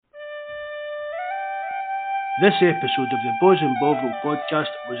This episode of the Bawz and Bovril podcast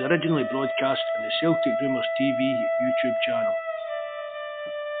was originally broadcast on the Celtic Rumours TV YouTube channel.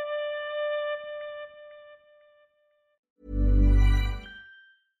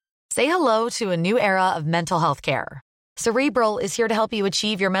 Say hello to a new era of mental health care. Cerebral is here to help you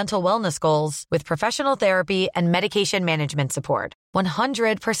achieve your mental wellness goals with professional therapy and medication management support.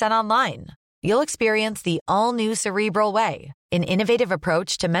 100% online. You'll experience the all-new Cerebral Way, an innovative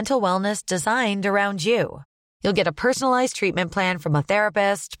approach to mental wellness designed around you. You'll get a personalized treatment plan from a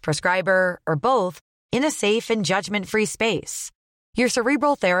therapist, prescriber, or both in a safe and judgment-free space. Your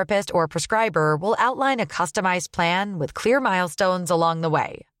Cerebral therapist or prescriber will outline a customized plan with clear milestones along the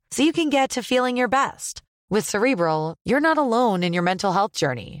way, so you can get to feeling your best. With Cerebral, you're not alone in your mental health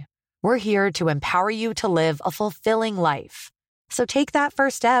journey. We're here to empower you to live a fulfilling life. So take that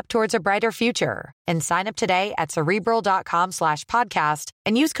first step towards a brighter future and sign up today at Cerebral.com/podcast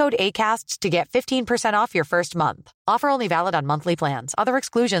and use code ACAST to get 15% off your first month. Offer only valid on monthly plans. Other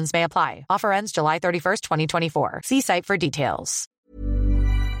exclusions may apply. Offer ends July 31st, 2024. See site for details.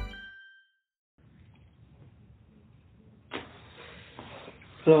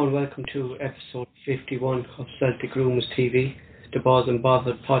 Hello and welcome to episode 51 of Celtic Rumours TV, the Bawz and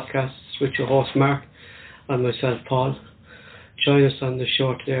Bovril podcast with your host Mark and myself Paul. Join us on the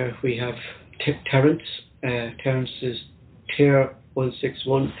show today. We have Terence. Terence is tier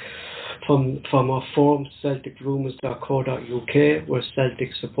 161 from our forum celticrumours.co.uk, where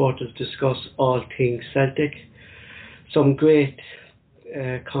Celtic supporters discuss all things Celtic. Some great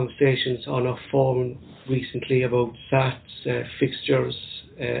conversations on our forum recently about Sats, fixtures,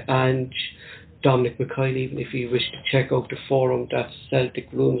 and Dominic McKay. Even if you wish to check out the forum, that's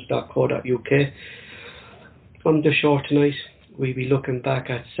celticrumours.co.uk. On the show tonight, we'll be looking back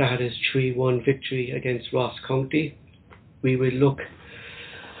at Saturday's 3-1 victory against Ross County. We will look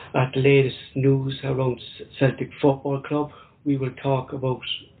at the latest news around Celtic Football Club. We will talk about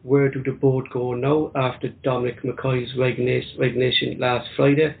where do the board go now after Dominic McKay's resignation last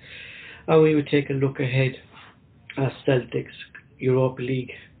Friday. And we will take a look ahead at Celtic's Europa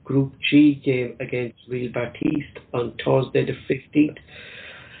League Group G game against Real Batiste on Thursday the 15th.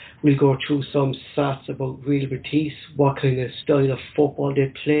 We'll go through some stats about Real Batiste, what kind of style of football they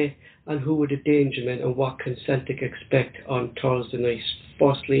play, and who are the danger men, and what can Celtic expect on Thursday night.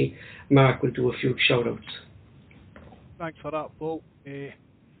 Firstly, Mark will do a few shout-outs. Thanks for that, Paul.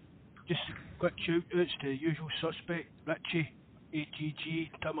 Just quick shout-outs to the usual suspect, Richie,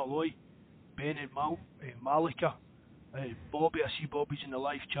 ATG, Tim Alloy, Ben and Malika, Bobby. I see Bobby's in the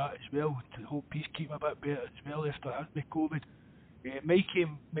live chat as well. I hope he's keeping a bit better as well after his COVID. Mikey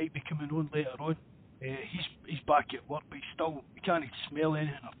might be coming on later on. He's back at work, but he can't smell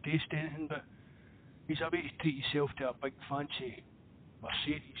anything or taste anything, but he's about to treat himself to a big fancy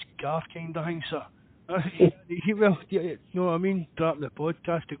Mercedes car kind of thing, sir. He will, you know what I mean, dropping the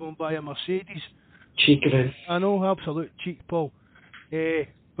podcast to go and buy a Mercedes. Cheek of him. I know, absolute cheek, Paul. We're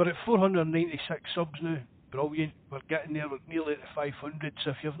at 496 subs now. Brilliant. We're getting there. We're nearly at the 500. So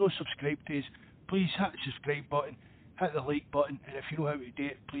if you've not subscribed to us, please hit the subscribe button, hit the like button, and if you know how to do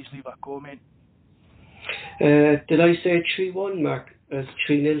it, please leave a comment. Did I say 3-1, Mark?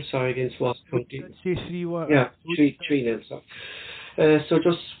 3-0, sorry, against Ross County. Did say 3-1. Yeah, 3-0. So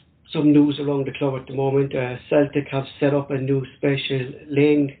just some news around the club at the moment. Celtic have set up a new special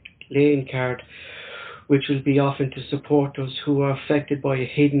lane card, which will be offered to supporters who are affected by a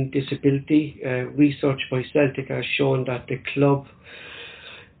hidden disability. Research by Celtic has shown that the club,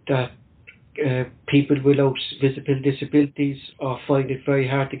 that people without visible disabilities find it very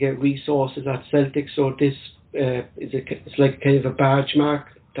hard to get resources at Celtic. So this it's like kind of a badge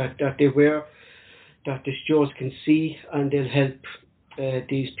mark that they wear, that the stewards can see, and they'll help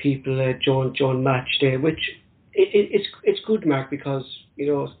these people during match day, which it's good, Mark, because you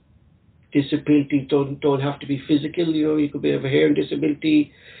know disabilities don't have to be physical. You know, you could have a hearing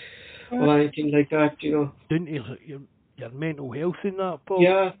disability or anything like that. You know, Didn't your mental health in that, Paul?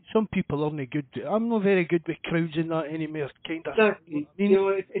 Yeah. Some people aren't good. I'm not very good with crowds in that anymore. Kind of. Exactly. You know,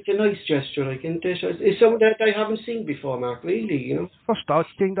 it's a nice gesture, like, isn't it? It's something that I haven't seen before, Mark. Really, you know. First, I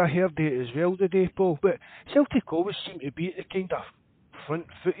kind of heard it as well today, Paul. But Celtic always seem to be at the kind of front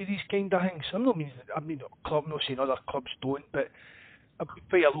foot of these kind of things. I mean, club. I'm not saying other clubs don't, but I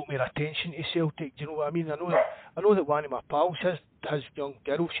pay a lot more attention to Celtic. Do you know what I mean? I know that one of my pals, his young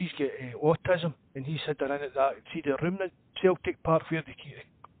girl, she's got autism, and he's had her in at that. See the room at Celtic Park where they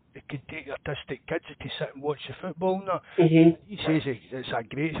can take autistic kids to sit and watch the football and that. Mm-hmm. He says it's a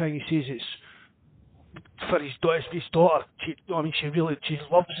great thing. He says it's for his daughter. She loves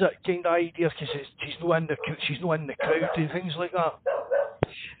it kind of idea, because she's not in the crowd and things like that.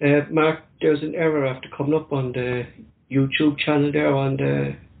 Mark, there's an error after coming up on the YouTube channel there on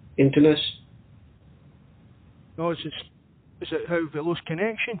the internet. No, is it how we lost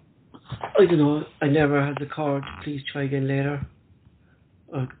connection? I don't know. I never had the card. Please try again later.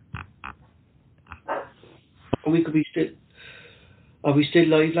 We could be still. Are we still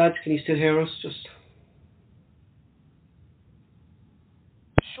live, lads? Can you still hear us? Just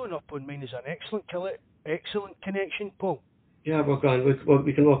Showing up on mine is an excellent connection, Paul. yeah, we're gone.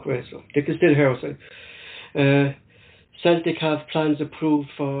 We can walk away. So they can still hear us. Celtic have plans approved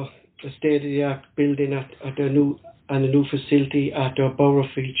for a state-of-the-art building at their new a new facility at their Bovril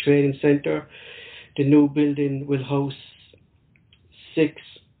training centre. The new building will house 6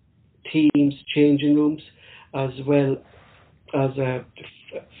 teams changing rooms, as well as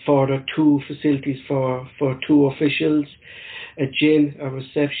further 2 facilities for 2 officials, a gym, a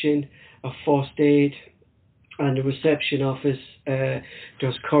reception, a first aid, and a reception office.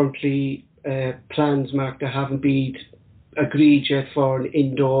 There's currently plans, Mark, that haven't been agreed yet for an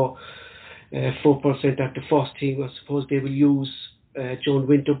indoor football centre at the first team. I suppose they will use during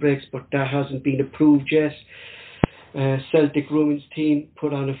winter breaks, but that hasn't been approved yet. Celtic women's team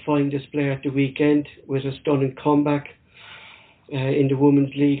put on a fine display at the weekend with a stunning comeback in the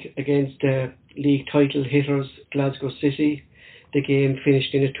Women's League against league title hitters Glasgow City. The game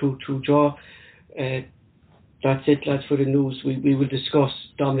finished in a 2-2 draw. That's it, lads, for the news. We will discuss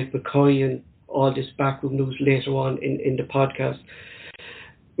Dominic McCoy and all this backroom news later on in the podcast.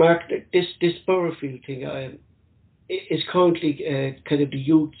 Mark, this Borofield thing is currently kind of the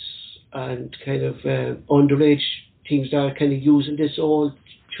youths and kind of underage teams that are kind of using this old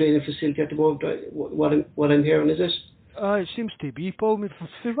training facility at the moment. What I'm hearing is it? It seems to be, Paul. I mean,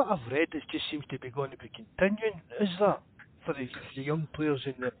 for what I've read, it just seems to be going to be continuing. Is that for the young players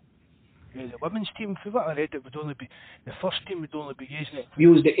in the women's team? For what I read, it would only be the first team would only be using it.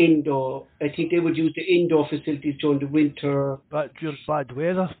 Use the indoor. I think they would use the indoor facilities during the winter. But during bad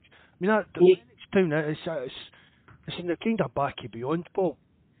weather. I mean, the town it's in the kind of backy beyond, Paul.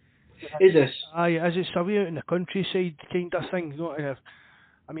 Is it? Aye, as it's away out in the countryside kind of thing.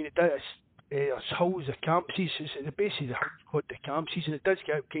 I mean, it's hills, the campsies. It's basically the hills called the campsies, and it does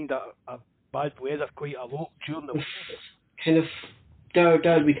get out kind of a bad weather quite a lot during the winter. Kind of.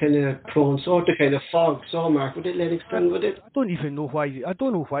 That'll be kind of prone sort of kind of fog, so Mark, would it Lennoxtown, would it? I don't even know why. I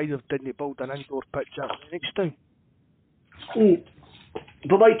don't know why they didn't build an indoor pitch at Lennoxtown.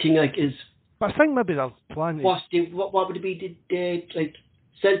 But my thing is. But I think maybe they're planning. What would it be? Did like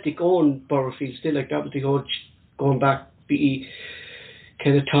Celtic own Borofield still? Like that was the whole going back be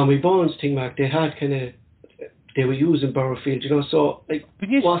kind of Tommy Bawz thing, Mark. They had kind of. They were using Borofield, So, like,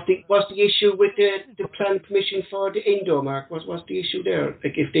 what's the issue with the planning permission for the indoor, Mark? What's the issue there?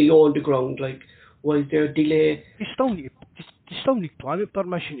 Like, if they own the ground, like, why is there a delay? You still need planning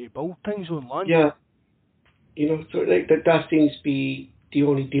permission to build things on land. Yeah, so like that seems to be the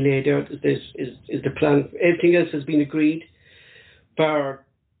only delay there. Is the plan? Everything else has been agreed, bar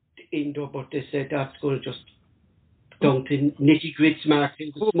the indoor, but they said that's going to just. Down to nitty gritty, Mark,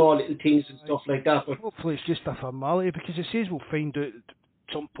 into small little things and stuff like that. But hopefully it's just a formality, because it says we'll find out at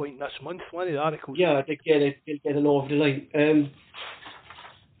some point this month. One of the articles. Yeah, they'll get it over the line.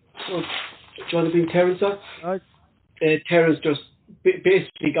 So, do you want to bring Terence on? Terence just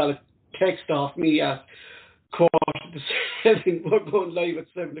basically got a text off me at 7:15. We're going live at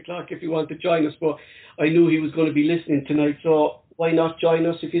 7 o'clock if you want to join us, but I knew he was going to be listening tonight, so why not join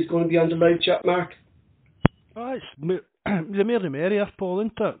us if he's going to be on the live chat, Mark? It's the more the merrier, Paul,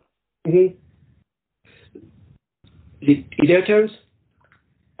 isn't it? Mm-hmm. You there, Terence?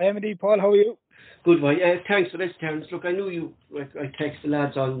 I am indeed, Paul. How are you? Good, boy. Thanks for this, Terence. Look, I knew you. I texted the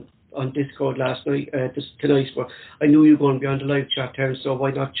lads on Discord last night, tonight, but I knew you were going to be on the live chat, Terence. So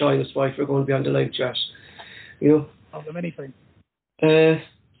why not join us? Why if we're going to be on the live chat? Of the many things.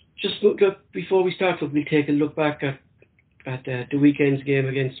 Just look before we start, we'll take a look back at the weekend's game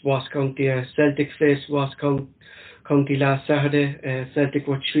against Ross County. Celtic faced Ross County last Saturday. Celtic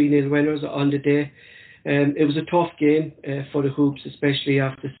were 3-0 winners on the day. It was a tough game for the Hoops, especially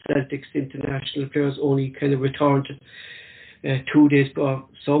after Celtic's international players only kind of returned 2 days or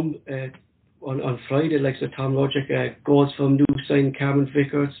some on Friday, like so Tom Logic, goals from new sign Cameron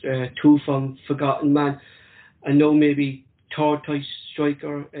Vickers, 2 from Forgotten Man, and now maybe third choice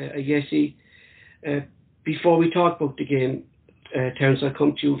striker Yesi. Before we talk about the game, Terence, I'll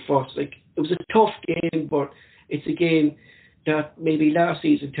come to you first. Like, it was a tough game, but it's a game that maybe last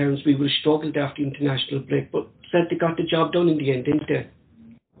season, Terence, we would have struggled after the international break, but Celtic got the job done in the end, didn't they?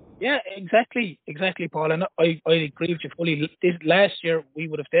 Yeah, exactly, Paul. And I agree with you fully. Last year, we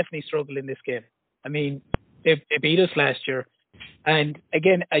would have definitely struggled in this game. I mean, they beat us last year. And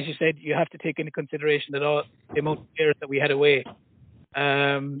again, as you said, you have to take into consideration that all the amount of players that we had away.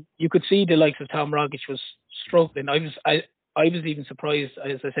 You could see the likes of Tom Rogic was struggling. I was even surprised,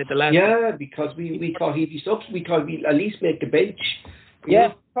 as I said, the last. Yeah, because we thought he'd be subs. We thought he'd at least make the bench.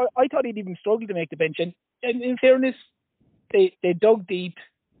 Yeah, I thought he'd even struggle to make the bench. And in fairness, they dug deep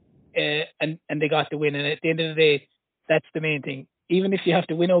and they got the win. And at the end of the day, that's the main thing. Even if you have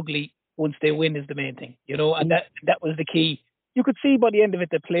to win ugly, once they win is the main thing, and that was the key. You could see by the end of it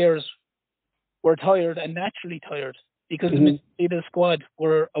the players were tired and naturally tired because the majority of the squad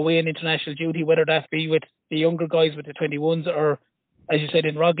were away in international duty, whether that be with the younger guys with the 21s or, as you said,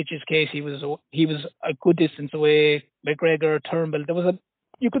 in Rogic's case, he was a good distance away. McGregor, Turnbull,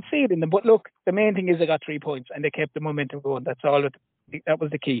 you could see it in them. But look, the main thing is they got 3 points and they kept the momentum going. That's all. That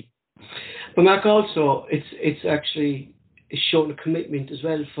was the key. But Mark, also it's actually shown a commitment as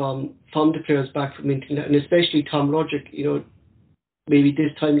well from the players back from Internet, and especially Tom Rogic. Maybe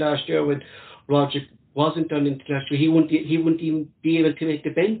this time last year when Rogic wasn't done international, he wouldn't even be able to make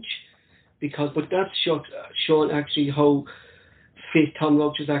the bench but that's shown actually how fit Tom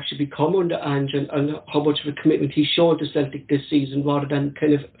Rogic has actually become under Ange and how much of a commitment he's shown to Celtic this season, rather than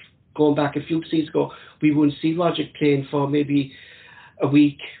kind of going back a few seasons ago. We wouldn't see Rogic playing for maybe a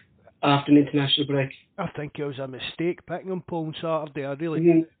week after an international break. I think it was a mistake picking him, Paul, on Saturday. I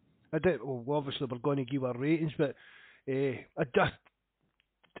really I did. Well, obviously we're going to give our ratings, but the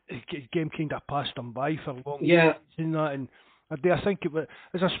game kind of passed him by for long. Yeah. And I think it was,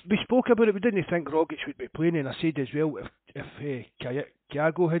 we spoke about it, we didn't think Rogic would be playing, and I said as well, if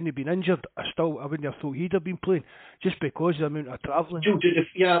Thiago hadn't been injured, I wouldn't have thought he'd have been playing, just because of the amount of travelling.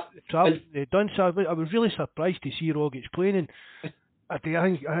 Travelling they'd done. So I was really surprised to see Rogic playing, and I think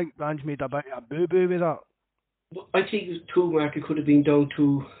Ange made a bit of a boo-boo with that. I think too, Mark, it could have been down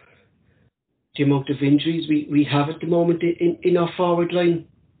to the amount of injuries we have at the moment in our forward line,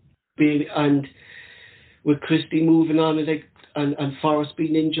 and with Christie moving on, and Forrest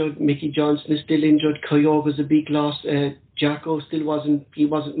being injured, Mickey Johnson is still injured, Kyogo's a big loss, Jacko still wasn't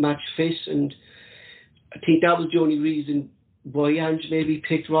match fit, and I think that was the only reason why Ange maybe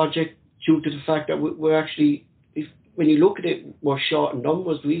picked Rogic, due to the fact that we're actually, when you look at it, we're short in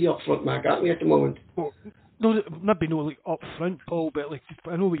numbers really up front, Mark, aren't we, at the moment? Well, no, maybe not like up front, Paul, but like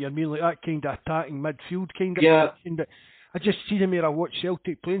I know what you mean, like that kind of attacking midfield kind of. Yeah. But I just see them here. I watch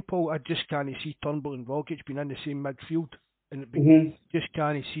Celtic playing, Paul. I just can't see Turnbull and Rogic being in the same midfield, and just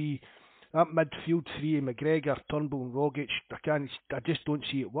can't see that midfield three: McGregor, Turnbull, and Rogic. I just don't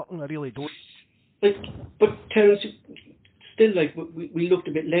see it working. I really don't. But Terence, still, we looked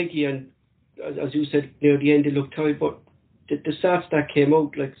a bit leggy, and as you said near the end, it looked tired. But the stats that came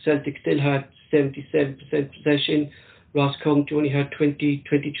out, like Celtic still had 77% possession. Ross County only had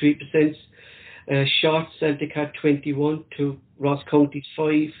 23%. Shots, Celtic had 21 to Ross County's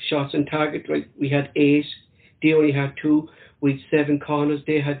 5. Shots on target, right? We had 8. They only had 2. We had 7 corners.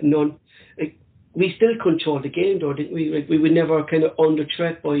 They had none. We still controlled the game, though, didn't we? We were never kind of under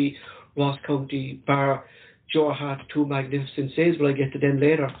threat by Ross County, bar Joe Hart, 2 magnificent saves. But I'll get to them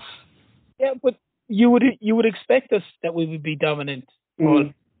later. Yeah, but you would expect us that we would be dominant,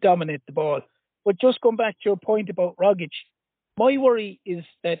 dominate the ball. But just going back to your point about Rogic, my worry is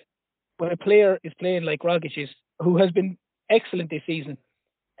that when a player is playing like Rogic is, who has been excellent this season,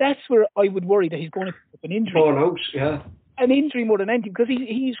 that's where I would worry that he's going to pick up an injury. Torn out, yeah. An injury more than anything, because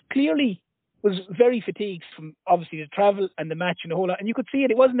he's clearly was very fatigued from obviously the travel and the match and the whole lot. And you could see it.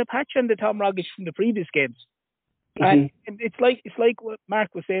 It wasn't a patch on the Tom Rogic from the previous games. And it's like what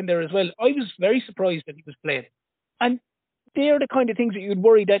Mark was saying there as well. I was very surprised that he was playing. And they're the kind of things that you'd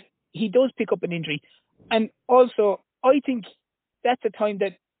worry that he does pick up an injury. And also, I think that's a time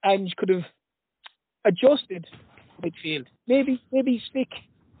that Ange could have adjusted midfield. Maybe stick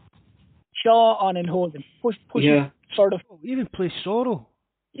Shaw on and hold him. Push him sort of. Even play Sorrow.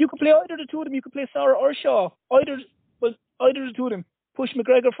 You could play either the two of them. You could play Sorrow or Shaw. Either the two of them. Push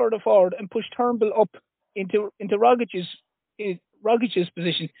McGregor further forward and push Turnbull up into Rogic's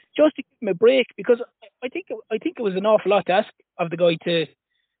position, just to give him a break, because I think it was an awful lot to ask of the guy to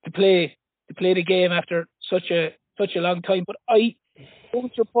play the game after such a long time. But over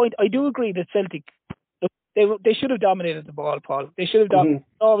to your point, I do agree that Celtic, they should have dominated the ball, Paul. They should have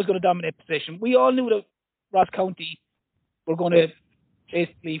always going to dominate possession. We all knew that Ross County were going to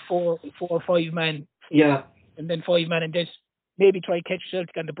basically 4 or 5 men, and then 5 men, and just maybe try to catch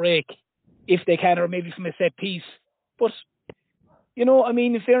Celtic on the break if they can, or maybe from a set piece. But in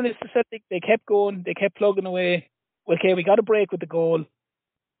fairness to Celtic, they kept going, they kept plugging away. Okay, we got a break with the goal,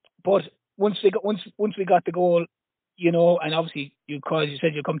 but once we got the goal, and obviously you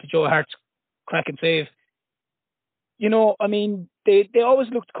said you come to Joe Hart's cracking save. you know, I mean, they always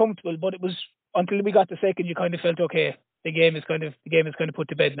looked comfortable, but it was until we got the second, you kind of felt, okay, the game is kind of put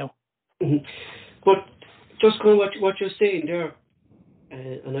to bed now. Mm-hmm. But just going what you're saying there,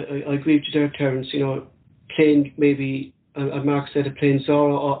 and I agree with you there, Terence. You know, playing maybe, as Mark said, playing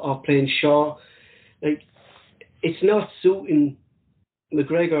Zora or playing Shaw, like it's not suiting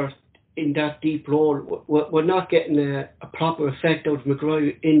McGregor in that deep role. We're not getting a proper effect out of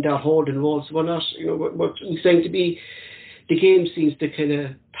McGregor in that holding role. So we're not, you know, we're saying to be. The game seems to kind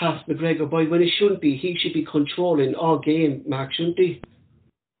of pass McGregor by when it shouldn't be. He should be controlling all game, Mark, shouldn't he?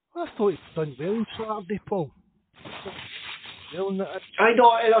 I thought he'd done well on Saturday, Paul. I know,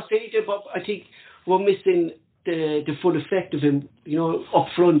 and I say it, but I think we're missing the full effect of him, you know, up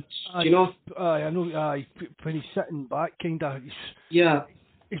front, you know? I know, when he's sitting back, kind of, yeah.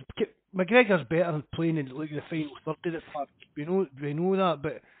 McGregor's better than playing in like the final third of the park. We know that,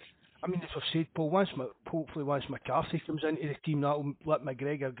 but I mean, as I've said, Paul, hopefully once McCarthy comes into the team, that will let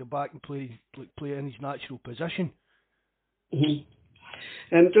McGregor go back and play in his natural position.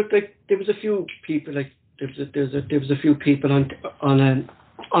 Mm-hmm. And just like there was a few people, like there was a few people on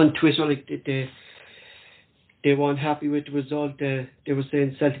Twitter, like they weren't happy with the result. They were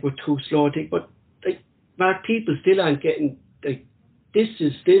saying Celtic were too slow. I think, but like Mark, people still aren't getting like this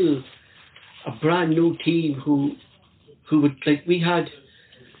is still a brand new team who would like we had.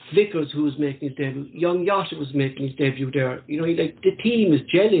 Vickers, who was making his debut, young Yotta was making his debut there. You know, like the team is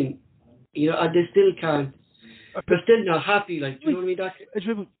gelling. You know, and they still can't. They're still not happy. Like, do you know what I mean? As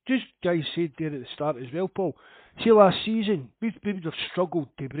we just guys said there at the start as well, Paul. See, last season we would have struggled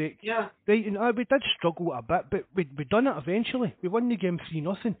to break. Yeah. Right, and we did struggle a bit, but we done it eventually. We won the game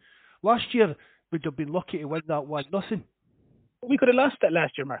 3-0. Last year we'd have been lucky to win that 1-0. We could have lost that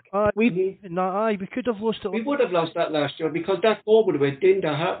last year, Mark. We could have lost it. We would have lost that last year because that goal would have went in,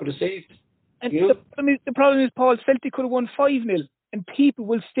 that hat would have saved. And the problem is, Paul, Celtic could have won 5-0 and people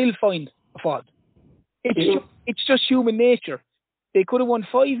will still find a fault. It's just human nature. They could have won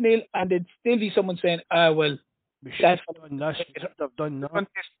 5-0 and there'd still be someone saying, well, we should have done this, have done that.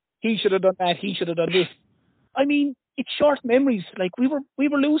 He should have done that, he should have done this. I mean, it's short memories. Like, we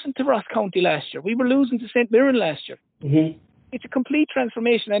were losing to Ross County last year. We were losing to St. Mirren last year. Mm-hmm. It's a complete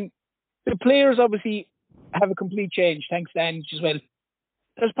transformation, and the players obviously have a complete change, thanks to Ange as well.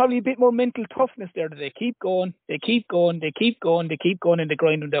 There's probably a bit more mental toughness there that they keep going, and they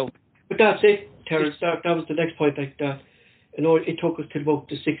grind them down. But that's it, Terence. That was the next point. Like that, you know, it took us to about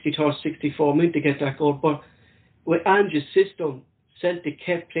the 63rd, 64 minute to get that goal. But with Ange's system, Celtic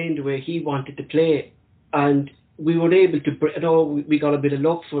kept playing the way he wanted to play, and we were able to. You know, we got a bit of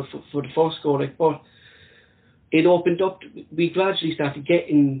luck for the first goal, like, but it opened up. We gradually started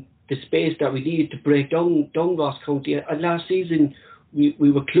getting the space that we needed to break down Ross County. And last season, we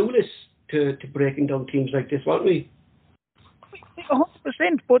were clueless to breaking down teams like this, weren't we?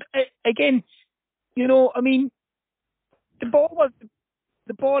 100%. But again, you know, I mean, the ball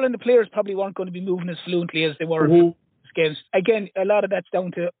and the players probably weren't going to be moving as fluently as they were in these games. Again, a lot of that's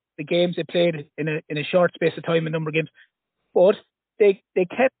down to the games they played in a short space of time, a number of games. But they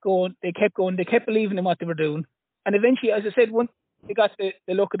kept going, they kept believing in what they were doing. And eventually, as I said, once they got the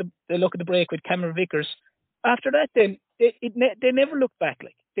look of the break with Cameron Vickers, after that, then they never looked back.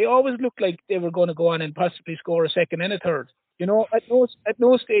 Like, they always looked like they were going to go on and possibly score a second and a third. You know, at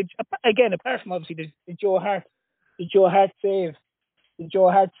no stage, again, apart from obviously the Joe Hart save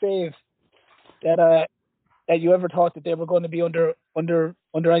that you ever thought that they were going to be under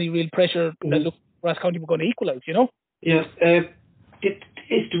any real pressure that Ross County were going to equalise. You know. Yeah,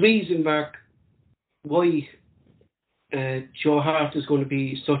 it's the reason, Mark, why Joe Hart is going to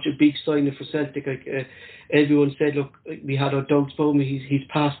be such a big signing for Celtic. Like everyone said, look, we had our doubts about him. He's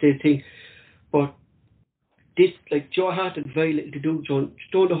past that thing, but this, like, Joe Hart had very little to do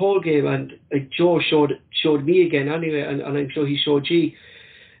during the whole game, and like Joe showed me again anyway, and I'm sure he showed G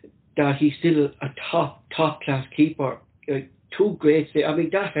that he's still a top class keeper. Like, two great saves. I mean,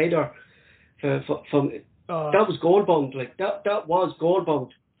 that header from that was goal bound. Like that was goal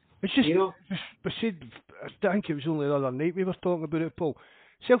bound. It's just, you know, I think it was only the other night we were talking about it, Paul.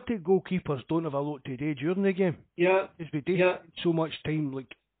 Celtic goalkeepers don't have a lot to do during the game. Yeah. Because we do so much time,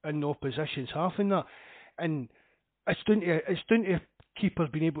 like, in the opposition's half and that. And it's down to keepers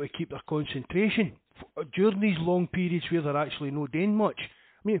being able to keep their concentration during these long periods where they're actually not doing much.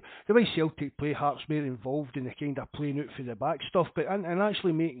 I mean, the way Celtic play, Hart's more involved in the kind of playing out for the back stuff, but and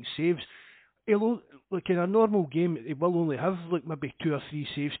actually making saves. Like in a normal game, he will only have like maybe 2 or 3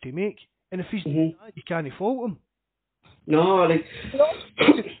 saves to make, and if he's doing that, you can't fault him. No, like,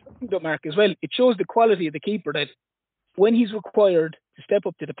 Mark, as well, it shows the quality of the keeper that when he's required to step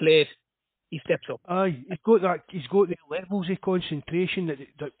up to the plate, he steps up. Aye, he's got that. He's got the levels of concentration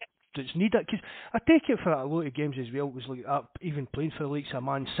that's needed. Because I take it for a lot of games as well. It was like that, even playing for the likes of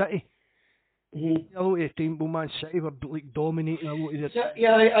Man City. Mm-hmm. A lot of the time, well, Man City were like dominating a lot of the. So,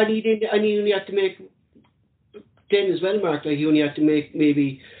 yeah, and he only had to make then as well, Mark. Like he only had to make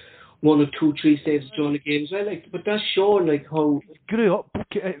maybe 1 or 2, 3 saves during the game as well. Like, but that's showing like how Grew up.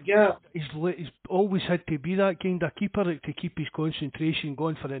 yeah. He's always had to be that kind of keeper, like, to keep his concentration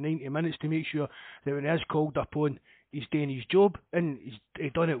going for the 90 minutes to make sure that when he is called upon, he's doing his job, and he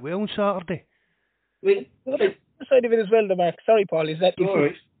done it well on Saturday. I mean, The other side of it as well, though, Mark. Sorry, Paul, is that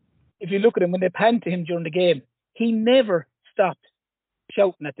if you look at him when they panned to him during the game, he never stopped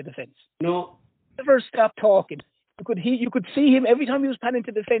shouting at the defence. No. Never stopped talking. You could see him every time he was panning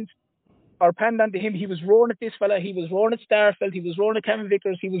to the defence or panned onto him. He was roaring at this fella. He was roaring at Starfelt. He was roaring at Cameron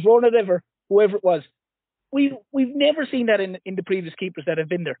Vickers. He was roaring at whoever it was. We've never seen that in the previous keepers that have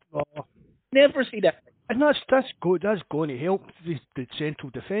been there. Oh. Never see that. And that's good. That's going to help the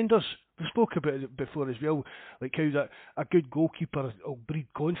central defenders. We spoke about it before as well, like how that a good goalkeeper will breed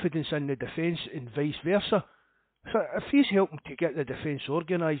confidence in the defence and vice versa. So if he's helping to get the defence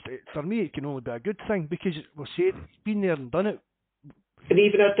organised, for me it can only be a good thing, because we're saying he's been there and done it. And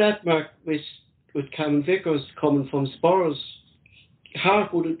even at that, Mark, with Cameron Vickers coming from Spurs,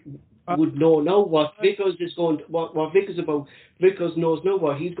 Hart would know now what Vickers is going, what Vickers about. Vickers knows now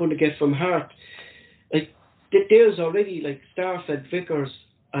what he's going to get from Hart. Like there's already like Starfelt, Vickers,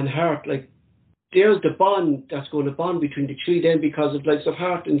 and Hart. Like there's the bond that's going to bond between the three. Then because of likes of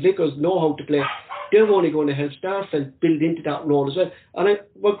Hart and Vickers know how to play, they're only going to help Starfelt build into that role as well. And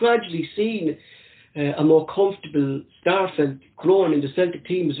we're gradually seeing a more comfortable Starfelt growing in the Celtic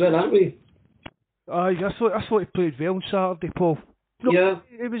team as well, aren't we? Aye, I thought he played well on Saturday, Paul. No, yeah.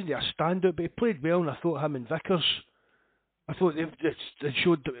 It wasn't a standout, but he played well, and I thought him and Vickers, I thought they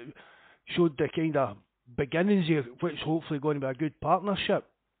showed the kind of beginnings of what's hopefully going to be a good partnership.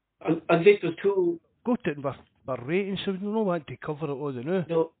 And Vickers too. Got it in our ratings, so we don't want to cover it all the now.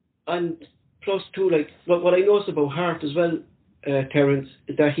 No, and plus too, like what I noticed about Hart as well, Terence,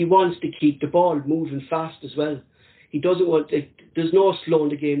 is that he wants to keep the ball moving fast as well. He doesn't want, there's no slowing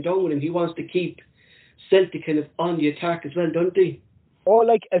the game down with him. He wants to keep Celtic kind of on the attack as well, don't he? Or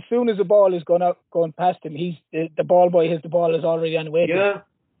like as soon as the ball is going past him, he's the ball boy. The ball is already on the way. Yeah.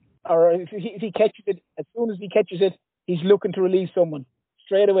 Or if he catches it, as soon as he catches it, he's looking to release someone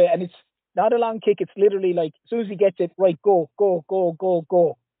straight away, and it's not a long kick. It's literally like as soon as he gets it, right, go.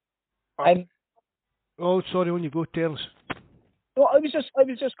 And oh, sorry, when you go, Terence. No, I was just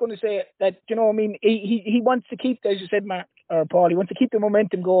going to say that, you know, I mean, he wants to keep, as you said, Mark or Paul, he wants to keep the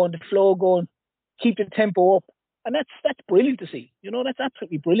momentum going, the flow going, keep the tempo up, and that's brilliant to see. You know, that's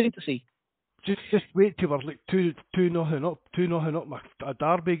absolutely brilliant to see. Just wait till we're like 2-0 up, a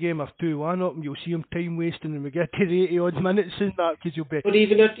derby game or 2-1 up, and you'll see him time wasting, and we get to the 80 odd minutes in that, because you'll be. But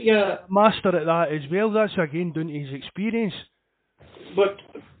even at master at that as well. That's again down to his experience. But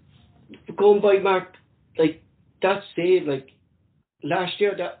going by Mark, like that save, like last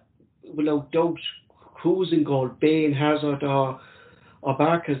year, that without doubt, who's in goal, Bain, Hazard, or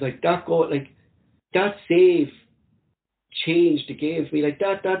Barker's, like that goal, like that save changed the game for me. Like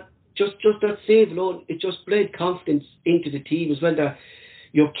that just that save alone, it just bred confidence into the team as well. That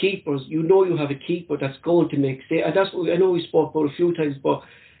your keepers, you know, you have a keeper that's going to make save, and that's what I know we spoke about a few times. But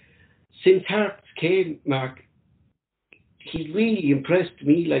since Hart came, Mark, he's really impressed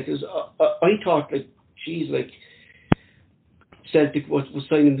me. Like I thought, like, geez, like Celtic was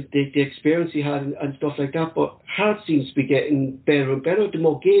signing the experience he had and stuff like that, but Hart seems to be getting better and better. The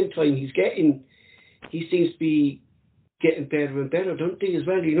more game time he's getting, he seems to be getting better and better, don't he, as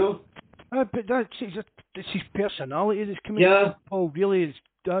well, you know? But that's his personality that's coming out. Paul, really,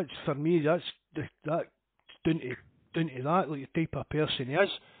 that's for me, that's down to that, like the type of person he is.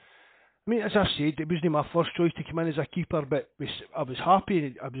 I mean, as I said, it wasn't my first choice to come in as a keeper, but I was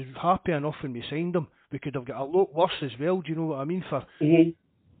happy enough when we signed him. We could have got a lot worse as well, do you know what I mean? I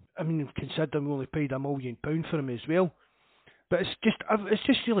mean, considering we only paid £1 million for him as well. But it's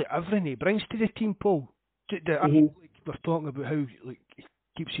just really everything he brings to the team, Paul. Like, we're talking about how like he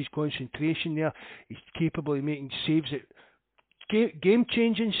keeps his concentration there. He's capable of making saves,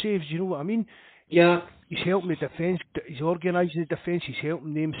 game-changing saves, you know what I mean? Yeah. He's helping the defence. He's organising the defence. He's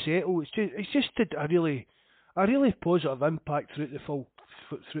helping them settle. It's just a really positive impact throughout the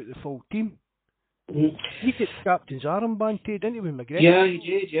full team. He gets captain's armband, didn't he, with McGregor? Yeah, he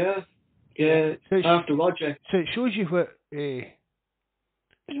did. Yeah. So after Roger. So it shows you where the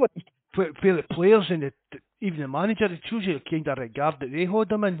players and even the manager, it shows you the kind of regard that they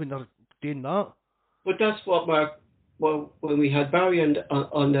hold him in when they're doing that. But that's what, Mark, well, when we had Barry on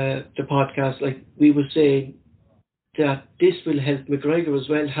the podcast, like we were saying that this will help McGregor as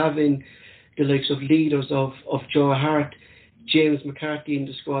well, having the likes of leaders of Joe Hart, James McCarthy in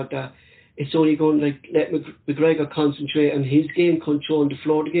the squad, that it's only going to let McGregor concentrate on his game, controlling the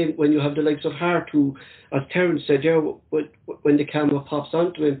flow of the game. When you have the likes of Hart, who, as Terence said there, when the camera pops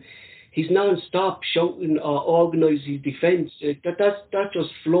onto him, he's non-stop shouting or organising his defence. That just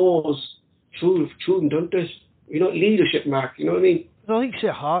flows through him, doesn't it? Leadership, Mark, you know what I mean? I like to say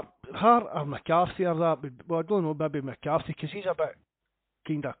Hart or McCarthy or that, but well, I don't know, maybe McCarthy, because he's a bit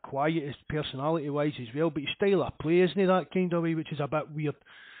kind of quiet personality-wise as well, but his style of play isn't that kind of way, which is a bit weird.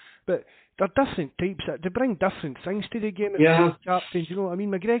 But they're different types. They bring different things to the game. Yeah. Captains, you know what I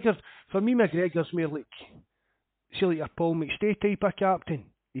mean? For me, McGregor's more like, say, like a Paul McStay type of captain.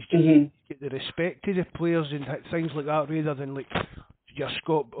 He's just get the respect to the players and things like that, rather than like your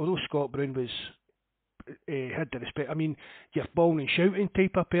Scott. Although Scott Brown was had the respect. I mean, your bawling and shouting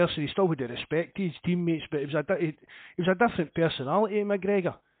type of person. He still had the respect to his teammates, but it was a different personality,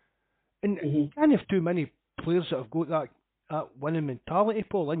 McGregor. And you can't have too many players that have got that winning mentality,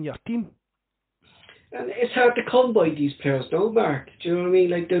 Paul, in your team. And it's hard to come by these players now, Mark. Do you know what I mean?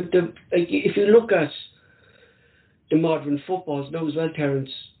 Like if you look at the modern footballs now as well, Terence,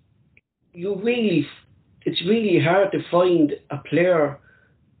 it's really hard to find a player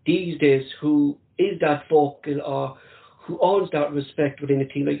these days who is that vocal or who owns that respect within a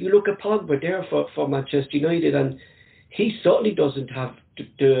team. Like you look at Pogba there for Manchester United, and he certainly doesn't have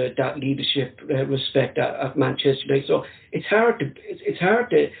that leadership respect at Manchester United. So it's hard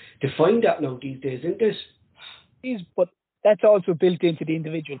to find that now these days, isn't it? It is, but that's also built into the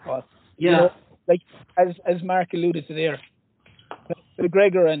individual part. Yeah. Like as Mark alluded to there,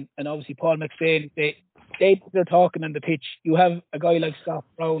 McGregor and obviously Paul McStay, they're talking on the pitch. You have a guy like Scott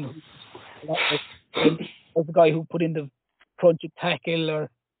Brown, was the guy who put in the crunching tackle, or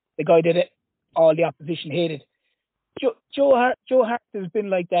the guy that all the opposition hated. Joe Hart has been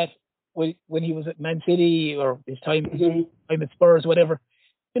like that when he was at Man City or his time at Spurs, whatever.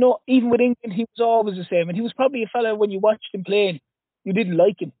 Even with England, he was always the same, and he was probably a fella when you watched him playing, you didn't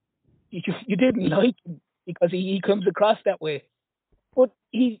like him. You didn't like him because he comes across that way. But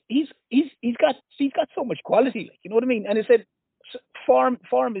he's got so much quality, like, you know what I mean? And I said form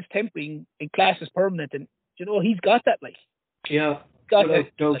is temporary and class is permanent, and he's got that, like. Yeah. Got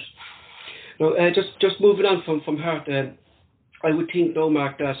that. No, just moving on from Hart, I would think, no,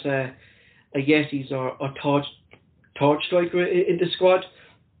 Mark, that a Yetis or a third striker in the squad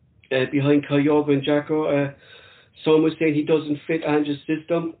behind Kyogo and Jacko. Someone was saying he doesn't fit Ange's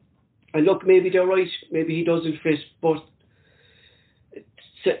system. And look, maybe they're right. Maybe he doesn't fit, but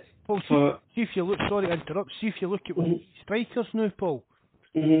Paul, see if you look. Sorry to interrupt. See if you look at strikers now, Paul.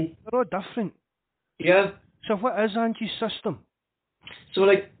 They're all different. Yeah. So what is Ange's system? So,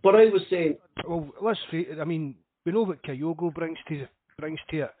 like, what I was saying. Well, I mean, we know what Kyogo brings to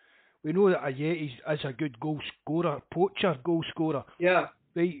it. We know that Ayeti is a good goal scorer. Yeah.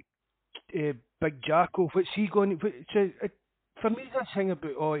 Right. Big Jacko. What's he going? For me, that's the thing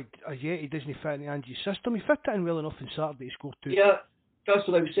about Ayeti doesn't fit in Ange's system. He fit it in well enough on Saturday. He scored 2. Yeah, that's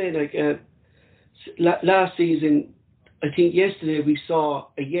what I was saying. Like last season, I think yesterday we saw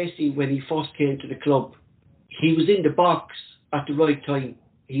Ayeti when he first came to the club. He was in the box at the right time.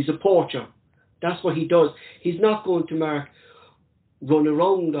 He's a poacher. That's what he does. He's not going to run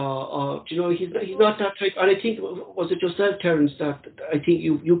around or he's not that type. And I think, was it yourself, Terence, that I think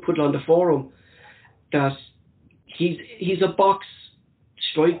you put on the forum that he's a box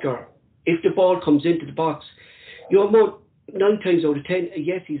striker. If the ball comes into the box, 9 times out of 10,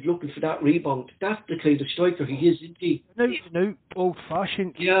 yes, he's looking for that rebound. That's the kind of striker he is, isn't he? Now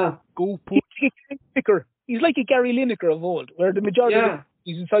old-fashioned. Yeah. Goal post. He's like a Gary Lineker of old, where the majority of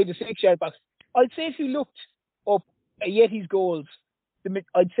he's inside the 6-yard box. I'd say if you looked up Yeti's goals,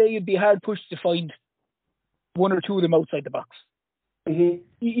 I'd say you'd be hard pushed to find 1 or 2 of them outside the box. Mm-hmm.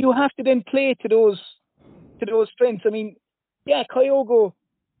 You have to then play to those strengths. I mean, Kyogo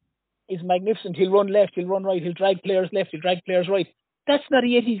is magnificent. He'll run left, he'll run right, he'll drag players left, he'll drag players right. That's not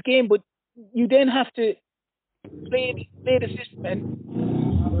Yeti's game, but you then have to play the system. And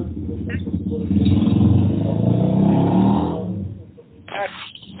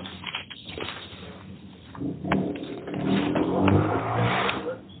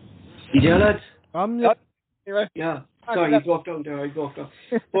you there, lads? Anyway. Yeah. Sorry, you walked down there.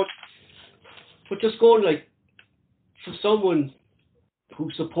 But just going, like, for someone who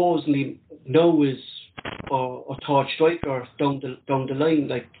supposedly now is a third striker down the line,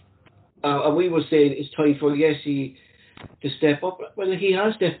 like, and we were saying it's time for Yeti to step up. Well, he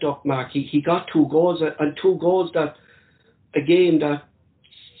has stepped up, Mark. He got 2 goals, and 2 goals that a game that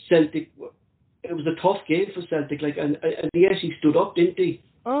Celtic, it was a tough game for Celtic, like, and they actually stood up, didn't they?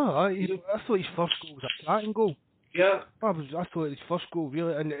 I thought his first goal was a cracking goal. Yeah. I thought his first goal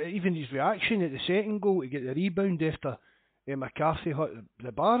really, and even his reaction at the second goal to get the rebound after McCarthy hit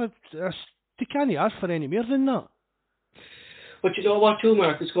the bar, they can't ask for any more than that. But you know what too,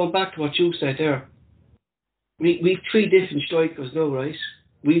 Marcus, going back to what you said there, we've three different strikers now, right?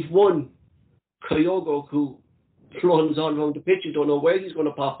 We've one, Kyogo, who runs all around the pitch, you don't know where he's going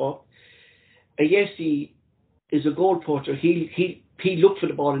to pop up. Ayesi is a goal poacher. He looked for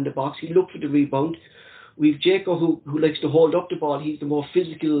the ball in the box, he looked for the rebound. We've Jaco who likes to hold up the ball, he's the more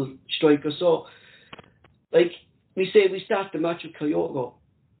physical striker. So, like, we say we start the match with Kyogo,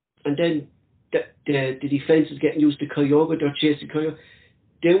 and then the defence is getting used to Kyogo, they're chasing Kyogo.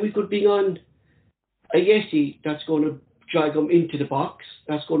 Then we could bring on a Yesi that's going to drag him into the box,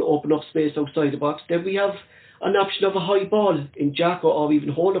 that's going to open up space outside the box. Then we have an option of a high ball in Jaco, or even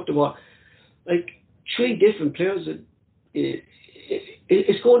hold up the ball. Like, three different players.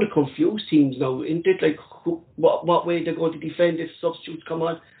 It's going to confuse teams now, isn't it? Like, what way they're going to defend if substitutes come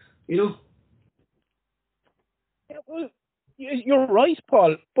on, you know? Yeah, well, you're right,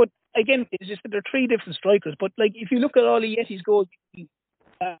 Paul. But again, it's just that they're three different strikers. But like, if you look at all the Yeti's goals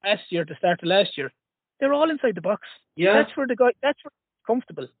last year, to start of last year, they're all inside the box. Yeah. That's where that's where he's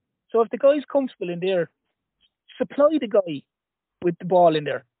comfortable. So if the guy's comfortable in there, supply the guy with the ball in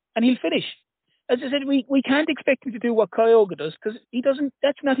there, and he'll finish. As I said, we can't expect him to do what Kyogo does, because he doesn't.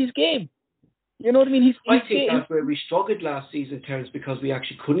 That's not his game. You know what I mean? I think that's where we struggled last season, Terence, because we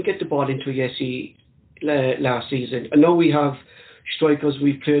actually couldn't get the ball into Yesi last season. I know we have strikers,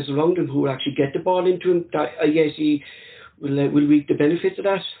 we have players around him who will actually get the ball into him. That Yesi will reap the benefits of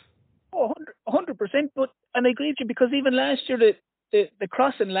that. Oh, 100%. But and I agree with you, because even last year the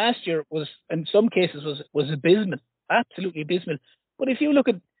crossing last year was, in some cases, was abysmal, absolutely abysmal. But if you look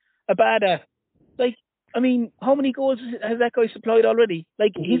at Abada, like, I mean, how many goals has that guy supplied already?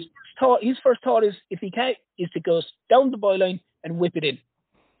 Like, his first thought is, if he can, is to go down the byline and whip it in.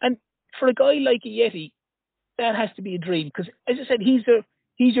 And for a guy like a Yeti, that has to be a dream, because, as I said, he's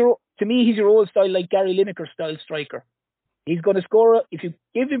your old style, like Gary Lineker style striker. He's going to score if you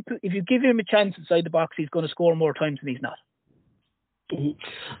give him a chance inside the box. He's going to score more times than he's not.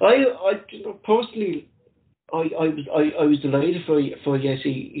 Mm-hmm. I personally, I was delighted for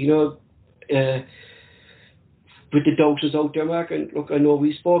Yesi. You know, with the doubters out there, Mark, and look, I know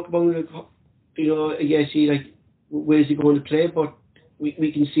we spoke about it. You know, Yesi, like, where's he going to play? But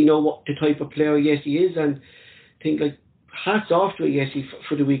we can see now what the type of player Yesi is, and think, like, hats off to Yesi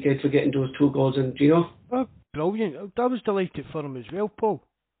for the weekend for getting those 2 goals, and you know. Oh, brilliant! I was delighted for him as well, Paul.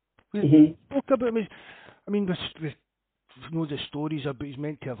 Mm-hmm. Spoke about him. I mean, we know the stories about he's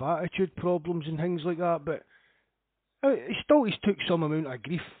meant to have attitude problems and things like that, but he's took some amount of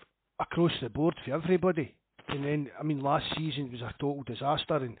grief across the board for everybody. And then, I mean, last season was a total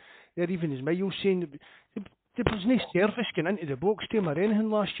disaster, and there even as Miles saying there was no service going into the box team or anything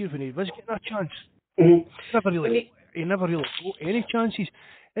last year when he was getting a chance. Mm-hmm. He never really got any chances.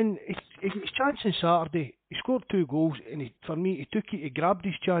 And he got his chance on Saturday. He scored 2 goals, and he grabbed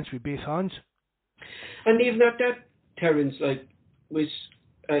his chance with both hands. And even at that, Terence, like, with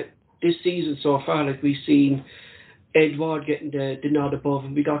this season so far, like, we've seen Edward getting the nod above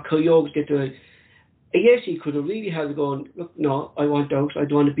him. We got Kyogo get the. Yes, he could have really had gone, look, no, I want out. I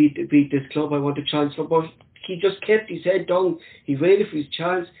don't want to beat this club. I want a chance for. But he just kept his head down. He waited for his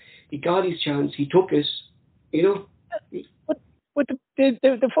chance. He got his chance. He took it. You know. But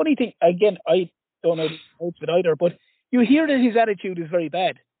the funny thing, again, I don't know the it either, but you hear that his attitude is very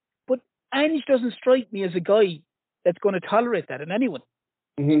bad. But Ange doesn't strike me as a guy that's going to tolerate that in anyone.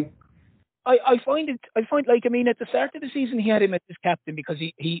 Mm-hmm. I find like, I mean, at the start of the season, he had him as his captain because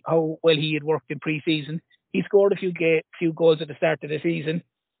how well he had worked in pre-season. He scored a few goals at the start of the season,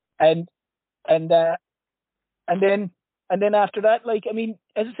 and then after that, like, I mean,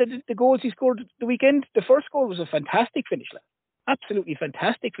 as I said, the goals he scored the weekend, the first goal was a fantastic finish, like, absolutely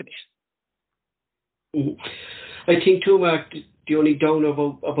fantastic finish. Mm-hmm. I think too, Mark, the only down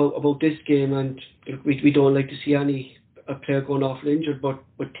about this game, and we don't like to see a player going off injured, but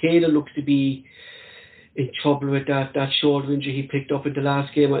Taylor looks to be in trouble with that shoulder injury he picked up in the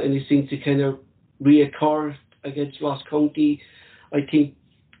last game, and he seems to kind of reoccur against Ross County. I think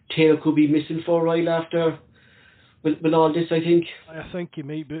Taylor could be missing for a while after with all this, I think. I think he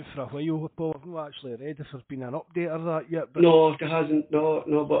might be out for a while, Paul. I've not actually read if there's been an update of that yet. But no, there hasn't. No,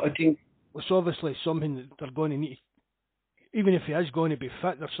 but I think it's obviously something that they're going to need. Even if he is going to be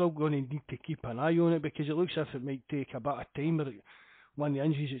fit, they're still going to need to keep an eye on it, because it looks as if it might take a bit of time. Or one of the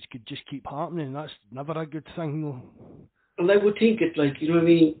injuries, it could just keep happening. That's never a good thing, though. Well, I would think it, like, you know what I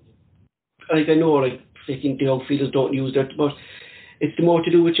mean? Like, I know, like, freaking the outfielders don't use that, but it's more to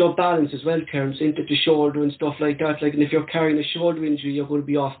do with your balance as well, Terence, into the shoulder and stuff like that. Like, and if you're carrying a shoulder injury, you're going to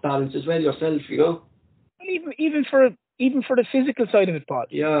be off balance as well yourself, you know? And even for the physical side of it, Paul,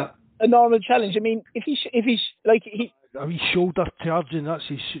 Yeah, a normal challenge. I mean, if he like he A wee shoulder charging, that's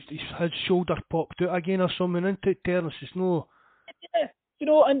his shoulder popped out again or something into it, Terence. It's no. yeah,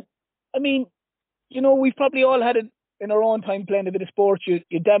 and I mean, we've probably all had it in our own time playing a bit of sport.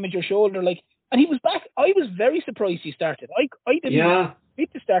 You damage your shoulder, like, and he was back. I was very surprised he started. I didn't yeah.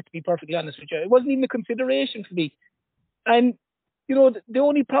 need to start, to be perfectly honest with you. It wasn't even a consideration for me. And the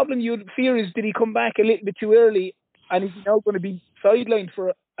only problem you'd fear is, did he come back a little bit too early, and is he now going to be sidelined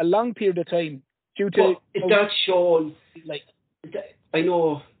for a long period of time due to? But is that shown? Like, I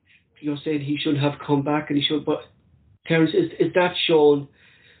know you're saying he should have come back and he should, but Terence, is that shown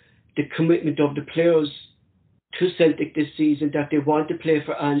the commitment of the players to Celtic this season, that they want to play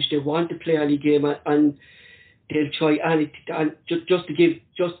for Ange, they want to play any game, and they'll try anything and just to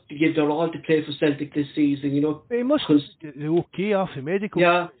give their all to play for Celtic this season, you know? They must get the okay off the medical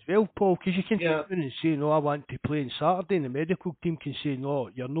Yeah. team as well, Paul, because you can Yeah. come in and say, no, I want to play on Saturday, and the medical team can say, no,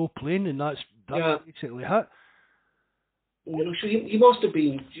 you're no playing, and that's Yeah. basically it. You know, so he must have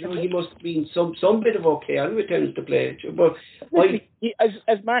been, he must have been some bit of okay and returns to play. But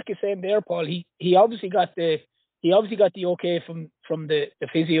as Mark is saying there, Paul, he obviously got the okay from the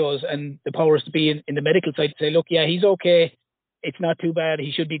physios and the powers to be in the medical side to say, look, yeah, he's okay, it's not too bad,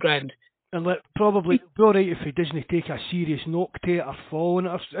 he should be grand. And probably it'll be alright if he doesn't take a serious knock to it or fall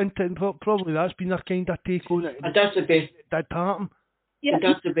into it. Probably that's been their kind of take on it. And that's a bit, that happen. Yeah, and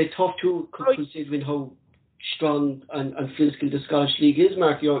that's a bit tough too, considering how strong and physical the Scottish League is,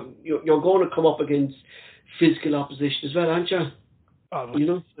 Mark. You're going to come up against physical opposition as well, aren't you? You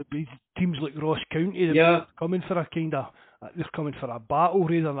know, teams like Ross County, they're coming for they're coming for a battle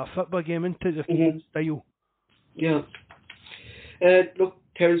rather than a football game, into the style. Yeah. Look,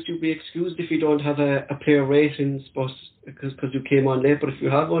 Terence, you'll be excused if you don't have a player ratings, but because you came on late. But if you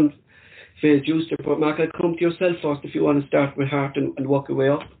have one, fair juice there. But Mark, I'll come to yourself first if you want to start with Hart and work your way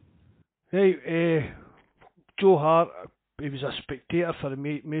up. Hey, Joe Hart, he was a spectator for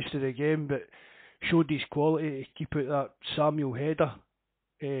most of the game, but showed his quality to keep out that Samuel header.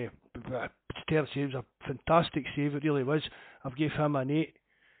 Terence, it was a fantastic save, it really was. I've gave him an 8.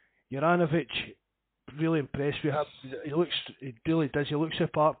 Juranovic, really impressed with him. He really does. He looks the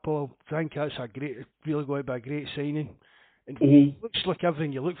part, Paul. I think that's really going to be a great signing. And looks like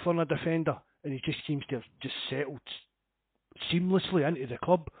everything you look for in a defender, and he just seems to have just settled seamlessly into the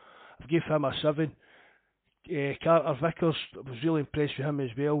club. I've gave him a 7. Carter Vickers, I was really impressed with him as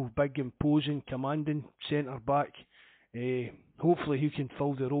well. Big, imposing, commanding centre back. Hopefully he can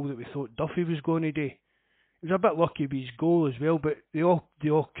fill the role that we thought Duffy was going to do. He was a bit lucky with his goal as well, but they all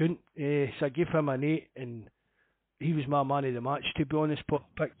couldn't. So I gave him an 8, and he was my man of the match, to be honest.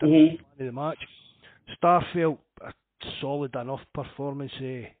 Picked him man of the match. Starfelt, a solid enough performance.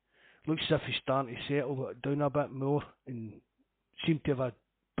 Looks as if he's starting to settle down a bit more, and seemed to have a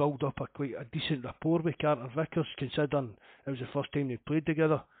build up quite a decent rapport with Carter Vickers, considering it was the first time they played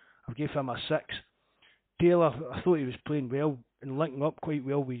together. I gave him a 6. Taylor, I thought he was playing well and linking up quite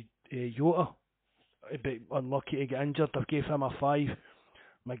well with Jota, but unlucky to get injured. I gave him a 5.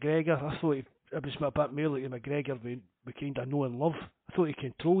 McGregor, I thought it was a bit more like the McGregor we kind of know and love. I thought he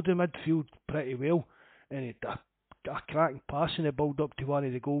controlled the midfield pretty well, and he had a cracking pass in the build up to one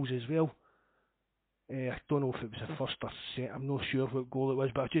of the goals as well. I don't know if it was the first or second, I'm not sure what goal it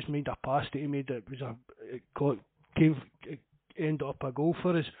was, but I just made a pass that he made that was it ended up a goal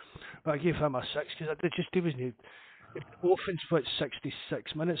for us. But I gave him a 6 because he wasn't. Offense for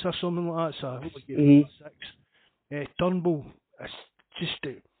 66 minutes or something like that, so I hope I gave him a 6. Turnbull,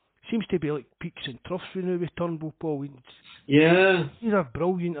 it seems to be like peaks and troughs with Turnbull, Paul. He's a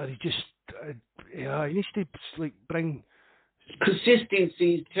brilliant, or he needs to like bring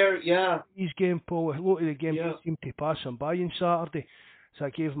consistency. His game, Paul. A lot of the games seemed to pass him by on Saturday, so I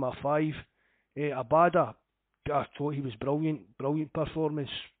gave him a 5. Abada, I thought he was brilliant performance.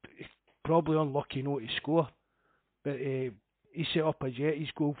 Probably unlucky not to score, but he set up a Jetty's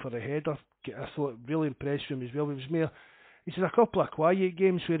goal for the header. I thought really impressed with him as well. He's had a couple of quiet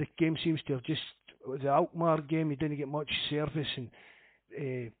games where the game seems to have just, the Alkmaar game he didn't get much service,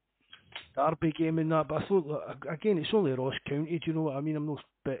 and Derby game and that, but I thought, again, it's only Ross County, do you know what I mean?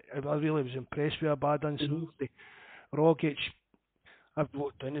 But I really was impressed with Abada on Saturday. Rogic, I've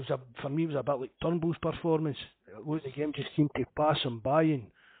looked in, for me it was a bit like Turnbull's performance. The game just seemed to pass him by, and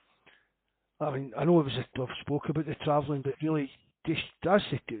I mean, I know I've spoke about the travelling, but really,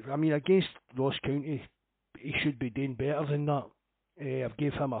 against Ross County, he should be doing better than that. I've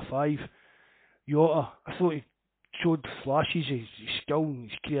gave him a 5. Jota, I thought he showed flashes of his skill and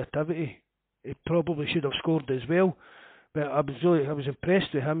his creativity. He probably should have scored as well, but I was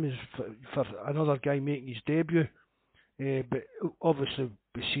impressed with him as for another guy making his debut. But obviously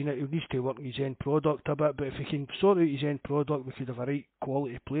we've seen it. He needs to work on his end product a bit. But if he can sort out his end product, we could have a right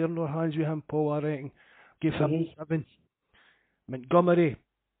quality player in our hands with him. Paul, I reckon. Give him 7. Montgomery,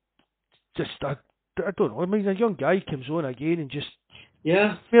 I don't know. I mean, a young guy comes on again and just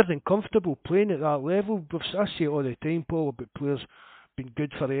more than comfortable playing at that level. I say it all the time, Paul, about players being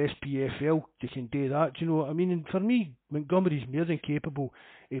good for the SPFL. They can do that. Do you know what I mean? And for me, Montgomery's more than capable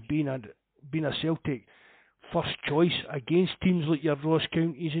of being a Celtic first choice against teams like your Ross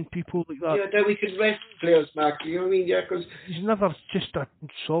Counties and people like that. Yeah, that we could rest players, Mark. You know what I mean? Yeah, because he's never just a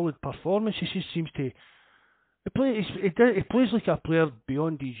solid performance. He just seems to. He plays like a player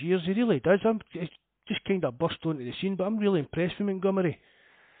beyond his years. He really does. It's just kind of burst onto the scene, but I'm really impressed with Montgomery.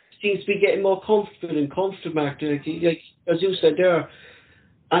 Seems to be getting more comfortable, Mark. Like as you said there,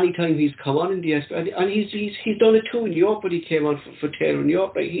 anytime he's come on in the and he's done it too in Europe, but he came on for Taylor in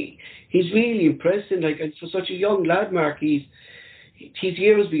Europe. Like he's really impressive. Like, and for such a young lad, Mark, he's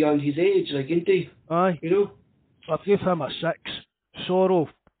years beyond his age. Like, isn't he? Aye. You know. I've given him a 6. Sorrow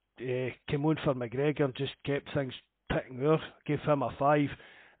came on for McGregor, just kept things ticking there. Gave him a 5,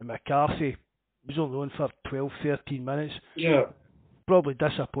 and McCarthy was only on for 12-13 minutes. Yeah. Probably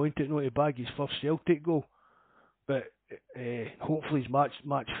disappointed not to bag his first Celtic goal, but hopefully he's match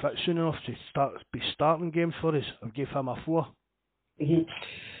fit soon enough to be starting games for us. I gave him a 4.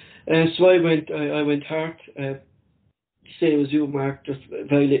 So I went hard. Same as you, Mark. Just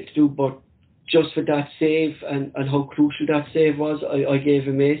very little to do, but just for that save and how crucial that save was, I gave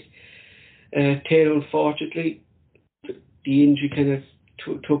him 8. Taylor, unfortunately, the injury kind of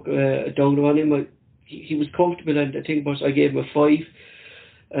took a down on him. He was comfortable, and I think, but I gave him a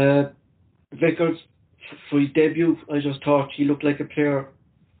 5. Vickers, for his debut, I just thought he looked like a player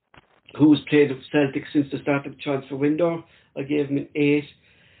who was played with Celtic since the start of the transfer window. I gave him an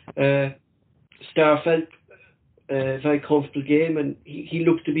 8. Starfelt, very comfortable game, and he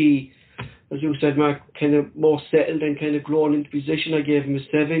looked to be, as you said, Mark, kind of more settled and kind of grown into position. I gave him a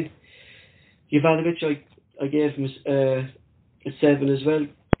 7. Jovanovic, I gave him a 7 as well.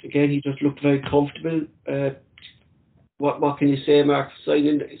 Again, he just looked very comfortable. What can you say, Mark?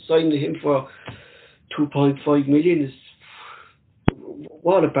 Signing him for 2.5 million is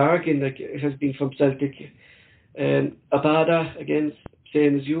what a bargain! Like it has been from Celtic. Abada, again,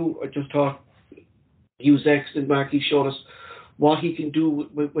 same as you. I just thought he was excellent, Mark. He showed us what he can do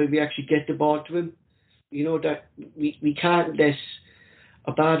when we actually get the ball to him. You know that we can't let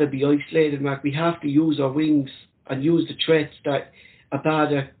Abada be isolated, Mark. We have to use our wings and use the threats that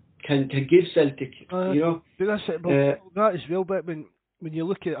Abada can give Celtic. You know. But that's it. But that as well. But when you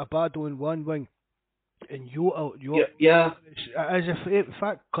look at Abada in one wing and Jota, as if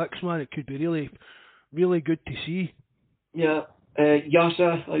that clicks, man, it could be really, really good to see. Yeah.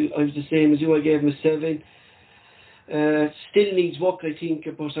 Yasha, I was the same as you. I gave him a 7. Still needs work, I think,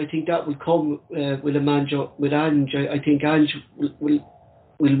 but I think that will come with Ange. I think Ange will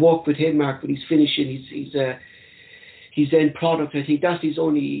work with him, Mark, when he's finishing his end product. I think that's his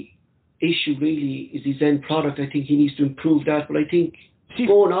only issue, really, is his end product. I think he needs to improve that, but I think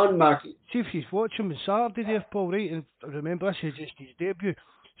going on, Mark. See if he's watching on Saturday there, Paul, right? And remember, this is just his debut.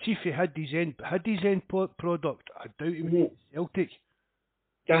 See if he had his end product. I doubt he would be Celtic.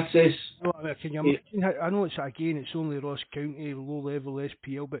 That's it. No, can you imagine? I know it's only Ross County, low level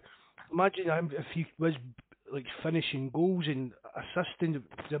SPL, but imagine him if he was like finishing goals and assisting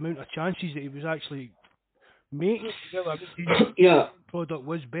the amount of chances that he was actually making. Yeah, product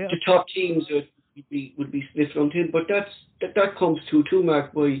was better. The top teams would be sniffing on him, but that comes too,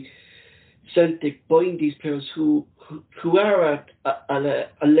 Mark, by Celtic buying these players who are at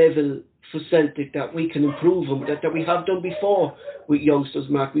a level for Celtic that we can improve them, that we have done before with youngsters,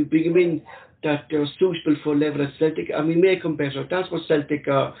 Mark. We bring them in that they're suitable for a level at Celtic, and we make them better. That's what Celtic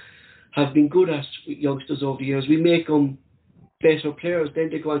have been good at with youngsters over the years. We make them better players, then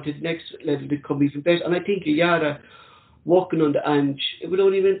they go on to the next level, become even better. And I think Yada working on the Ange,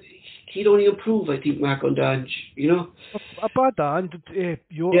 he'd only improve, I think, Mark, on the Ange, you know. A bad hand,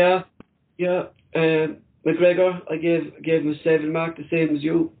 Yeah. McGregor, I gave him a 7, Mark, the same as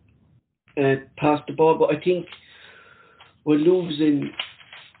you. Passed the ball, but I think we're losing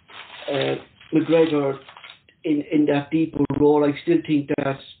McGregor in that deeper role. I still think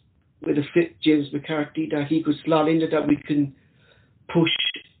that with a fit James McCarthy, that he could slot into that we can push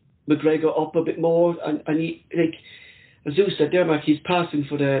McGregor up a bit more, and he, like as you said there, Mark, he's passing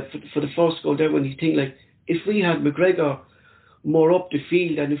for the first goal there when you think like if we had McGregor more up the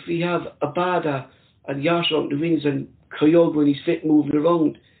field, and if we have Abada and Yasha on the wings and Kyogo when he's fit moving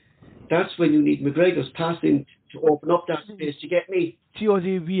around, that's when you need McGregor's passing to open up that space. You get me? See all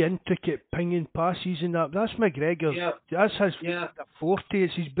the wee intricate pinging passes and that's McGregor. Yeah. That's his forte.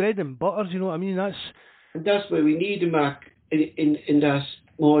 It's his bread and butter. You know what I mean? And that's where we need him, Mark, in that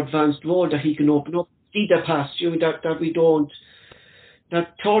more advanced role that he can open up, see the pass. You know that we don't.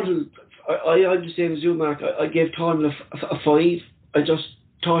 That Turtle, I'm the same as you, Mark. I gave Turtle a 5. I just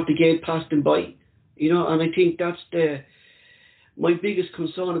thought the game passed him by. You know, and I think that's my biggest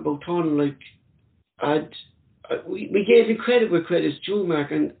concern about Turtle. Like, we gave him credit where credit's due,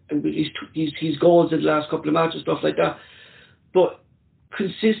 Mark, and his goals in the last couple of matches, stuff like that. But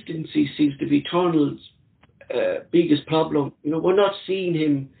consistency seems to be Turtle's biggest problem. You know, we're not seeing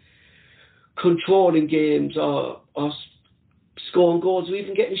him controlling games or scoring goals or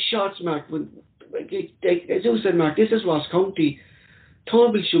even getting shots, Mark. As you said, Mark, this is Ross County.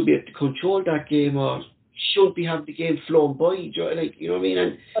 Turnbull should be able to control that game or should be having the game flown by. You know what I mean?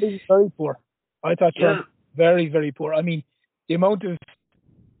 And that is very poor. I thought Turnbull very, very poor. I mean, the amount of,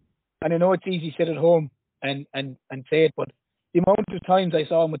 and I know it's easy to sit at home and say it, but the amount of times I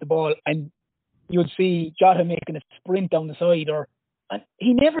saw him with the ball and you'd see Jota making a sprint down the side, and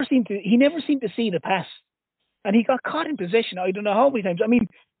he never seemed to see the pass, and he got caught in possession. I don't know how many times. I mean,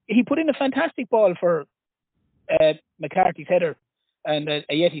 he put in a fantastic ball for McCarthy's header and a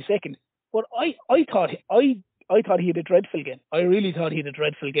Yeti second, but I thought he had a dreadful game. I really thought he had a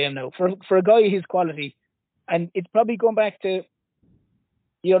dreadful game now for a guy his quality, and it's probably going back to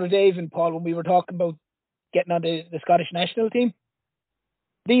the other days, and Paul, when we were talking about getting on the Scottish national team.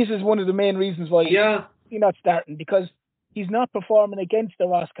 This is one of the main reasons why he's not starting, because he's not performing against the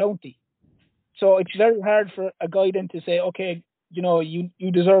Ross County. So it's very hard for a guy then to say, okay, you know, you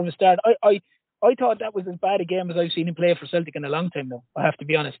deserve a start. I thought that was as bad a game as I've seen him play for Celtic in a long time now, I have to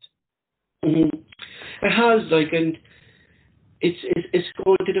be honest. Mm-hmm. It has, like, and it's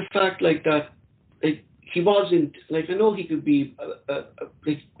going to the fact, like, that, like, he wasn't, like, I know he could be,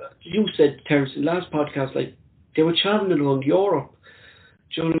 like you said, Terence, in the last podcast, like, they were travelling around Europe.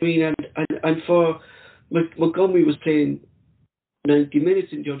 Do you know what I mean? And for Montgomery was playing 90 minutes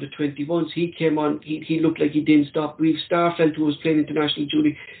in the under 21s. He came on, he looked like he didn't stop. We've Starfelt, who was playing international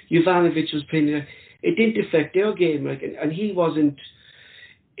duty. Jovanovic was playing. It didn't affect their game, like, and he wasn't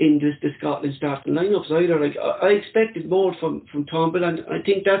in the Scotland starting lineups either. Like, I expected more from Turnbull, and I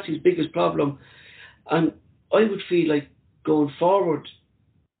think that's his biggest problem. And I would feel like going forward,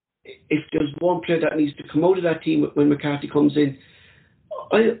 if there's one player that needs to come out of that team when McCarthy comes in,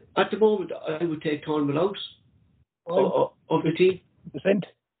 at the moment I would take Turnbull out of the team.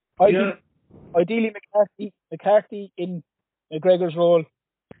 Ideally, McCarthy in McGregor's role,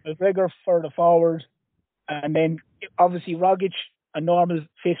 McGregor further forward, and then obviously Rogic, a normal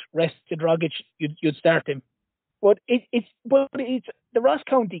fit rested Rogic, you'd start him. But it's the Ross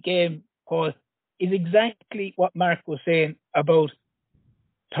County game, Paul, is exactly what Mark was saying about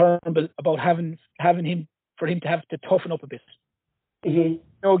Turnbull, about having him, for him to have to toughen up a bit. Mm-hmm. You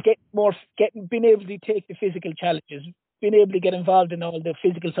know, being able to take the physical challenges, being able to get involved in all the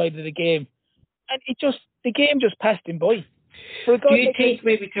physical side of the game, and the game just passed him by. Do you think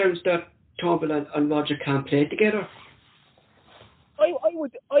maybe Terence that Turnbull and Roger can't play together?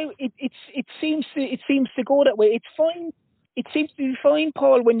 It seems to go that way. It's fine. It seems to be fine,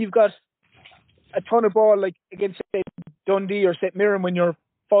 Paul, when you've got a ton of ball, like against, say, Dundee or St Mirren, when you're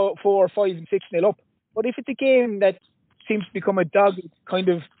 4 or 5 and 6-0 up. But if it's a game that seems to become a dogged kind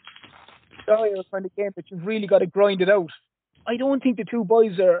of style kind of game that you've really got to grind it out, I don't think the two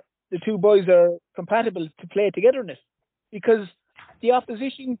boys are compatible to play together in it, because the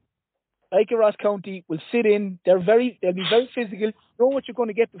opposition, like a Ross County, will sit in. They'll be very physical. Know what you're going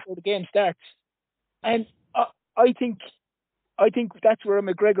to get before the game starts, and I think that's where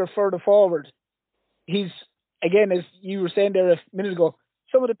McGregor further forward. He's, again, as you were saying there a minute ago,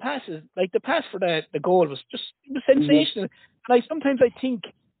 some of the passes, like the pass for the goal, was sensational. Mm-hmm. And sometimes I think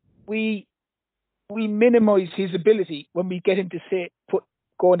we minimise his ability when we get him to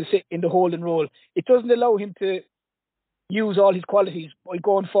going to sit in the holding role. It doesn't allow him to use all his qualities by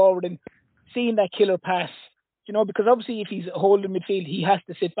going forward and seeing that killer pass. You know, because obviously if he's holding midfield, he has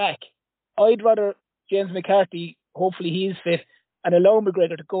to sit back. I'd rather James McCarthy, hopefully he is fit, and allow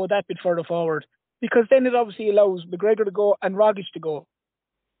McGregor to go that bit further forward, because then it obviously allows McGregor to go and Rogic to go.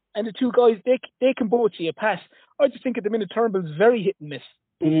 And the two guys, they can both see a pass. I just think at the minute Turnbull's very hit and miss.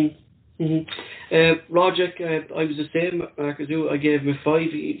 Mm-hmm. Mm-hmm. Rogic, I was the same, Mark, as you. I gave him a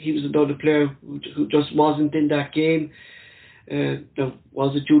 5. He was another player who just wasn't in that game.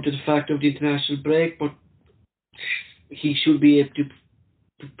 Was it due to the fact of the international break? But he should be able to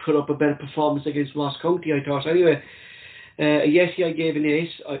put up a better performance against Ross County, I thought. Anyway, Yeti I gave an 8.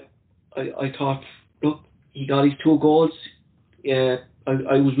 I thought, look, he got his 2 goals. I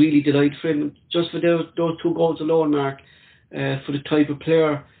was really delighted for him, just for those 2 goals alone, Mark, for the type of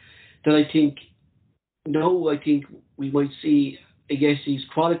player that I think we might see Yeti's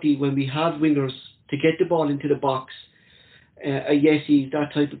quality when we have wingers to get the ball into the box. Yeti's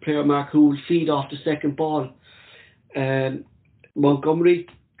that type of player, Mark, who will feed off the second ball. Montgomery,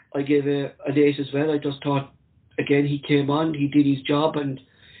 I gave an 8 as well. I just thought, again, he came on, he did his job, and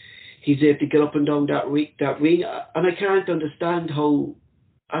he's able to get up and down that wing. And I can't understand how,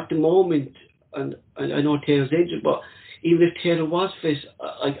 at the moment, and I know Taylor's injured, but even if Taylor was fit,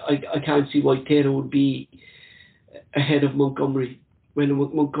 I can't see why Taylor would be ahead of Montgomery, when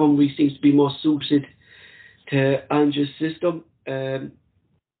Montgomery seems to be more suited to Andrew's system.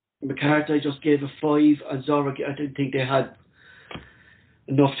 McCarthy I just gave a 5, and Zorro, I didn't think they had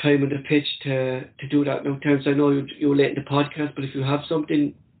enough time on the pitch to do that. Now, Terence, I know you were late in the podcast, but if you have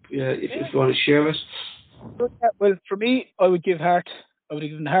something, if you want to share it. Well, for me, I would give Hart a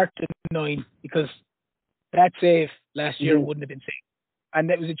 9, because that save last year wouldn't have been saved. And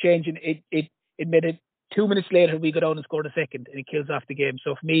that was a change, and it made it 2 minutes later we got on and scored a second, and it kills off the game.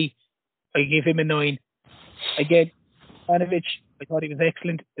 So for me, I gave him a 9. Again, Ivanovic, I thought he was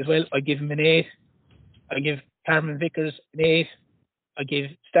excellent as well. I give him an 8. I give Carmen Vickers an 8. I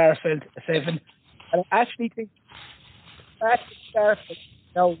give Starfelt a 7. And I actually think that Starfelt,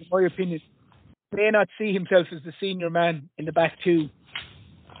 now, in my opinion, may not see himself as the senior man in the back 2.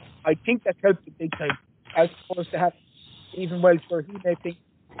 I think that helped him big time, as opposed to have even Welsh, where he may think,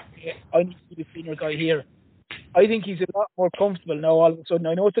 I need to be the senior guy here. I think he's a lot more comfortable now all of a sudden.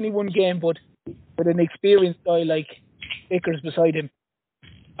 I know it's only one game, but with an experienced guy like Vickers beside him,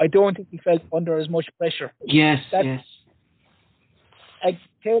 I don't think he felt under as much pressure. Yes.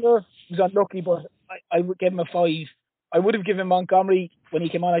 Taylor was unlucky, but I would give him a 5. I would have given Montgomery when he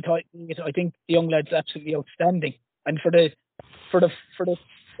came on. I think the young lad's absolutely outstanding. And for the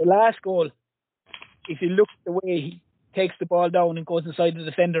last goal, if you look at the way he takes the ball down and goes inside the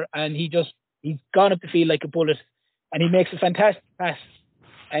defender, and he's gone up the field like a bullet, and he makes a fantastic pass,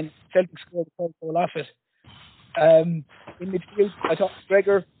 and Celtic scored the first goal off it. In midfield, I thought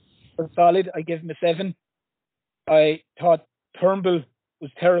Gregor was solid. I gave him a 7. I thought Turnbull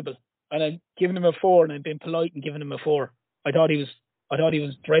was terrible, and I've given him a 4, and I've been polite and given him a 4. I thought he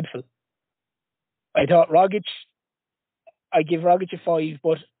was dreadful. I thought Rogic, I give Rogic a 5,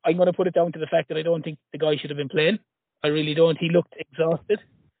 but I'm going to put it down to the fact that I don't think the guy should have been playing. I really don't. He looked exhausted,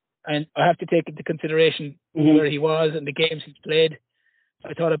 and I have to take into consideration where he was and the games he's played.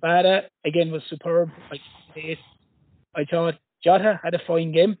 I thought Abada, again, was superb. I thought Jota had a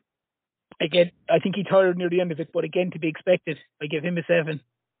fine game. Again, I think he tired near the end of it, but again, to be expected, I give him a 7,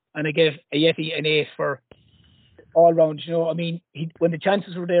 and I gave Yeti an 8 for all round. You know, I mean, when the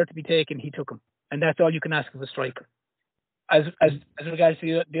chances were there to be taken, he took them, and that's all you can ask of a striker. As regards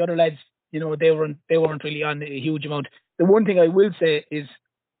to the other lads, you know, they weren't really on a huge amount. The one thing I will say is,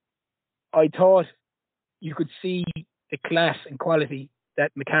 I thought you could see the class and quality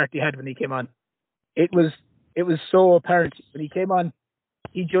that McCarthy had when he came on. It was so apparent when he came on.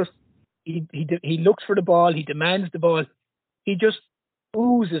 He looks for the ball. He demands the ball. He just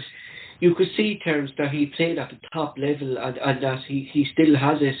oozes. You could see, Terence, that he played at the top level, and that he still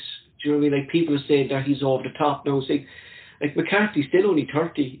has it. Do you know what I mean? Like, people are saying that he's over the top now. Saying, like, McCarthy's still only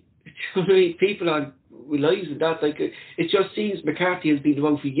 30. Do you know what I mean? People aren't realising that. Like, it just seems McCarthy has been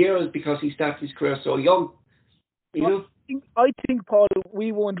around for years because he started his career so young. You know? I think, Paul,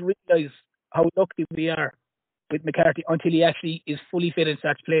 we won't realise how lucky we are with McCarthy until he actually is fully fit and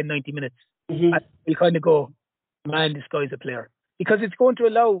starts playing 90 minutes. And we kind of go, man, this guy's a player. Because it's going to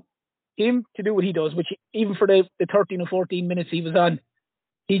allow him to do what he does, which even for the 13 or 14 minutes he was on,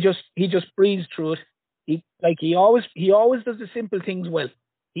 he just breezed through it. He always does the simple things well.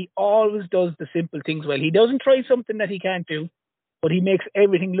 He always does the simple things well. He doesn't try something that he can't do, but he makes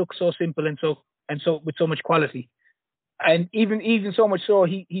everything look so simple and so with so much quality. And even so much so,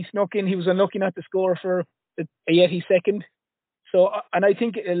 he snuck in. He was unlucky not to score for a Yeti second. So, and I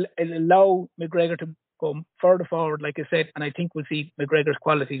think it'll allow McGregor to go further forward, like I said, and I think we'll see McGregor's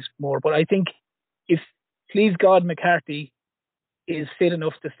qualities more. But I think if, please God, McCarthy is fit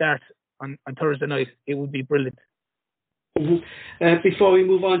enough to start on Thursday night, it would be brilliant. Before we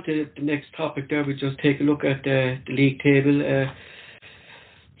move on to the next topic there, we'll just take a look at the league table.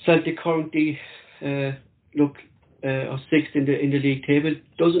 Celtic currently look sixth in the league table.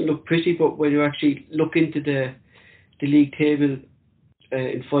 Doesn't look pretty, but when you actually look into the league table,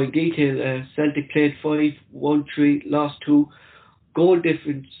 in fine detail. Celtic played 5, won 3, lost 2. Goal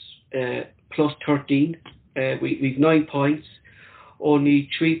difference plus 13. We've 9 points. Only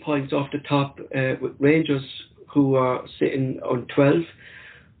 3 points off the top with Rangers, who are sitting on 12.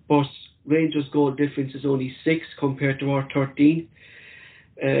 But Rangers' goal difference is only 6 compared to our 13.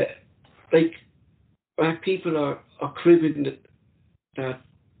 People are cribbing that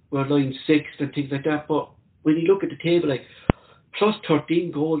we're lying 6th and things like that. But when you look at the table, like, plus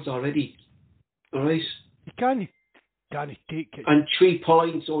 13 goals already. All right? You can't take it. And 3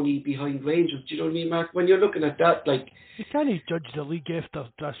 points only behind Rangers. Do you know what I mean, Mark? When you're looking at that, like... You can't judge the league after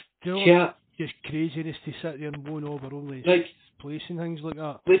this. Do you know? Yeah. Just craziness to sit there and moan over only like, place and things like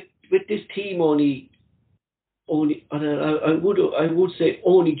that. With this team only, and I would say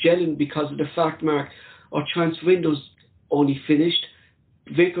only gelling because of the fact, Mark, our transfer windows only finished.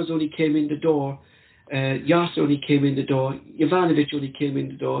 Vickers only came in the door. Yasser only came in the door. Jovanovic only came in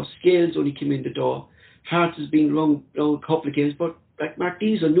the door. Scales only came in the door. Hart has been wrong a couple of games, but like Mark,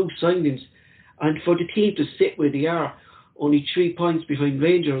 these are new signings, and for the team to sit where they are, only 3 points behind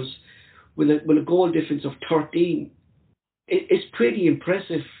Rangers, with a goal difference of 13, it's pretty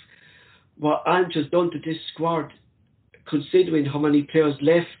impressive what Ange has done to this squad, considering how many players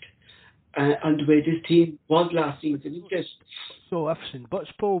left and the way this team was last season. It's just so ifs and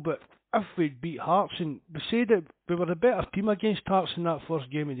buts, Paul, but if we'd beat Hearts, and we said that we were a better team against Hearts in that first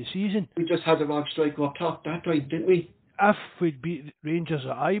game of the season. We just had a wrong striker up top that time, didn't we? If we'd beat Rangers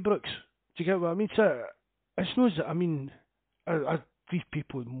at Ibrox, do you get what I mean? So, it's not that, I mean, these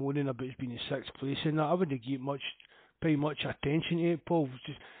people moaning about us being in 6th place and that, I wouldn't pay much attention to it, Paul.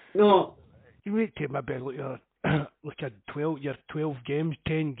 Just, no. You wait till maybe your 12 games,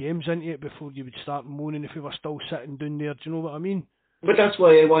 10 games into it before you would start moaning if we were still sitting down there, do you know what I mean? But that's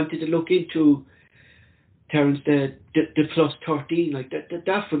why I wanted to look into, Terence, the plus 13. Like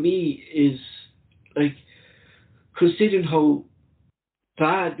that for me is, like, considering how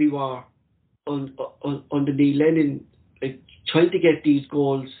bad we were on the Neil Lennon, like, trying to get these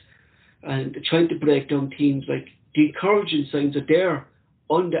goals and trying to break down teams, like, the encouraging signs are there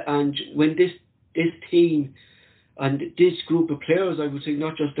on the Ange when this team and this group of players, I would say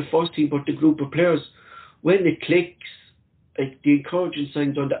not just the first team but the group of players, when it clicks, like, the encouraging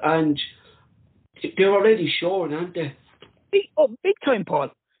signs on the Ange, they're already showing, aren't they? Big time, Paul.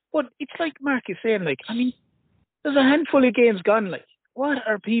 But it's like Mark is saying, like, I mean, there's a handful of games gone, like, what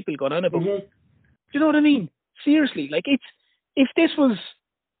are people going on about? Mm-hmm. Do you know what I mean? Seriously, like, if this was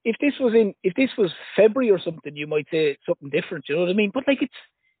February or something, you might say something different, you know what I mean? But, like, it's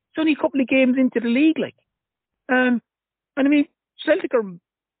only a couple of games into the league, like. And I mean, Celtic are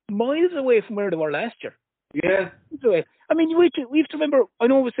miles away from where they were last year. Yeah. I mean, we have to remember, I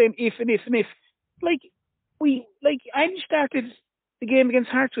know we're saying if. Like, Ange started the game against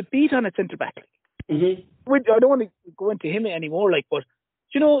Hearts with Beat on at centre back. Mm-hmm. I don't want to go into him anymore, like, but,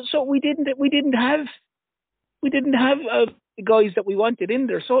 you know, so we didn't have the guys that we wanted in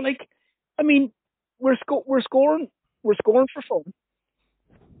there. So, like, I mean, we're scoring for fun.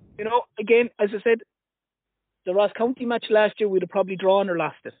 You know, again, as I said, the Ross County match last year we'd have probably drawn or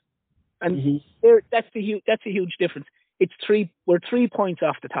lost it, and that's a huge difference. We're 3 points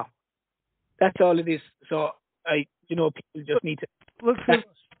off the top. That's all it is. So people just need to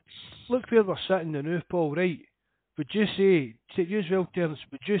look where we're sitting now, Paul. Right? Would you say, to you as well, Terence?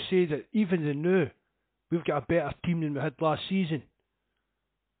 Would you say that even the now we've got a better team than we had last season?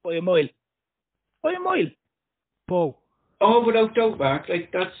 By a mile, Paul. Oh, without doubt, Mark.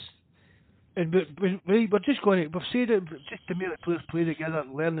 Like, that's. And we're just going to, we've said it, just to make the players play together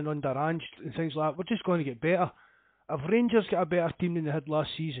and learning under Ange and things like that, we're just going to get better. Have Rangers got a better team than they had last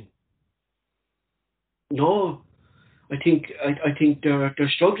season? No. I think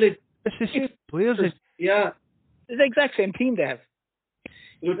they're struggling. It's the same players. Yeah. It's the exact same team they have.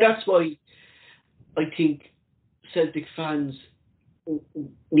 You know, that's why I think Celtic fans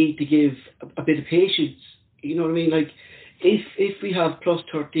need to give a bit of patience. You know what I mean? Like, if we have plus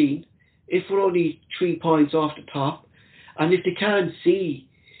 13, if we're only 3 points off the top, and if they can't see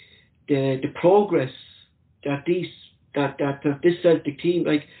the progress that this Celtic team,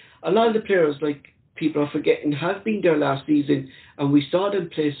 like, a lot of the players, like, people are forgetting, have been there last season, and we saw them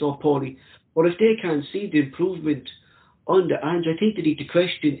play so poorly. But if they can't see the improvement on the Ange, I think they need to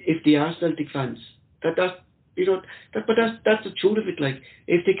question if they are Celtic fans. But that's the truth of it. Like,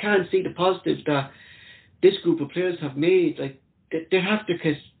 if they can't see the positives that this group of players have made, like, they have to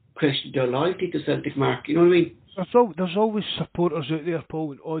question their loyalty to Celtic, Mark. You know what I mean? There's always supporters out there,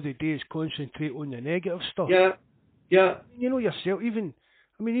 Paul, and all they do is concentrate on the negative stuff. Yeah. You know yourself, even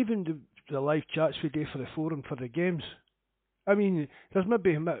the live chats we do for the forum for the games, I mean, there's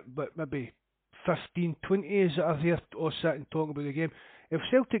maybe 15, 20 years that are there all sitting talking about the game. If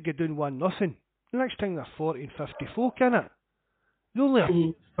Celtic get down 1-0, the next thing they're 40 and 54, can it? They only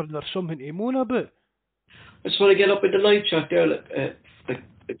have there's something to moan about. I just want to get up in the live chat there,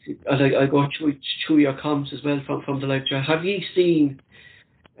 I go through your comments as well from the live chat. Have you seen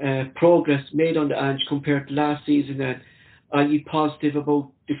progress made on the Ange compared to last season? And are you positive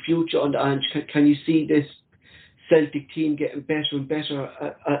about the future on the Ange? Can you see this Celtic team getting better and better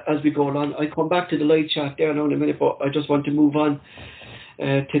as we go along? I come back to the live chat there now in a minute, but I just want to move on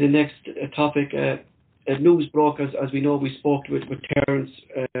to the next topic. News broke, as we know, we spoke with Terence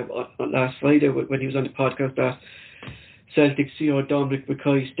on last Friday when he was on the podcast, that Celtic CEO Dominic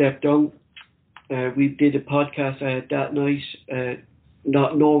McKay stepped down. We did a podcast that night,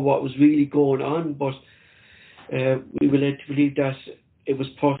 not knowing what was really going on, but we were led to believe that it was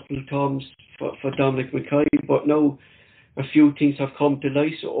personal terms for Dominic McKay. But now a few things have come to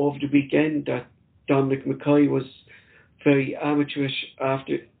light over the weekend, that Dominic McKay was very amateurish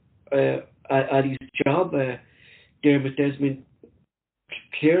after at his job. Dermot Desmond,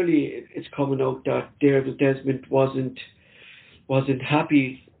 clearly it's coming out that Dermot Desmond wasn't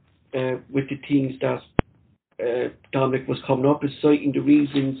happy with the things that Dominic was coming up with, citing the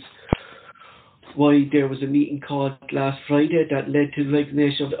reasons why there was a meeting called last Friday that led to the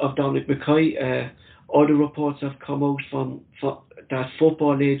resignation of Dominic McKay. Other reports have come out from that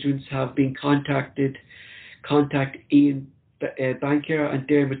football agents have been contact Ian Bankier and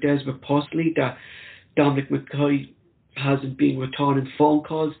Dermot Desmond personally, that Dominic McKay hasn't been returning phone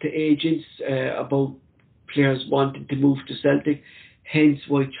calls to agents about players wanting to move to Celtic, hence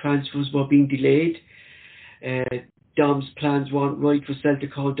why transfers were being delayed. Dom's plans weren't right for Celtic,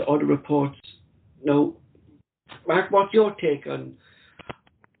 according to other reports. Now, Mark, what's your take on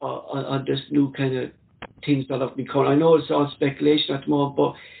this new kind of things that have been coming? I know it's all speculation at the moment,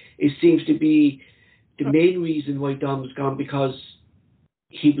 but it seems to be the main reason why Dom was gone, because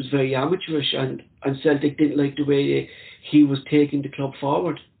he was very amateurish and Celtic didn't like the way he was taking the club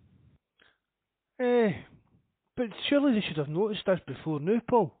forward. But surely they should have noticed this before now,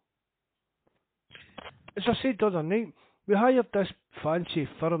 Paul. As I said the other night, we hired this fancy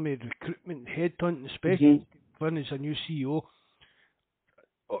firm of recruitment, headhunting specialist, when he's a new CEO.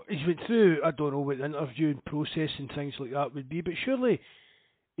 He's went through, I don't know what the interviewing process and things like that would be, but surely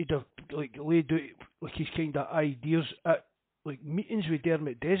he'd have laid out his kind of ideas at meetings with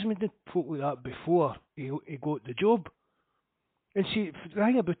Dermot Desmond and folk like that before he got the job. And see, the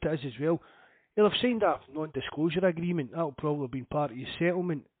thing about it is as well, he'll have signed a non-disclosure agreement. That'll probably have been part of his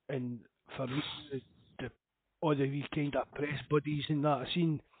settlement, and for all the wee kind of press buddies and that. I've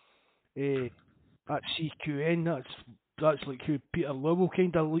seen at CQN, that's like who Peter Lowell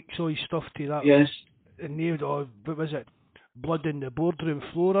kind of leaks all his stuff to that. Yes. And they, what was it, blood in the boardroom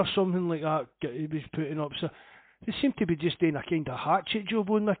floor or something like that he was putting up. So they seem to be just doing a kind of hatchet job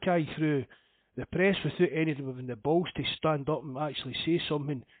on the guy through the press without any of them having the balls to stand up and actually say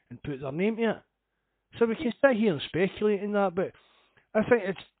something and put their name to it. So we can sit here and speculate in that, but I think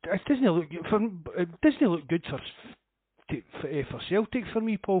it doesn't look good for Celtic for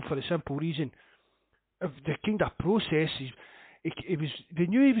me, Paul, for a simple reason. Of the kind of process they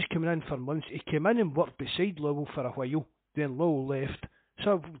knew he was coming in for months. He came in and worked beside Lowell for a while, then Lowell left.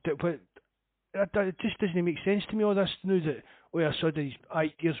 So it just doesn't make sense to me, all this now, that all of a sudden his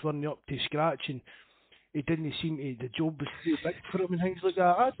ideas weren't up to scratch and he didn't seem to, the job was too big for him and things like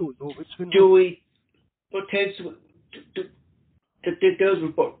that. I don't know.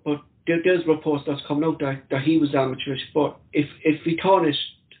 There's reports that's coming out that he was amateurish, but if we turn it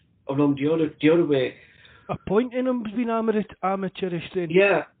around the other way, appointing him has been amateurish then.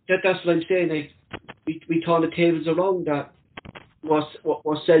 Yeah, that's what I'm saying. Like, we turn the tables around. That was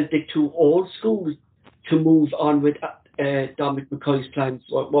Celtic too old school to move on with Dominic McKay's plans?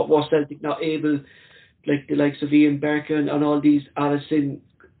 Was Celtic not able, like the likes of Ian Barker and all these Alison,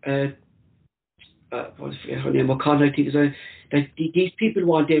 what's her name, O'Connor, I think is like these people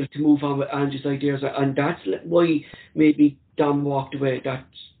weren't able to move on with Ange's ideas, and that's why maybe Dom walked away. That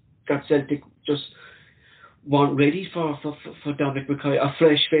Celtic just weren't ready for Dominic McKay, a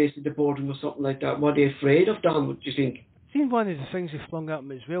fresh face in the boardroom or something like that. Were they afraid of Dom, what do you think? I think one of the things they flung at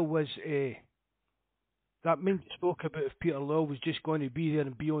him as well was that man spoke about if Peter Law was just going to be there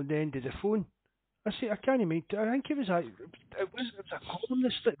and be on the end of the phone. I can't even. I think it was a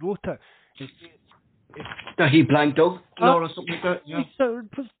columnist that wrote it. That he blanked out, or something like that. Yeah.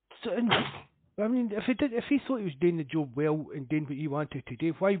 I mean, if he thought he was doing the job well and doing what he wanted to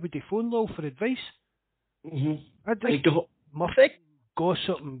do, why would he phone Law for advice? Mm-hmm. I just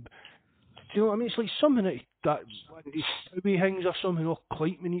gossip and you know what I mean? It's like something that one of these Toby things or something, all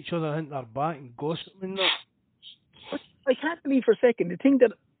climbing each other into their back and gossiping and that. But I can't believe for a second, the thing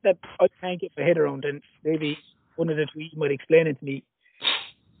that I can't get my head around, and maybe one of the tweets might explain it to me,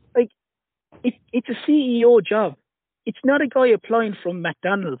 like, it's a CEO job. It's not a guy applying from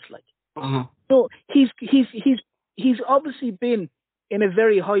McDonald's, like. Uh-huh. So he's obviously been in a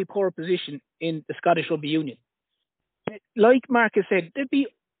very high power position in the Scottish Rugby Union. Like Marcus said, there'd be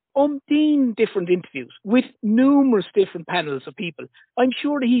umpteen different interviews with numerous different panels of people. I'm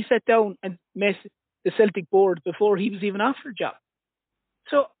sure that he sat down and met the Celtic board before he was even offered a job.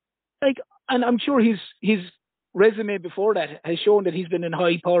 So, like, and I'm sure his resume before that has shown that he's been in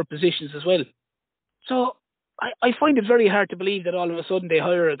high power positions as well. So I find it very hard to believe that all of a sudden they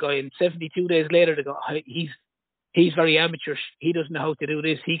hire a guy and 72 days later they go, he's very amateurish. He doesn't know how to do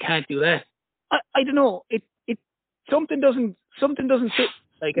this. He can't do that. I don't know. It something doesn't fit.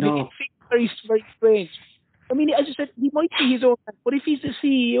 Like, and No. it feels very, very strange. I mean, as I said, he might be his own man, but if he's the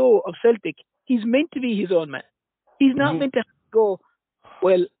CEO of Celtic, he's meant to be his own man. He's not meant to go,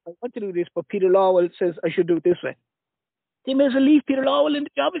 well, I want to do this, but Peter Lawwell says I should do it this way. They may as well leave Peter Lawwell in the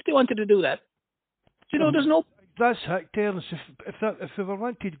job if they wanted to do that. You know, there's no... That's heck, Terence. If they were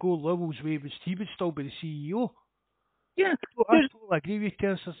wanted to go Lowell's way, he would still be the CEO. Yeah. I totally agree with you,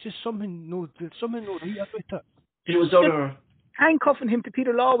 Terence. There's just something no right about it. There was other... handcuffing him to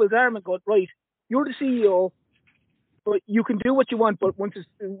Peter Lawwell's arm and going, right, you're the CEO, but you can do what you want, but once it's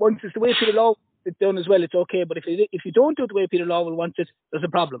the way Peter Lawwell is done as well, it's okay. But if you don't do it the way Peter Lawwell wants it, there's a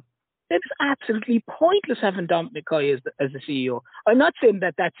problem. Then it's absolutely pointless having Dominic Mackay as the CEO. I'm not saying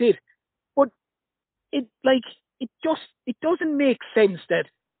that that's it, but it doesn't make sense that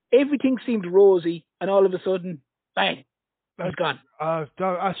everything seemed rosy and all of a sudden, bang, it's gone. I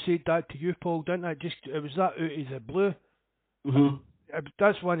said that to you, Paul, didn't I? It was that out of the blue. Mm-hmm.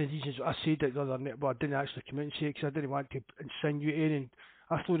 That's one of the reasons I said it the other night. Well, I didn't actually come out and say it because I didn't want to insinuate anything.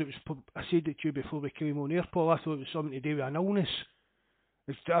 I thought it was. I said it to you before we came on air, Paul. I thought it was something to do with an illness.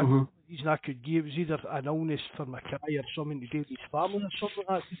 The reason I could give was either an illness for Mackay or something to do with his family or something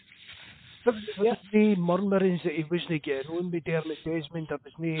like that. There was no murmurings that he wasn't getting on with Dermot Desmond. There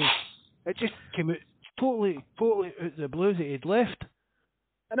was no. It just came out totally out of the blue that he'd left.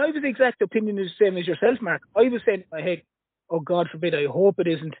 And I was the exact opinion the same as yourself, Mark. I was saying in my head, oh, God forbid, I hope it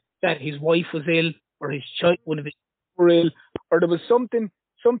isn't that his wife was ill or his child, one of his children were ill, or there was something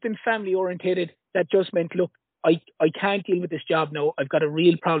family orientated that just meant, look, I can't deal with this job now. I've got a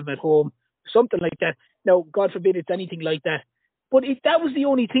real problem at home, something like that. Now, God forbid it's anything like that. But that was the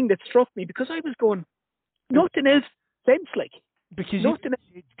only thing that struck me because I was going, nothing else sense like. Because nothing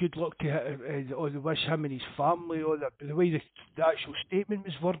he said good luck to him, or they wish him and his family, or the way the actual statement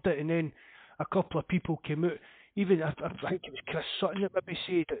was worded, and then a couple of people came out. Even I think it was Chris Sutton that maybe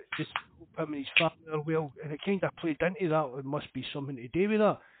said that just hope him and his family are well, and it kind of played into that. It must be something to do with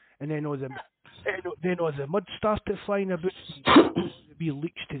that. And then all the mud started flying about, the wee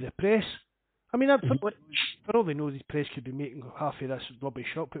leaks to the press. I mean, for all they know, the press could be making half of this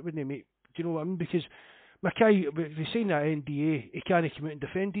rubbish up, but wouldn't they make? Do you know what I mean? Because Mackay, if they sign that NDA, he can't come out and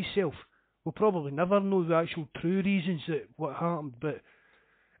defend himself. We'll probably never know the actual true reasons that what happened, but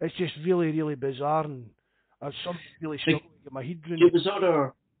it's just really, really bizarre, and I'm really struggling to get my head around. There was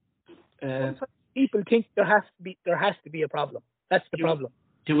other people think there has to be a problem. That's the problem.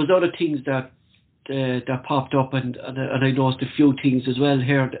 There was other things that popped up, and I noticed a few things as well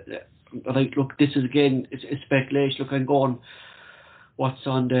here. Like, look, this is again, it's speculation. Look, I'm going what's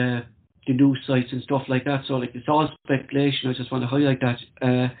on the news sites and stuff like that. So, like, it's all speculation. I just want to highlight that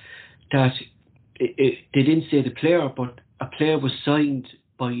they didn't say the player, but a player was signed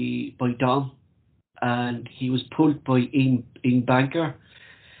by Dom, and he was pulled by Ian Banker,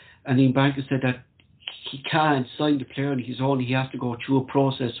 and Ian Banker said that he can't sign the player on his own. He has to go through a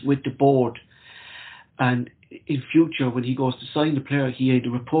process with the board, and in future when he goes to sign the player, he either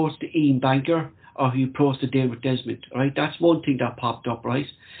reports to Ian Banker or he reports to David Desmond. Right, that's one thing that popped up. Right,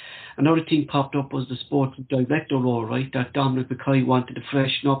 another thing popped up was the sports director role. Right, that Dominic Mackay wanted to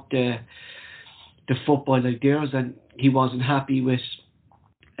freshen up the football ideas, and he wasn't happy with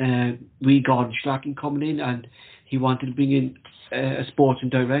Gordon Strachan coming in, and he wanted to bring in a sporting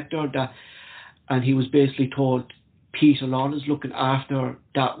director and he was basically told Peter Lawrence is looking after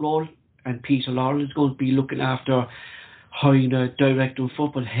that role, and Peter Lawrence is going to be looking after hiring a director of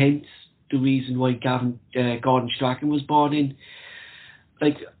football, hence the reason why Gordon Strachan was brought in.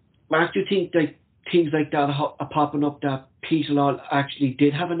 Like, Mark, do you think like things like that are popping up, that Peter Lawrence actually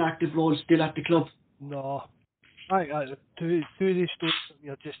did have an active role still at the club? No. Two of these stories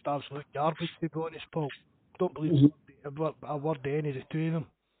are just absolute garbage, to be honest, Paul. Don't believe a word of any of the two of them.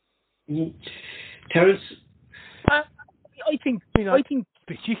 Mm-hmm. Terence? I, I think, I mean, I think,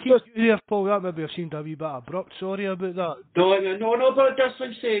 but you just, keep there, Paul. That maybe I've seemed a wee bit abrupt. Sorry about that. No, but that's what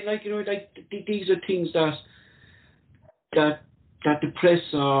I'm saying. Like, like these are things that the press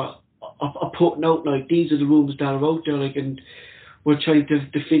are putting out. Like, these are the rumours that are out there. Like, and we're trying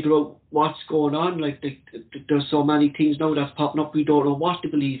to figure out what's going on. Like, there's so many things now that's popping up. We don't know what to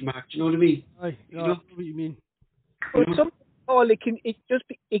believe, Mark. Do you know what I mean? Aye, no, You I know? know what you mean. but some, all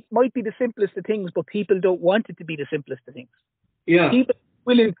it might be the simplest of things, but people don't want it to be the simplest of things. Yeah. People are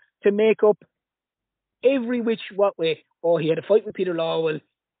willing to make up every which what way. Oh, he had a fight with Peter Lawwell.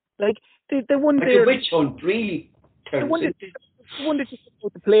 Like the one Like there, a witch hunt, really. the Terence, one that just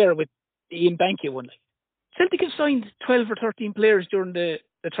about the player with the Ian Bankia one. Like Celtic have signed 12 or 13 players during the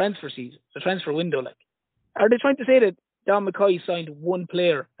transfer season, the transfer window. Like, are they trying to say that Don McCoy signed one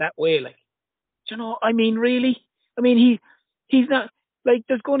player that way? Like, do you know? I mean, really? I mean, he's not. Like,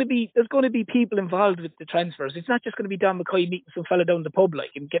 there's going to be people involved with the transfers. It's not just going to be Don McCoy meeting some fella down the pub, like,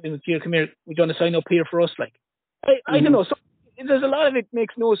 and getting him here, come here, we're going to sign up here for us, like. I don't know. So, there's a lot of it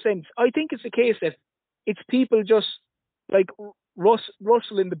makes no sense. I think it's a case that it's people just like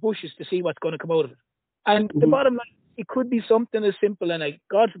rustling the bushes to see what's going to come out of it. And the bottom line, it could be something as simple, and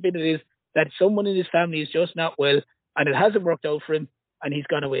God forbid it is, that someone in his family is just not well, and it hasn't worked out for him, and he's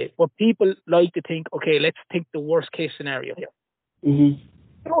gone away. But people like to think, okay, let's think the worst case scenario here.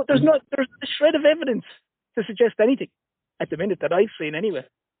 No, there's a shred of evidence to suggest anything at the minute that I've seen anyway.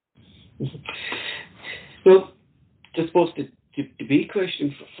 Well, I suppose the big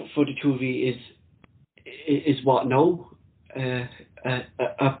question for the two of you is what now?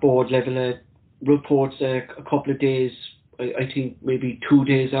 At board level, reports a couple of days, I think maybe 2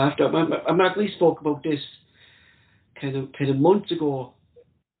 days after. We spoke about this kind of months ago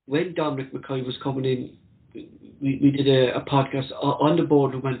when Dominic McKay was coming in. We did a podcast on the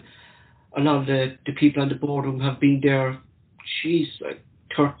boardroom, and a lot of the people on the boardroom have been there, like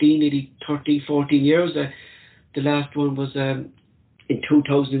 14 years. The last one was in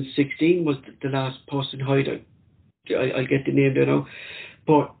 2016 was the last person hired. I get the name there now.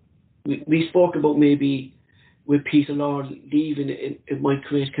 But we spoke about maybe with Peter Law leaving, it might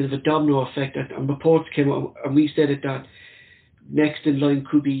create kind of a domino effect. And reports came out, and we said it that next in line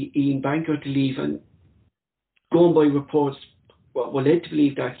could be Ian Banker to leave. And going by reports, we're led to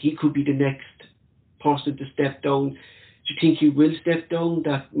believe that he could be the next person to step down. Do you think he will step down?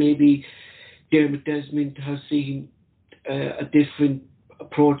 That maybe Dermot Desmond has seen a different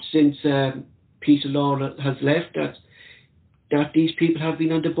approach since Peter Law has left, that these people have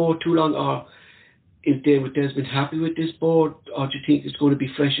been on the board too long, or is Dermot Desmond happy with this board, or do you think it's going to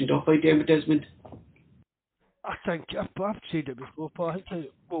be freshened up by Dermot Desmond? I think I've said it before, Paul.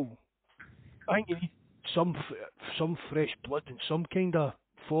 I think you need some fresh blood and some kind of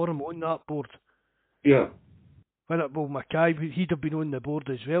forum on that board. Yeah. Well, Mackay, he'd have been on the board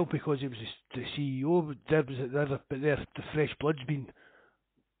as well because he was the CEO. But the fresh blood's been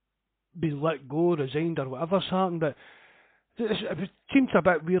let go, resigned, or whatever's happened. But it seems a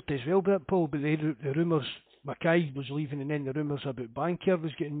bit weird as well, but Paul. But the rumours, Mackay was leaving, and then the rumours about Bankier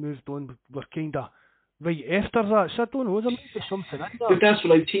was getting moved on were kind of right after that. So I don't know. There might be something in that. But that's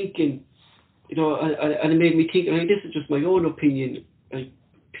what I'm thinking. And it made me think. And this is just my own opinion.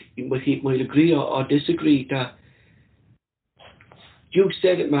 You might agree or disagree that. You've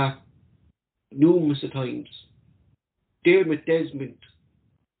said it, Mark, numerous of times. Dermot Desmond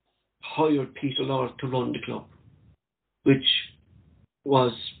hired Peter Law to run the club, which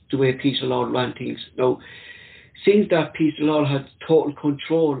was the way Peter Law ran things. Now, since that Peter Law had total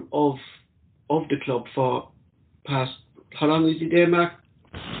control of the club for past, how long is he there, Mark?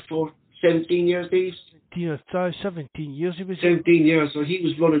 For 17 years, Dave? 17 years he was 17 years, so he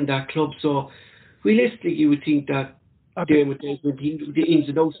was running that club. So realistically, you would think that Dermot Desmond, the ins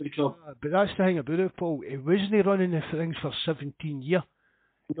and outs of the club. But that's the thing about it, Paul. He wasn't running the things for 17 years.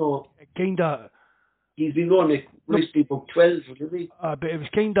 No. Kind of. He's been running it recently about 12, hasn't he? But it was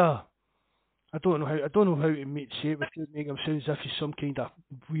kind of. I don't know how to say it without making him sound as if he's some kind of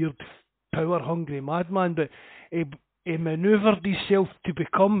weird, power-hungry madman. But he manoeuvred himself to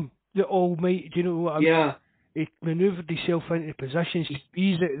become the almighty. Do you know what I mean? Yeah. He manoeuvred himself into positions to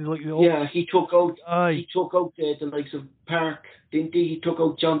be like the yeah, he took out the likes of Park, didn't he? He took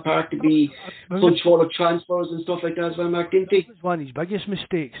out John Park to be control of transfers and stuff like that as well, Mark, didn't he? That was one of his biggest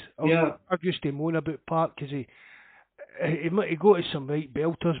mistakes. I used to moan about Park because he got to some right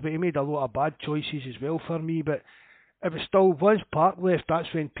belters, but he made a lot of bad choices as well for me. But it was still, once Park left,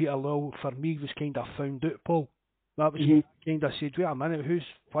 that's when Peter Law, for me, was kind of found out, Paul. That was kind of said, wait a minute,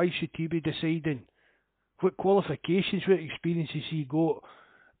 why should he be deciding? What qualifications, what experiences he got?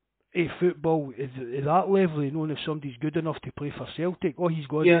 football is at that level, knowing if somebody's good enough to play for Celtic. Oh, he's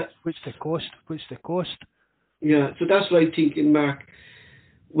gone. Yeah. What's the cost? What's the cost? Yeah, so that's what I'm thinking, Mark.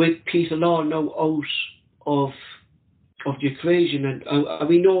 With Peter Law now out of the equation, and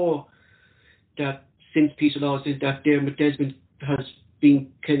we know that since Peter Law said that Dermot Desmond has been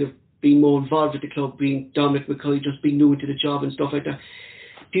more involved with the club, being Dominic McCoy just being new into the job and stuff like that.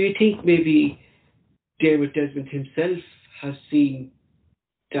 Do you think maybe Dermot Desmond himself has seen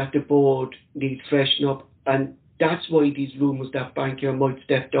that the board needs freshen up, and that's why these rumours that Bankier might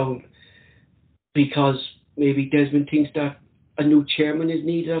step down, because maybe Desmond thinks that a new chairman is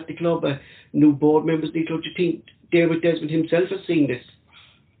needed at the club, new board members need to. Do you think Dermot Desmond himself has seen this?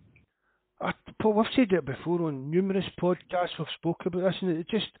 Paul, I've said it before on numerous podcasts. We've spoken about this, and it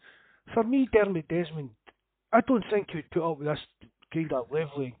just, for me, Dermot Desmond, I don't think he would put up with this kind of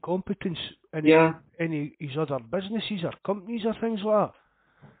level of incompetence in any his other businesses or companies or things like that.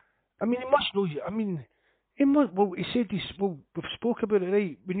 I mean, he must know. I mean, he must. Well, he said this. Well, we've spoke about it,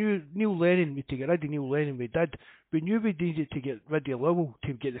 right? We knew Neil Lennon. To get rid of Neil Lennon, we did. We knew we needed to get rid of Lowell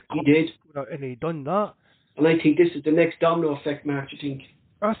to get the club. He did, and he done that. And I think this is the next domino effect, Mark. Do you think?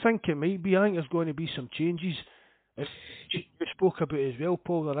 I think it might be. I think there's going to be some changes. We spoke about it as well,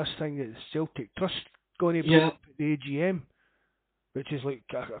 Paul, or this thing that the Celtic Trust going to put up at the AGM, which is like,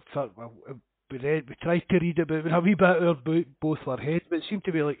 I thought, well, we tried to read about it a wee bit out both our heads, but it seemed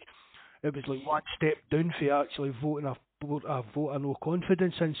to be like, it was like one step down for actually voting a vote of no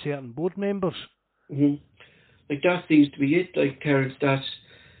confidence in certain board members. Mm-hmm. Like, that seems to be it, like, Terence, that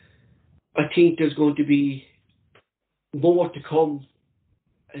I think there's going to be more to come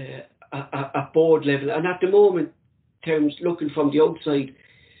at board level. And at the moment, Terence, looking from the outside,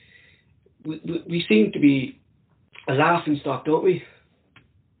 we seem to be a laughing stock, don't we?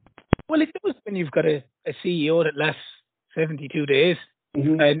 Well, it does when you've got a CEO that lasts 72 days.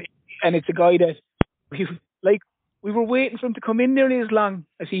 Mm-hmm. And it's a guy that we were waiting for him to come in nearly as long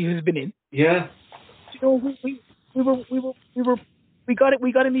as he has been in. Yeah. You know, we got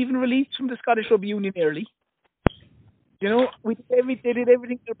him even released from the Scottish Rugby Union early. You know, they did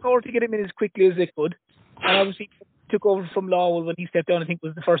everything in their power to get him in as quickly as they could. And obviously took over from Lowell when he stepped down, I think it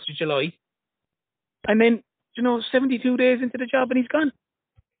was the 1st of July. And then, 72 days into the job and he's gone.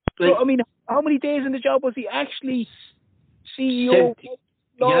 So, I mean, how many days in the job was he actually CEO?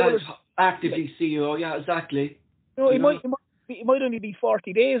 Actively CEO, yeah, exactly. It might only be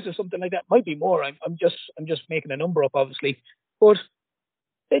 40 days or something like that. Might be more. I'm just making a number up, obviously. But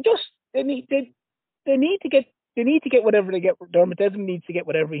they need to get whatever they get. Dermot Desmond needs to get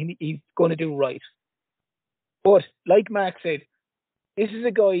whatever he's going to do right. But like Mark said, this is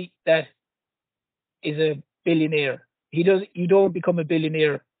a guy that is a billionaire. You don't become a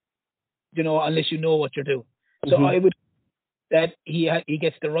billionaire, unless you know what you're doing. So I would that he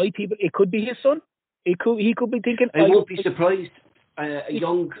gets the right people. It could be his son. He could be thinking. I won't be surprised. A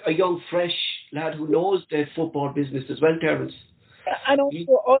young fresh lad who knows the football business as well, Terence. And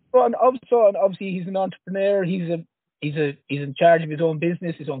obviously he's an entrepreneur. He's in charge of his own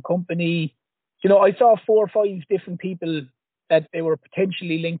business, his own company. I saw 4 or 5 different people that they were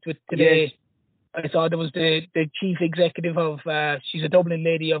potentially linked with today. Yes. I saw there was the chief executive of, she's a Dublin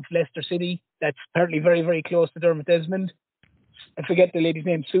lady of Leicester City. That's apparently very, very close to Dermot Desmond. I forget the lady's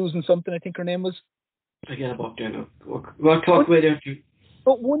name, Susan something, I think her name was. Forget about that now. We'll talk about that too.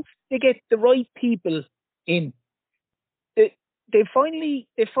 But once they get the right people in, they finally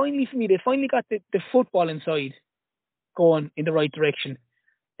got the footballing side going in the right direction.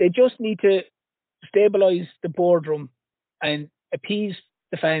 They just need to stabilise the boardroom and appease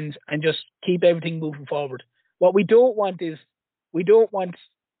the fans and just keep everything moving forward. What we don't want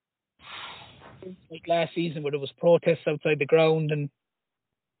like last season where there was protests outside the ground and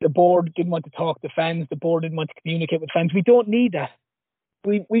the board didn't want to talk to fans, the board didn't want to communicate with fans. We don't need that.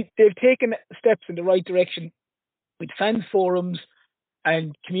 They've taken steps in the right direction with fan forums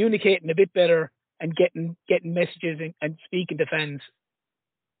and communicating a bit better and getting messages and speaking to fans.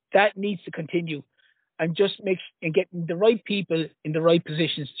 That needs to continue. And just getting the right people in the right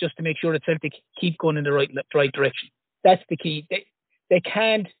positions just to make sure that Celtic keep going in the right direction. That's the key. They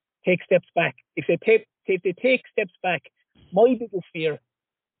can't take steps back. If they take steps back, my biggest fear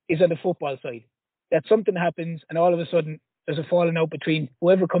is on the football side. That something happens and all of a sudden there's a falling out between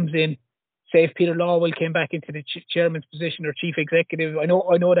whoever comes in. Say if Peter Lawwell came back into the chairman's position or chief executive. I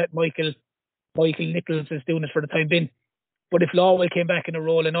know that Michael Nichols is doing it for the time being. But if Lawwell came back in a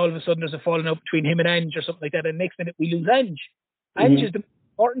role and all of a sudden there's a falling out between him and Ange or something like that, and next minute we lose Ange. Ange is the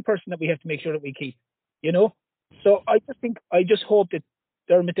important person that we have to make sure that we keep, So I just hope that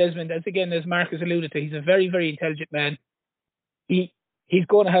Dermot Desmond, as Mark has alluded to, he's a very, very intelligent man. He he's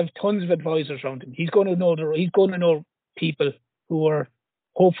going to have tons of advisors around him. He's going to know people who are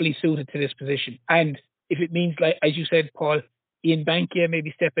hopefully suited to this position. And if it means, like as you said, Paul, Ian Bankia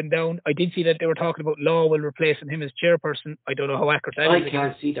maybe stepping down. I did see that they were talking about Lawwell replacing him as chairperson. I don't know how accurate that is. I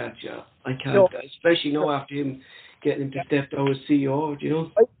can't see that, yeah. I can't, especially now after him getting him to step down as CEO, you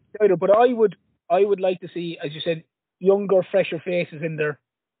know. But I would like to see, as you said, younger, fresher faces in there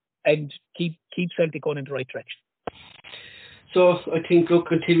and keep Celtic going in the right direction. So I think, look,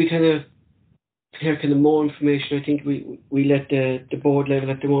 until we kind of hear kind of more information, I think we let the board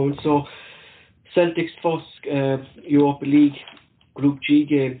level at the moment. So Celtic's first Europa League Group G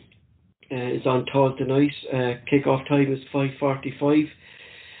game is on Thursday night. Kick-off time is 5:45.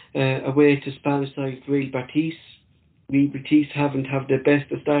 Away to Spanish side Real Betis. Real Betis haven't have the best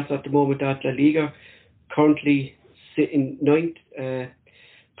of starts at the moment at La Liga. Currently sitting ninth.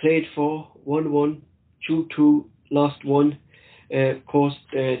 Played 4, 1-1, 2-2, lost 1. Of course,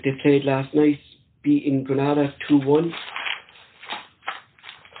 they played last night, beating Granada 2-1.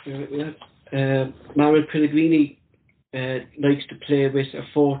 Mario Pellegrini likes to play with a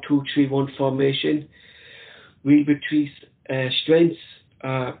 4-2-3-1 formation. Real Betis' strengths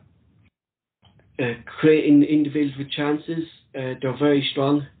are creating individuals with chances. They're very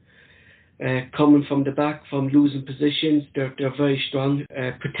strong. Coming from the back, from losing positions, they're very strong.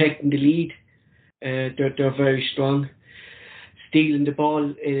 Protecting the lead, they're very strong. Stealing the ball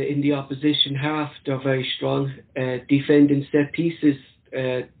in the opposition half, they're very strong. Defending set pieces,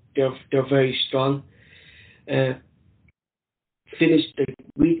 they're very strong. Finish the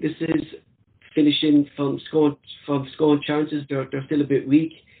weaknesses, finishing from scoring chances, they're still a bit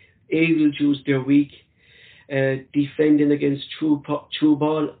weak. Aerial duels, they're weak. Defending against true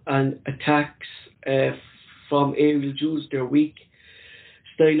ball and attacks from aerial duels, they're weak.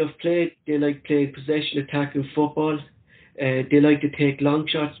 Style of play, they like playing possession, attacking football. They like to take long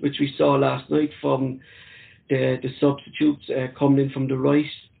shots, which we saw last night from the substitutes coming in from the right.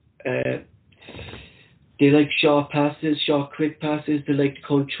 They like short passes, short quick passes. They like to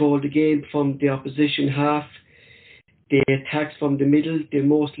control the game from the opposition half. They attack from the middle. They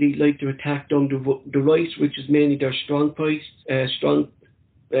mostly like to attack down the right, which is mainly their strong piece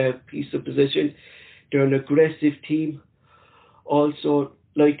of position. They're an aggressive team. Also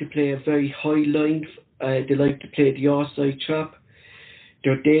like to play a very high line. They like to play the offside trap.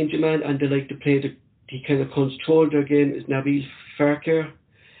 They're danger man, and they like to play the kind of control their game is Nabil Fekir.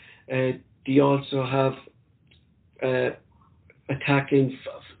 They also have attacking.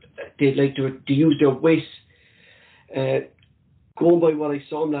 They like to use their wits. Going by what I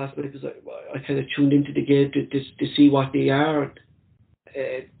saw last night, because I kind of tuned into the game to see what they are.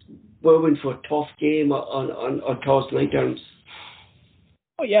 We're in for a tough game on Thursday night terms.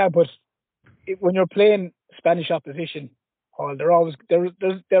 Oh yeah, but when you're playing Spanish opposition, Paul, they're always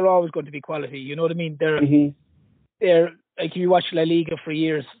going to be quality. You know what I mean? They're like, you watch La Liga for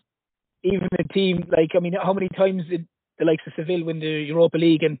years. Even a team like, I mean, how many times did the likes of Seville win the Europa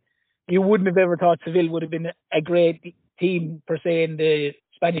League, and you wouldn't have ever thought Seville would have been a great team per se in the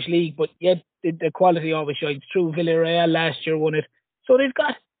Spanish league, but yet the quality always shines through. Villarreal last year won it, so they've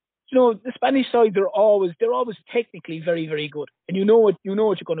got, the Spanish sides they're always technically very, very good, and you know what you're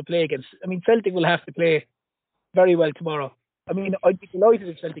going to play against. I mean, Celtic will have to play very well tomorrow. I mean, I'd be delighted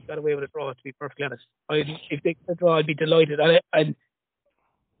if Celtic got away with a draw, to be perfectly honest. If they got a draw, I'd be delighted, and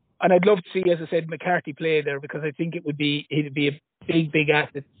I'd love to see, as I said, McCarthy play there, because I think he'd be a big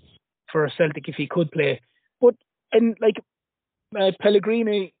asset for Celtic if he could play. But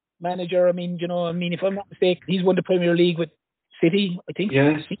Pellegrini manager, I mean, if I'm not mistaken, he's won the Premier League with City, I think.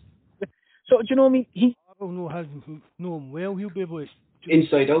 Yes. So do you know what I mean? I don't know him well. He'll be able to.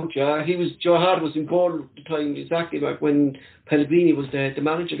 Inside out, yeah. Joe Hart was in goal at the time, exactly like when Pellegrini was the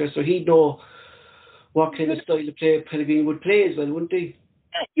manager there, so he'd know what kind of style of play Pellegrini would play as well, wouldn't he?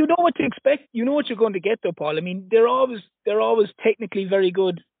 You know what to expect. You know what you're going to get though, Paul. I mean, they're always technically very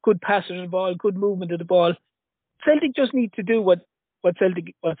good passers of the ball, good movement of the ball. Celtic just need to do what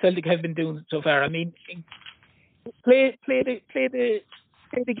Celtic have been doing so far. I mean, play the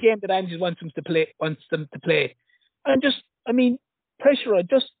game that Ange wants them to play, and just, I mean, pressure.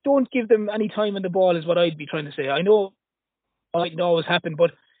 Just don't give them any time on the ball is what I'd be trying to say. I know it mightn't always happen,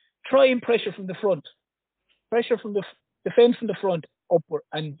 but try and pressure from the front, defend from the front upward,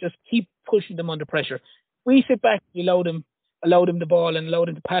 and just keep pushing them under pressure. We sit back, we allow them the ball and allow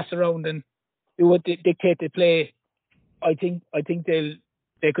them to pass around and do what they dictate they play. I think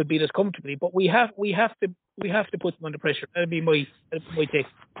they could beat us comfortably, but we have to put them under pressure. That'd be my take.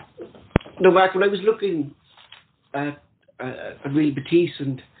 No, Mark, when I was looking at Real Betis,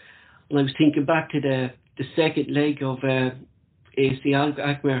 and when I was thinking back to the second leg of AC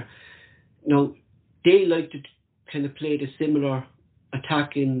Alkmaar. Now, they like to kind of play the similar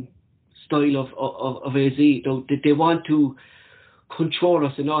attacking style of AZ. They want to control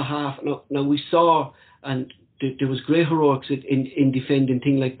us in our half. Now we saw, and there was great heroics in defending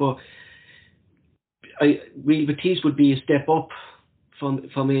thing like, but Real Betis would be a step up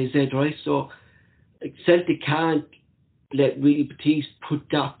from AZ, right? So like, Celtic can't let Real Betis put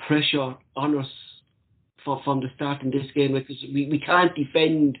that pressure on us from the start in this game, because we can't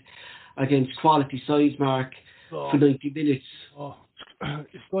defend against quality sides, Mark, for 90 minutes. Oh,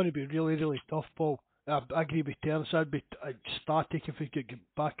 it's going to be really, really tough, Paul. I agree with Terence. I'd be static if we could get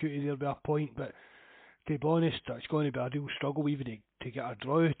back out of there by a point, but to be honest, it's going to be a real struggle even to get a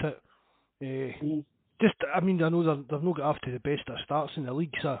draw out of it. I know they've not got after the best of starts in the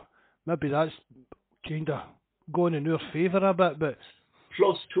league, so maybe that's kind of going in our favour a bit, but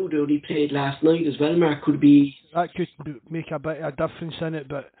plus two they only played last night as well, Mark, could be... That could make a bit of a difference in it,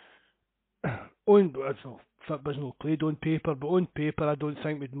 but football's not played on paper, but on paper I don't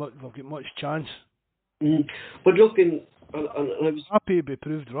think we've got much chance. But looking, I was happy to be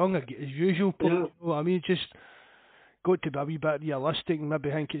proved wrong as usual, Paul. Yeah. You know what I mean? Just got to be a wee bit realistic and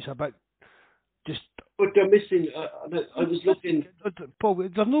maybe think it's a bit just... But they're missing, I was looking... Paul,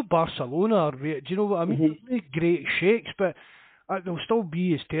 they're no Barcelona, or, do you know what I mean? They're not great shakes, but they'll still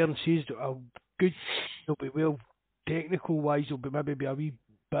be, as Terence says, good. They'll be well technical wise. They'll maybe be a wee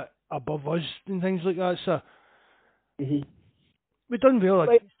bit above us and things like that. So we've done well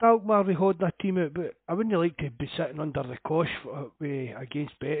against Alkmaar. We holding that team out, but I wouldn't like to be sitting under the cosh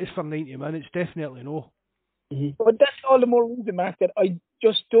against Betis for 90 minutes. Definitely no. But that's all the more reason, Mark, that I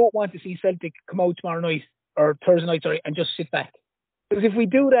just don't want to see Celtic come out tomorrow night or Thursday night, and just sit back. Because if we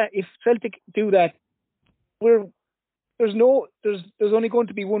do that, if Celtic do that, there's only going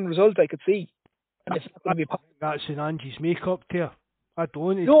to be one result I could see, and it's not going to be. That's in Angie's makeup there. I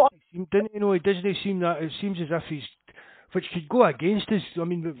don't. No, it doesn't seem that. It seems as if he's, which could go against us. I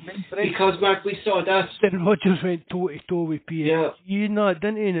mean, because Mark, we saw that. Then Rodgers went toe to toe with PSG, and that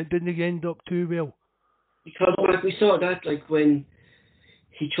didn't he? And it didn't end up too well. Because Mark, we saw that like when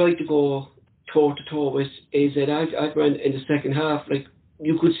he tried to go toe to toe with AZ Alkmaar in the second half. Like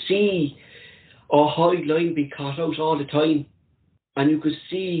you could see a high line being cut out all the time, and you could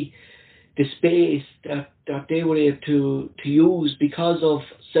see the space that they were able to use because of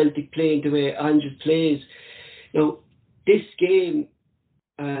Celtic playing the way Angel plays. Now this game,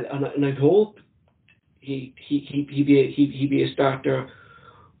 and I hope he be a starter,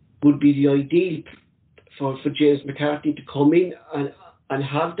 would be the ideal for James McCarthy to come in and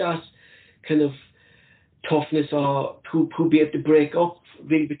have that kind of toughness, or to be able to break up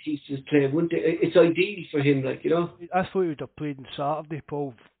Real Betis' play, wouldn't it? It's ideal for him, like, you know. I thought he would have played on Saturday,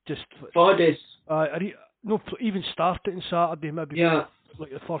 Paul. Just for this. Even start it on Saturday, maybe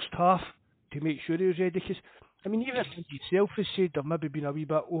like the first half, to make sure he was ready. Because I mean, even himself has said they've maybe been a wee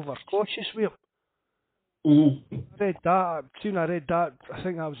bit overcautious with him. I read that. I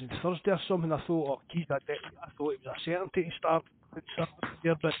think that was on Thursday or something. I thought, I thought it was a certainty to start on Saturday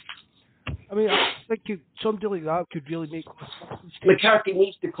there, but I mean, I think somebody like that could really make. McCarthy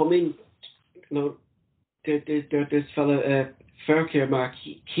needs to come in. You know, this fella Faircare, Mark.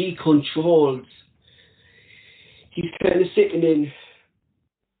 He controls. He's kind of sitting in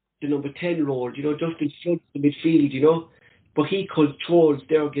the number 10 role, you know, just in front of the midfield, you know, but he controls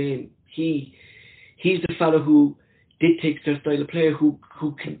their game. He's the fella who dictates their style of play, who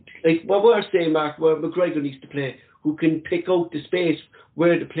can, like what we're saying, Mark, where McGregor needs to play, who can pick out the space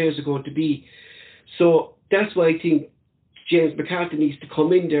where the players are going to be. So that's why I think James McCarthy needs to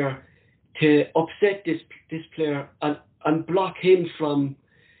come in there to upset this player and block him from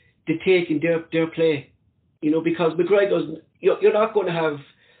taking their play. You know, because you're not going to have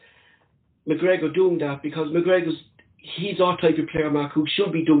McGregor doing that, because he's our type of player, Mark, who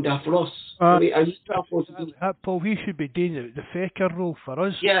should be doing that for us. And he's not supposed to be. Paul, he should be doing the Fecker role for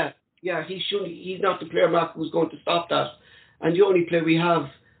us. Yeah, he should. He's not the player, Mark, who's going to stop that. And the only player we have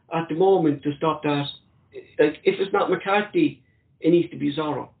at the moment to stop that, like, if it's not McCarthy, it needs to be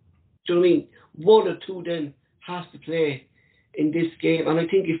Zorro. Do you know what I mean? One or two then has to play in this game, and I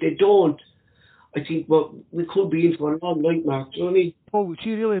think if they don't, I think we could be in for a long night, Mark. Do you know what I mean? Paul,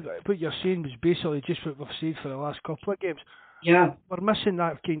 see, really, what you're saying was basically just what we've said for the last couple of games. Yeah. We're missing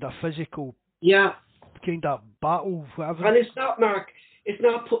that kind of physical, kind of battle, whatever. And it's not, Mark, it's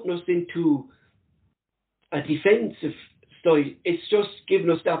not putting us into a defensive style. It's just giving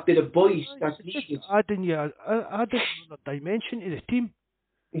us that bit of voice that's needed. Adding another dimension to the team.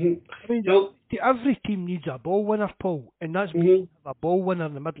 Mm-hmm. I mean, every team needs a ball winner, Paul, and that's a ball winner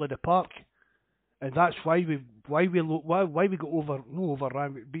in the middle of the park. and that's why we got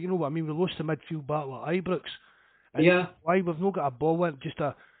overrun. But you know what I mean? We lost the midfield battle at Ibrox, and why we've not got a ball in, just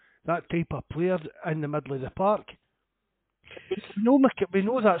that type of player in the middle of the park. We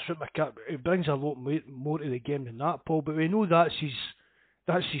know that's what it brings a lot more to the game than that, Paul. But we know that's his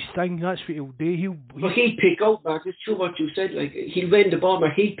thing. That's what he'll do. But he'll pick out, Mark. It's true what you said. Like, he'll win the ball,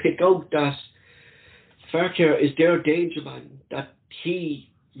 but he'll pick out that Farker is their danger man. That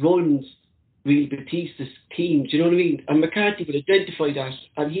he runs Real Batista's team. Do you know what I mean? And McCarthy would identify that,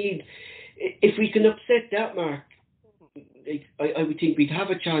 and if we can upset that, Mark, I would think we'd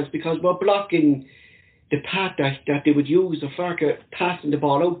have a chance, because we're blocking the path that they would use of Farker passing the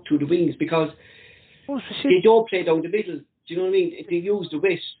ball out to the wings, because they don't play down the middle. Do you know what I mean? They use the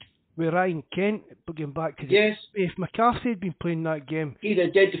wrist. With Ryan Kent, going back to if McCarthy had been playing that game, he'd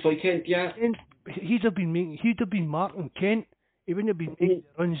identify Kent, he'd have been marking Kent. He wouldn't have been making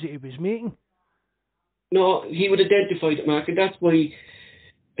the runs that he was making. No, he would identify it, Mark, and that's why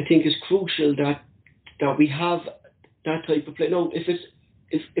I think it's crucial that we have that type of play. Now,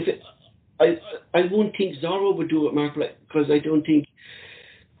 I won't think Zorro would do it, Mark, because I don't think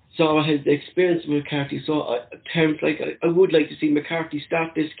Zorro has the experience with McCarthy. So, I would like to see McCarthy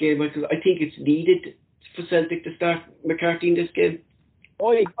start this game, because I think it's needed for Celtic to start McCarthy in this game.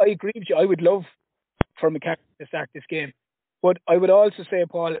 I agree with you. I would love for McCarthy to start this game, but I would also say,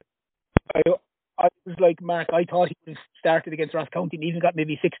 Paul, I was like Mark. I thought he would have started against Ross County and even got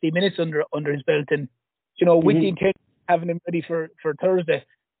maybe 60 minutes under his belt, and with the intent of having him ready for Thursday.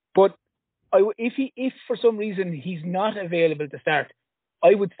 But if for some reason he's not available to start,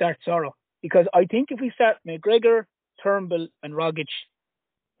 I would start Sorrow, because I think if we start McGregor, Turnbull, and Rogic,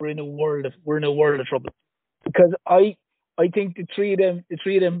 we're in a world of trouble. Because I think the three of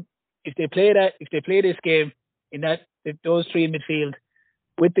them, if they play this game in those three in midfield,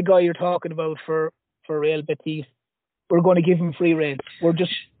 with the guy you're talking about for Real Betis, we're going to give him free rein. We're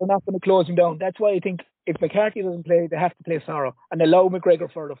not going to close him down. That's why I think if McCarthy doesn't play, they have to play Sorrow and allow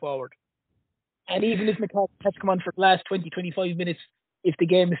McGregor further forward. And even if McCarthy has to come on for the last 20-25 minutes, if the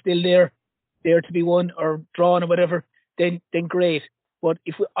game is still there to be won or drawn or whatever, then great. But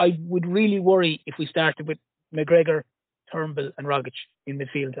I would really worry if we started with McGregor, Turnbull and Rogic in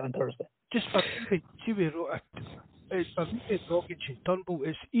midfield on Thursday. Just for me, Rogic and Turnbull,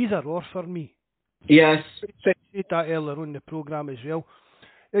 it's either or for me. Yes. I said that earlier on in the programme as well.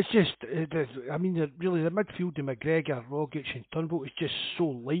 It's just, really the midfield of McGregor, Rogic and Turnbull is just so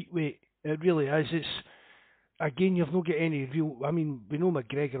lightweight. It really is. It's, again, you've not got any real, we know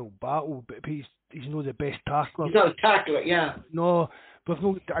McGregor will battle, but he's not the best tackler. He's not a tackler, yeah. No, we've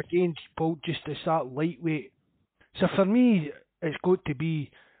not, again, Paul, just it's that lightweight. So for me, it's got to be,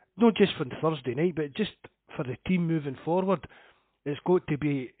 not just for the Thursday night, but just for the team moving forward, it's got to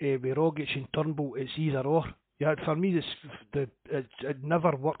be with Rogic and Turnbull, it's either or. Yeah, for me, it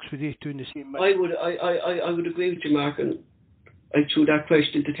never works with these two in the same match. I would agree with you, Mark, and I threw that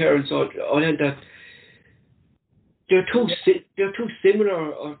question to Terence. I had that. They're too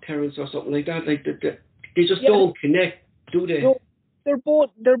similar, or Terence, or something like that. Like they just don't connect, do they? No, they're both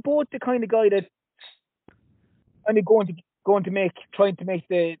the kind of guy that's only trying to make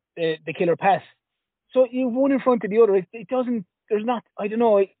the killer pass. So you have one in front of the other. It doesn't. There's not. I don't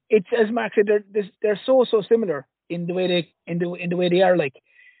know. It's, as Mark said, they're so similar in the way they are. Like,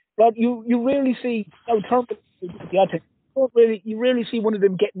 but you rarely see Turnbull. You rarely see one of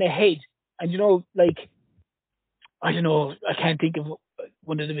them getting ahead. And I don't know. I can't think of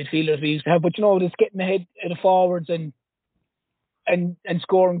one of the midfielders we used to have, but just getting ahead of the forwards and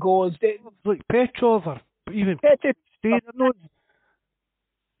scoring goals. Like Petrov or even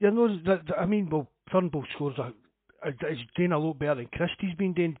Turnbull scores is doing a lot better than Christie's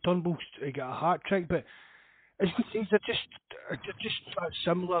been doing. Turnbull's got a hat trick, but they're just that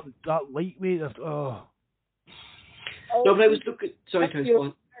similar, that lightweight. No, but I was looking. Sorry,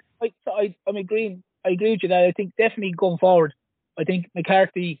 Terence. I'm agreeing. I agree with you that I think definitely going forward, I think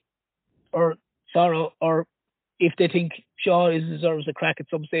McCarthy or Sorrow, or if they think Shaw deserves a crack at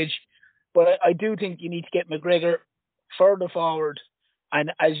some stage, but I do think you need to get McGregor further forward.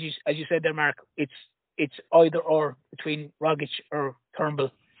 And as you said there, Mark, it's either or between Rogic or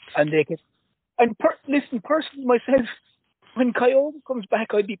Turnbull, and they can. And listen, personally myself, when Kyogo comes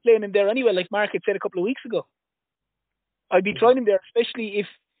back, I'd be playing him there anyway. Like Mark had said a couple of weeks ago, I'd be trying him there, especially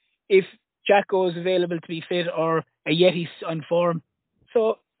if Jacko is available to be fit or a Yeti's on form.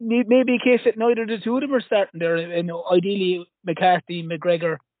 So maybe a case that neither of the two of them are starting there. Ideally McCarthy,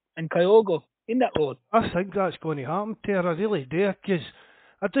 McGregor, and Kyogo in that role. I think that's going to happen, Ter. I really do, because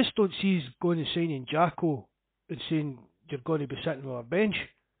I just don't see he's going to sign in Jacko and saying you're going to be sitting on a bench.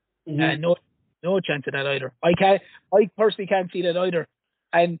 No, No chance of that either. I personally can't see that either.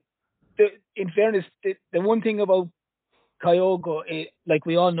 And in fairness, the one thing about Kyogo, like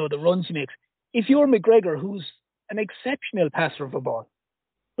we all know, the runs he makes. If you're McGregor, who's an exceptional passer of a ball,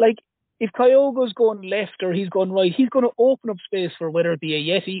 like if Kyogo's going left or he's going right, he's going to open up space for whether it be a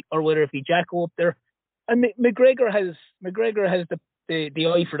Yeti or whether it be Jacko up there. And McGregor has the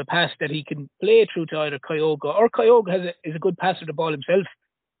eye for the pass that he can play through to either Kyogo or Kyogo is a good passer of the ball himself.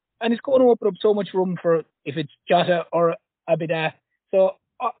 And it's going to open up so much room for if it's Jota or Abida. So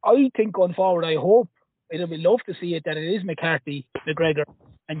I think going forward, I hope it'll be love to see it that it is McCarthy, McGregor,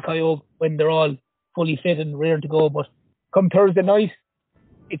 and Kyogo when they're all fully fit and ready to go. But come Thursday night,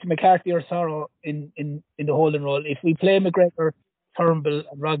 it's McCarthy or Sorrow in the holding role. If we play McGregor, Turnbull,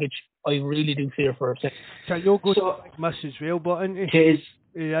 and Rogic, I really do fear for it. Kyogo's a big miss as well, but he is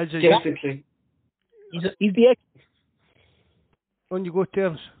definitely. He's the X. On you go,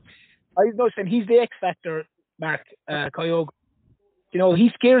 Terms. I was saying he's the X factor, Mark. Kyogo. You know, he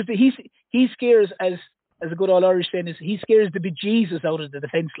scares as a good All Irish saying is he scares the bejesus out of the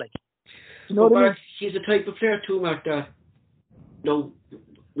defence. Like, you know what I mean? He's the type of player too, Mark. That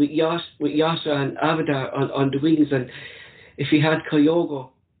with Yasa and Avida on the wings, and if he had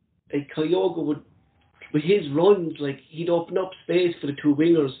Kyogo would, with his runs, like he'd open up space for the two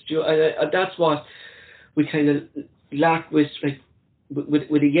wingers. And that's what we kind of lack with a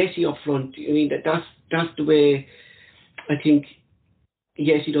Yeti up front. I mean that's the way I think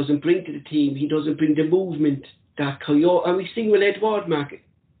Yeti doesn't bring to the team. He doesn't bring the movement that Kyogo, and we've seen with Edward Mark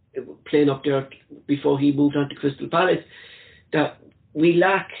playing up there before he moved on to Crystal Palace, that we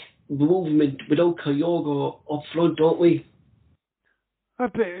lack movement without Kyogo up front, don't we? I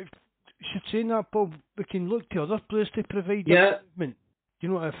bet you should say that, Bob. We can look to other players to provide that movement. You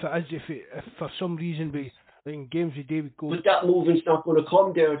know, if for some reason we, like in games we do, we go. But that movement's not going to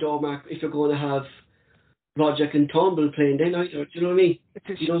come there, though, Mark, if you're going to have Rogic and Turnbull playing then either. Do you know what I mean?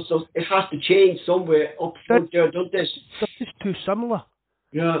 So it has to change somewhere up front there, don't it? They're just too similar.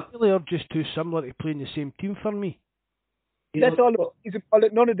 Yeah. They really are just too similar to play in the same team for me. That's all.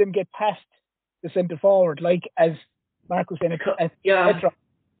 None of them get past the centre forward, like as Mark was saying. Petra.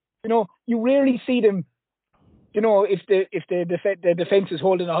 You know, you rarely see them. You know, if the defence is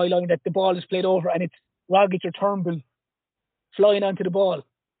holding a high line, that the ball is played over and it's Rogic or Turnbull flying onto the ball.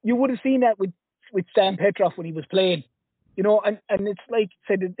 You would have seen that with Sam Petrov when he was playing. You know, and it's like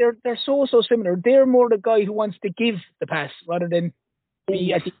said, they're so similar. They're more the guy who wants to give the pass rather than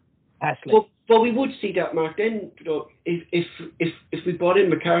be at the pass. Well, we would see that, Mark. Then, you know, if we brought in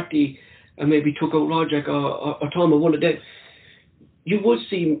McCarthy and maybe took out Rogic or Tom or one of them, you would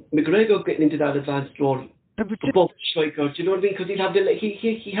see McGregor getting into that advanced role above the striker. Do you know what I mean? Because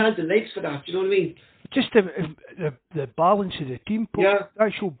he has the legs for that. Do you know what I mean? Just the balance of the team. The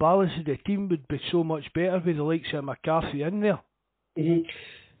actual balance of the team would be so much better with the likes of McCarthy in there. Mm-hmm.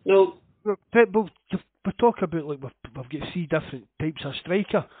 No. We talk about, like, we've got three different types of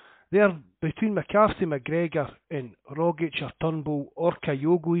striker. They're between McCarthy, McGregor and Rogic or Turnbull or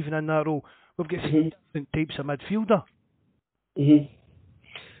Kyogo even in that role. We've got three different types of midfielder.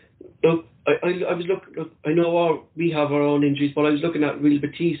 Look, I was looking. I know we have our own injuries, but I was looking at Real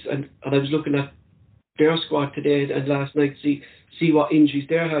Betis and I was looking at their squad today and last night to see what injuries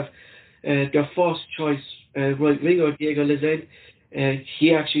they have. Their first choice right winger, Diego Lizette,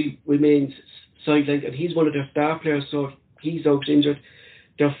 he actually remains sidelined and he's one of their star players, so he's out injured.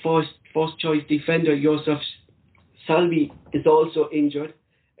 Their first choice defender, Josef Salvi, is also injured.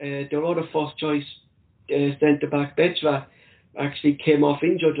 Their other first choice centre back, Betra, actually came off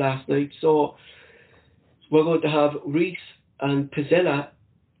injured last night. So we're going to have Reese and Pizzella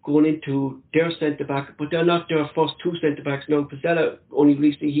going into their centre back, but they're not their first two centre backs now. Pizzella only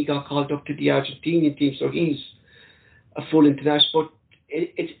recently he got called up to the Argentinian team, so he's a full international. But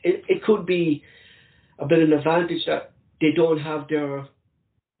it could be a bit of an advantage that they don't have their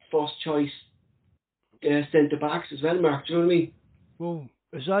first choice centre backs as well, Mark. Do you know what I mean? Well,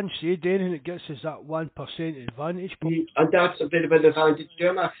 as Ange said, anything that gets us that 1% advantage. And that's a bit of an advantage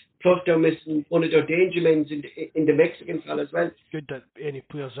there, Mark. Plus they're missing one of their danger men in the Mexican fella as well. It's good that any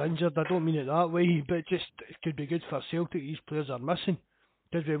player's injured. I don't mean it that way, but it could be good for Celtic. These players are missing.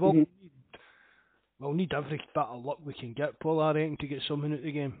 Because we'll need every bit of luck we can get, Paul, I reckon, to get something out of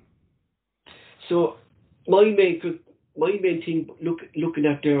the game. So my main thing, looking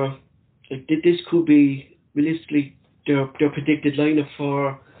at their, like, this could be realistically their predicted lineup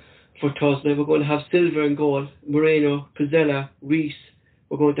for Thursday. We're going to have Silva in goal, Moreno, Pizzella, Reese.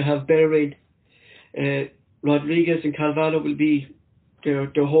 We're going to have Bellerin, Rodriguez and Calvado will be their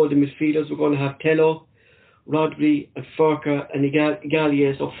holding midfielders. We're going to have Tello, Rodri and Furca and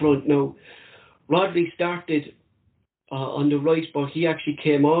Igalias up front. Now, Rodley started on the right, but he actually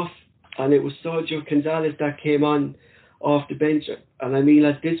came off, and it was Sergio Gonzalez that came on off the bench. And I mean,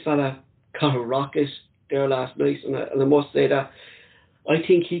 like, this fella got a rocket there last night, and I must say that I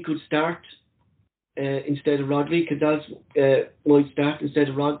think he could start instead of Rodley. Gonzalez might start instead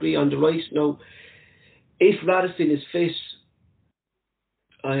of Rodley on the right. Now, if Radisson is fit,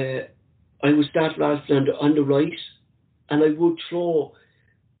 I would start Radisson on the right, and I would throw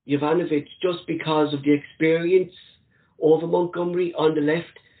Jovanovic just because of the experience over Montgomery on the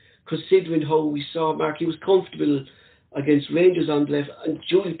left, considering how we saw Mark, he was comfortable against Rangers on the left, and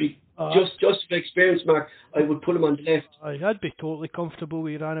just for experience, Mark, I would put him on the left. I'd be totally comfortable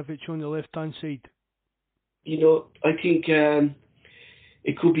with Jovanovic on the left-hand side. You know, I think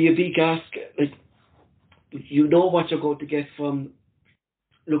it could be a big ask. Like, you know what you're going to get from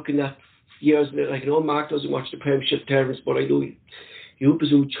looking at years. Like, I know Mark doesn't watch the Premiership terms, but I know you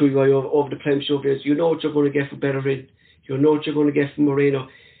presume through over the Premiership years. You know what you're going to get from Bellerin. You know what you're going to get from Moreno.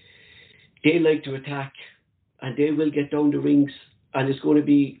 They like to attack, and they will get down the rings, and it's going to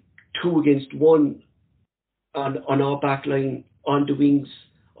be 2 against 1 on our back line on the wings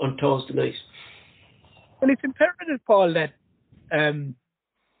on Thursday night. Well, it's imperative, Paul, that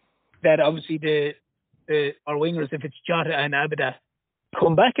obviously our wingers, if it's Jota and Abada,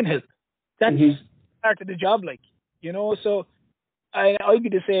 come back and help. That's part of the job, like, you know. So I'd be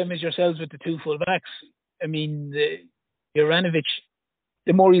the same as yourselves with the 2 full backs. I mean, Juranovic,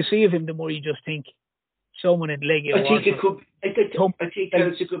 the more you see of him, the more you just think someone in leg. I think it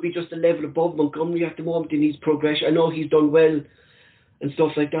could be just a level above Montgomery at the moment. He needs progression. I know he's done well and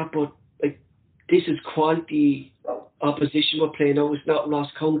stuff like that, but like, this is quality opposition we're playing now. It's not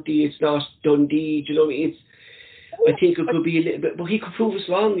Ross County, it's not Dundee. Do you know what I mean? I think it could be a little bit, but he could prove us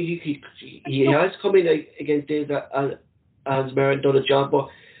wrong. He has come in against Dave Ansmer and done a job, but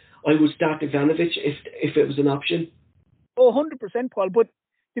I would start Ivanovic if it was an option. Oh, 100%, Paul. But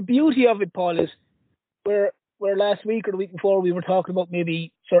the beauty of it, Paul, is where last week or the week before we were talking about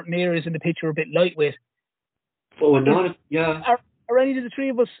maybe certain areas in the pitch were a bit lightweight. Oh, not yeah. Are any of the 3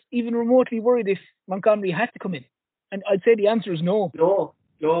 of us even remotely worried if Montgomery had to come in? And I'd say the answer is no. No.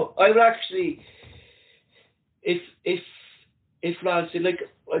 I would actually, if Radisson, like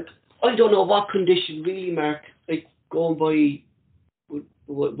I don't know what condition really, Mark. Like, going by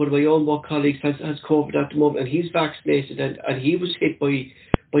one of my own work colleagues has COVID at the moment, and he's vaccinated, and he was hit by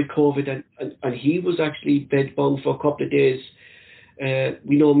COVID, and he was actually bed bound for a couple of days.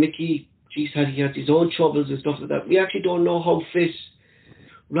 We know Mickey, he had his own troubles and stuff like that. We actually don't know how fit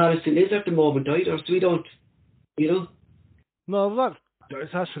Radisson is at the moment either, so we don't, you know. No,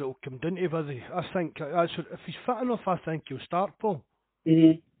 that's what it'll come down to, buddy. I think if he's fit enough, I think he'll start, Paul.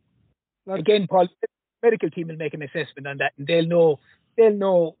 Mm-hmm. Again, Paul, the medical team will make an assessment on that, and they'll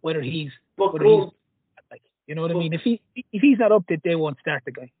know whether he's like, you know what I mean. If he's not up to it, they won't start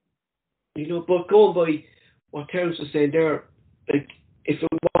the guy. You know, but going by what Terence was saying there, like, if it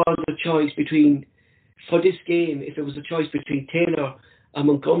was a choice between, for this game, if it was a choice between Taylor and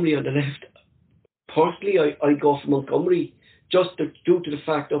Montgomery on the left, personally, I'd go for Montgomery, just due to the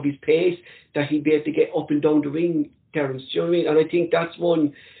fact of his pace, that he'd be able to get up and down the ring, Terence. Do you know what I mean? And I think that's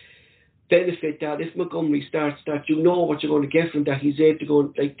one benefit, that if Montgomery starts, that you know what you're going to get from that. He's able to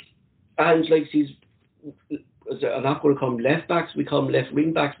go, like, and like he's, I'm not going to call him left backs, we call him left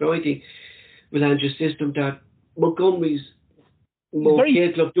wing backs. Now I think with Andrew's system that Montgomery's more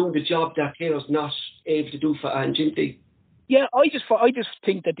capable of doing the job that Taylor's not able to do for Ange, isn't he? Yeah, I just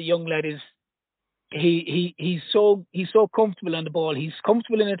think that the young lad is he's so comfortable on the ball. He's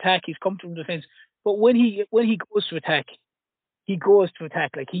comfortable in attack. He's comfortable in defence. But when he goes to attack, he goes to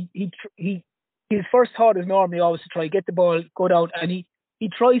attack. Like his first thought is normally always to try get the ball, go down, and he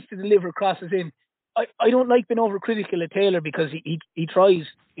tries to deliver crosses in. I don't like being overcritical of Taylor because he tries.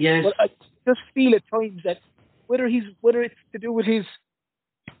 Yes. But I just feel at times that whether it's to do with his,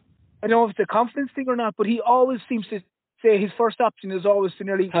 I don't know if it's a confidence thing or not, but he always seems to say his first option is always to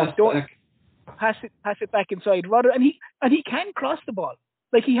nearly pass it back inside rather, and he can cross the ball.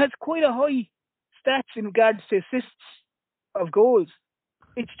 Like, he has quite a high stats in regards to assists of goals.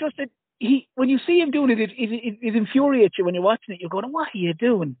 It's just that when you see him doing it infuriates you when you're watching it. You're going, what are you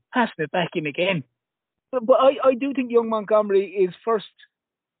doing? Passing it back in again. But I do think young Montgomery, his first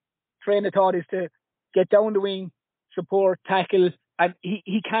train of thought is to get down the wing, support, tackle, and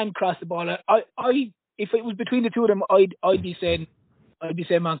he can cross the ball. If it was between the two of them, I'd be saying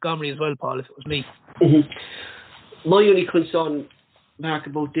Montgomery as well, Paul, if it was me. Mm-hmm. My only concern, Mark,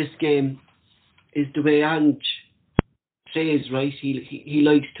 about this game is the way Ange plays, right? He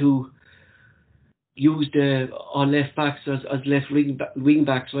likes to use our left backs as left wing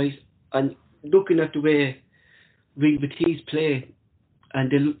backs, right? And looking at the way Real Betis play,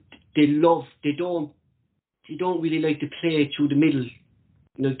 and they don't really like to play through the middle.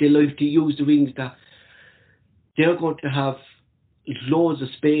 You know, they like to use the wings that they're going to have loads of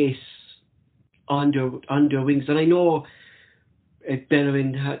space on their wings. And I know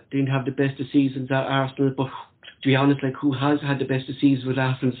Bellerin didn't have the best of seasons at Arsenal, but to be honest, like, who has had the best of seasons with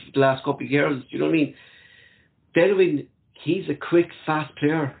Arsenal for the last couple of years? Do you know what I mean? Bellerin, he's a quick, fast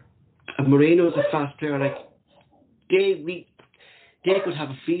player, and Moreno's a fast player. Like, they could have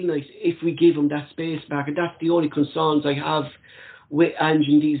a field night if we give him that space back, and that's the only concerns I have with Ange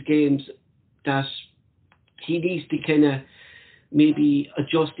in these games, that he needs to kind of maybe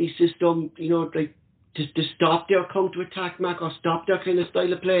adjust his system, you know, like to stop their counter-attack, Mac, or stop their kind of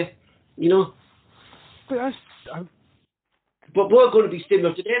style of play, you know. But we're going to be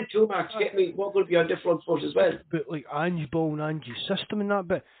similar to them too, Max. Get me? We're going to be on different foot as well. But like Ange ball and Ange's system and that,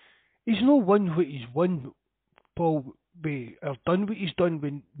 but he's no won what he's won, Paul, or done what he's done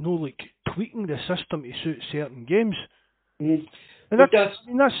with no like tweaking the system to suit certain games. Mm. And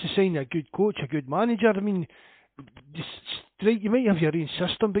that's the sign of a good coach, a good manager. I mean, you might have your own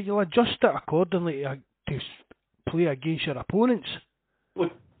system, but you'll adjust it accordingly to play against your opponents.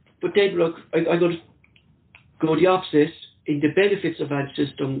 But then, look, I got to go the opposite. In the benefits of that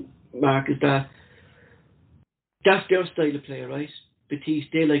system, Mark, is that that's their style of play, right? Betis,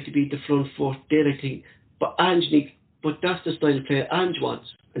 they like to be the front foot, they like to, but that's the style of play Ange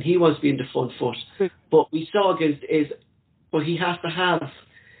wants, and he wants to be in the front foot. But we saw against but he has to have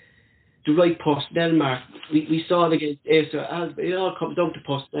the right personnel, Mark. We saw it against Acer Alba. It all comes down to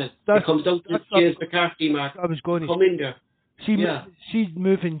personnel. It comes down to James McCarthy, Mark. I was going to come in there. See,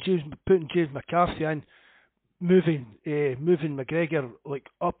 putting James McCarthy in, moving McGregor like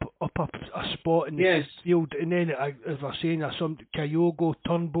up a spot in the field, and then as we're saying, some Kyogo,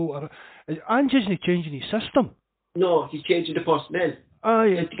 Turnbull, Ange isn't changing his system. No, he's changing the personnel.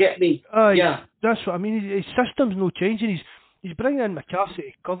 To get me. That's what I mean. His system's no changing. He's bringing in McCarthy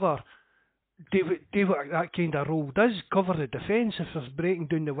to cover, do what that kind of role does, cover the defence. If there's breaking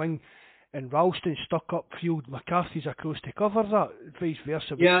down the wing and Ralston stuck up field, McCarthy's across to cover that, vice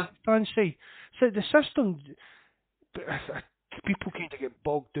versa. Yeah. Stand side. So the system, people kind of get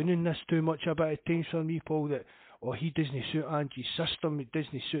bogged down in this too much a bit at times for me, Paul, that, he doesn't suit Angie's system, he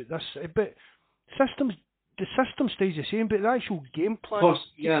doesn't suit this. But the system stays the same, but the actual game plan,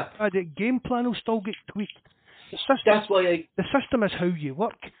 the game plan will still get tweaked. That's why the system is how you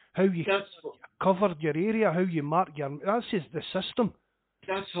work, how you cover your area, how you mark that's just the system.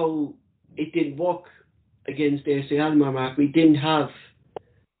 That's how it didn't work against AC Alkmaar, Mark. We didn't have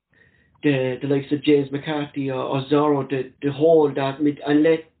the likes of James McCarthy or Zorro to hold that and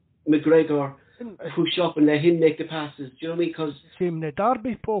let McGregor push up and let him make the passes. Do you know what I mean? Because same in the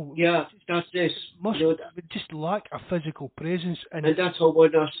derby, Paul. Yeah, that's this. We just lack a physical presence, and that's how we're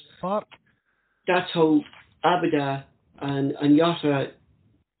not. Park. That's how Abada and Yota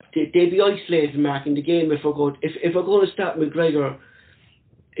they'd be isolated, Mark, in the game if we're going to start McGregor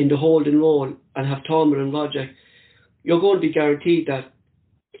in the holding role and have Tomer and Roger. You're going to be guaranteed that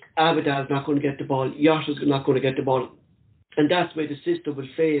Abada is not going to get the ball, Yota's not going to get the ball. And that's where the system will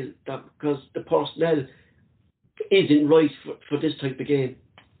fail, because the personnel isn't right for this type of game,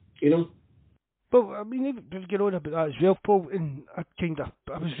 you know? But, I mean, we'll get on about that as well, Paul, and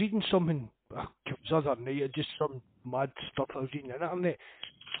I was reading something, it was other night, just some mad stuff I was reading on the internet,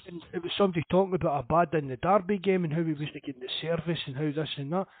 and it was somebody talking about Abada in the derby game and how he was getting the service and how this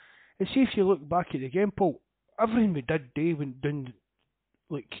and that. And see, if you look back at the game, Paul, everything we did today went down,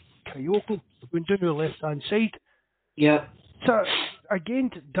 like, Kyogo, went down the left-hand side. Yeah. So,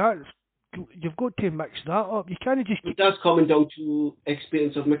 again, you've got to mix that up. You can't just... That's coming down to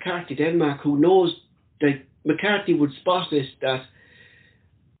experience of McCarthy, Denmark, who knows that McCarthy would spot this, that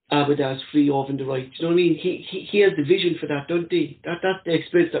Abada's free over in the right. You know what I mean? He has the vision for that, don't he? That's the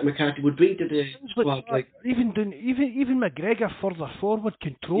experience that McCarthy would bring to the squad. Like, even McGregor further forward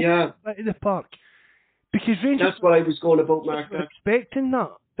control in the park. Because Rangers... That's what I was going about, Mark. Expecting that.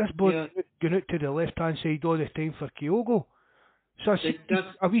 This boy going out to the left-hand side all the time for Kyogo. So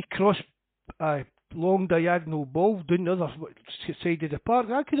a wee cross, long diagonal ball down the other side of the park,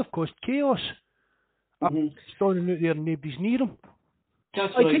 that could have caused chaos. Standing out there and nobody's near him.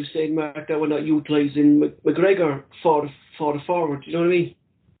 That's what I was saying, Mark, that we're not utilising McGregor for the forward, you know what I mean?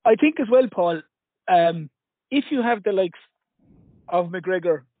 I think as well, Paul, if you have the likes of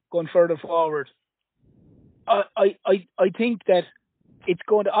McGregor going further forward, I think that it's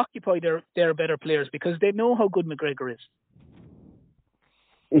going to occupy their better players, because they know how good McGregor is.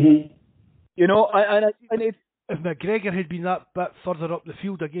 Mm-hmm. You know, and if McGregor had been that bit further up the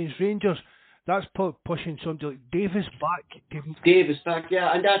field against Rangers, that's pushing somebody like Davis back. Davis back,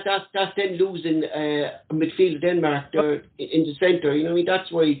 yeah, and that's then losing a midfield Denmark there in the centre. You know, I mean,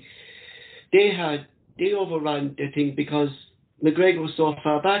 that's why they overran the thing because McGregor was so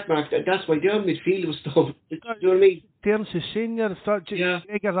far back, Mark. That's why their midfield was so. You know what I mean? Terence is saying there,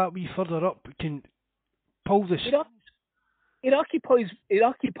 McGregor that wee further up can pull this. It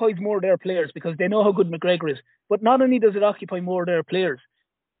occupies more of their players because they know how good McGregor is. But not only does it occupy more of their players,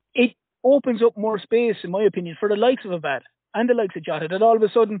 it opens up more space, in my opinion, for the likes of Abad and the likes of Jota. That all of a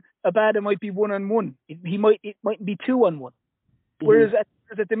sudden Abad might be 1-on-1. It might be 2-on-1. Mm-hmm. Whereas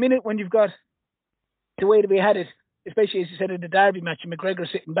at the minute when you've got the way that we had it, especially as you said in the Derby match, and McGregor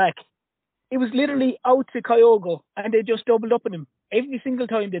sitting back, it was literally out to Kyogo and they just doubled up on him every single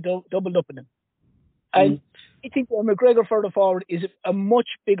time. They doubled up on him, and I think McGregor further forward is a much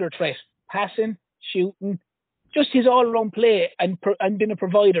bigger threat, passing, shooting, just his all-around play and being a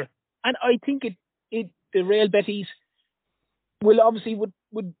provider. And I think the Real Betis will obviously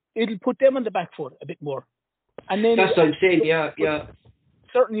it'll put them on the back foot a bit more. And then that's what I'm saying. Yeah.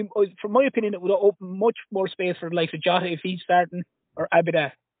 Certainly, from my opinion, it would open much more space for the likes of Jota if he's starting or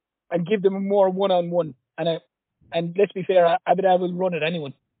Abida, and give them a more one-on-one. And let's be fair, Abida will run at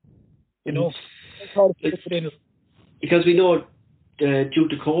anyone. You know. Because we know due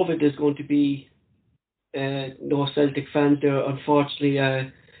to COVID there's going to be no Celtic fans there. Unfortunately,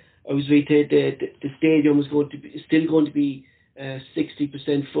 I was reading the stadium is still going to be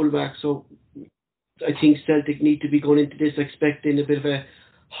 60% full back. So I think Celtic need to be going into this expecting a bit of a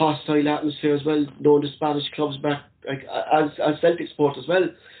hostile atmosphere as well. Knowing the Spanish clubs back, like as Celtic supporters as well,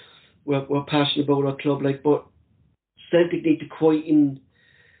 we're passionate about our club. But Celtic need to quieten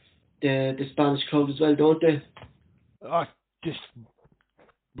the Spanish crowd as well, don't they? Just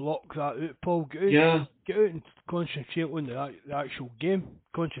block that out, Paul. Get out and concentrate on the actual game.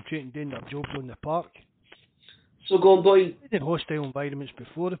 Concentrate on doing their jobs on the park. So go and buy. They played in hostile environments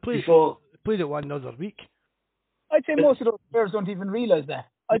before. They played it one other week. I'd say most of those players don't even realise that.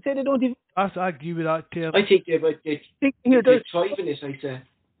 I'd say they don't even. I agree with that, Terry. I think they're thriving it, I'd say.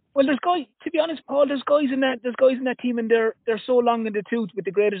 Well, to be honest, Paul, there's guys in that team, and they're so long in the tooth, with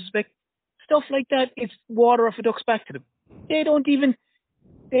the greatest respect. Stuff like that, it's water off a duck's back to them. They don't even.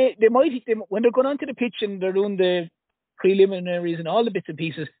 They might when they're going onto the pitch and they're doing the preliminaries and all the bits and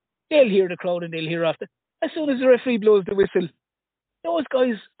pieces. They'll hear the crowd and they'll hear after. As soon as the referee blows the whistle, those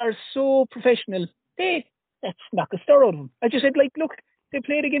guys are so professional. Let's knock a stir out of them. I just said, look, they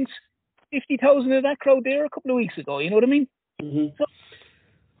played against 50,000 of that crowd there a couple of weeks ago. You know what I mean? Mm-hmm. So,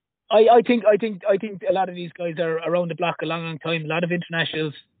 I think a lot of these guys are around the block a long time. A lot of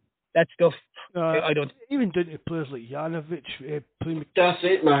internationals, that stuff. I don't even down to players like Janovic. That's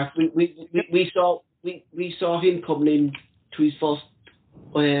it, Mark. We saw him coming in to his first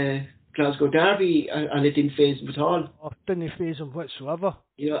Glasgow derby, and it didn't faze him at all. Oh, didn't faze him whatsoever.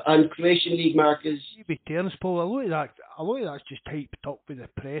 Yeah, and Croatian League Mark is. Terence, Paul. A lot of that's just hyped up with the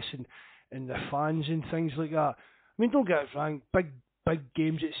press and the fans and things like that. I mean, don't get us wrong. Big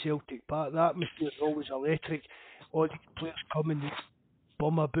games at Celtic Park, that atmosphere is always electric. All these players come and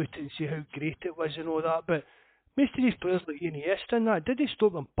bum about it and say how great it was and all that, but most of these players like Iniesta and that, did they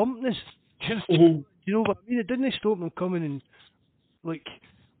stop them pumping this? You know what I mean? Didn't they stop them coming and, like,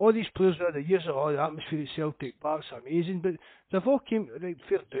 all these players over the years, the atmosphere at Celtic Park's amazing, but they've all came, right,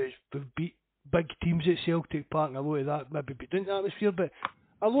 fair dues, we've beat big teams at Celtic Park, and a lot of that maybe be doing the atmosphere, but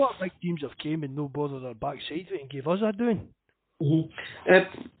a lot of big teams have came and no bother their backside with it and gave us a doing.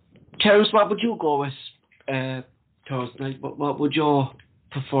 Terence, what would you go with Thursday night? What would your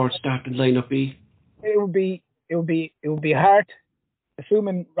preferred starting lineup be? It would be hard,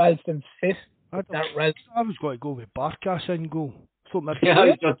 assuming Ralston's fit. I was going to go with Barkas in goal. I was about to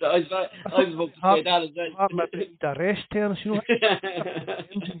say that as well. Maybe the rest, Terence, you know. He's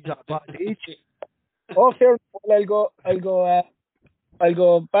at a bad age. Oh, fair. I'll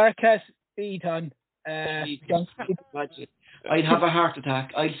go Barkas, Eaton. I'd have a heart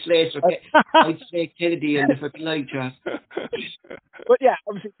attack. I'd slay Kennedy in the fucking live chat. But yeah,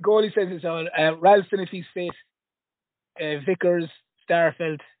 obviously the goalie says it's all. Ralston if he's fit, Vickers,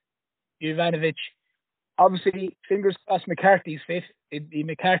 Starfelt, Jovanovic. Obviously, fingers crossed McCarthy's fit. It'd be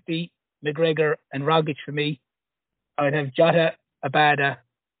McCarthy, McGregor and Rogic for me. I'd have Jota, Abada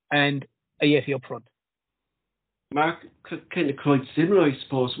and Ayefi up front. Mark, kind of quite similar, I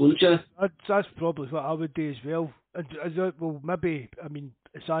suppose, wouldn't you? That's probably what I would do as well. Well, maybe, I mean,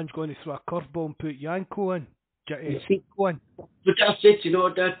 Assange going to throw a curveball and put Yanko in. But that's it, you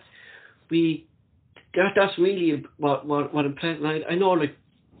know, that's really what I'm playing. I know, like,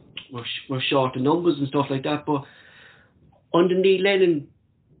 we're short in numbers and stuff like that, but under Neil Lennon,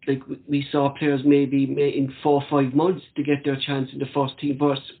 like we saw players maybe in 4 or 5 months to get their chance in the first team.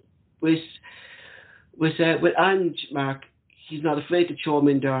 But with Ange, Mark, he's not afraid to throw him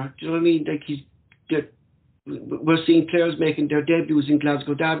in there. Do you know what I mean? Like we're seeing players making their debuts in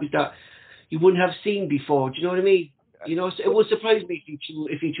Glasgow derbies that you wouldn't have seen before. Do you know what I mean? You know, so it would surprise me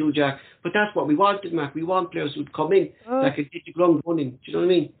if he threw Jack. But that's what we wanted, Mark. We want players who'd come in that could hit the ground running. Do you know what I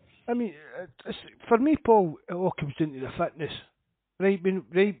mean? I mean, for me, Paul, it all comes down to the fitness. Right,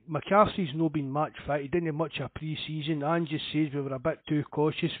 McCarthy's not been match fit. He didn't have much of pre-season. Ange just says we were a bit too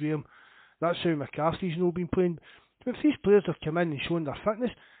cautious with him. That's how McCarthy's not been playing. But if these players have come in and shown their fitness,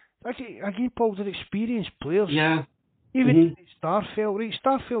 again, Paul, they're experienced players. Yeah. Even Starfelt, right?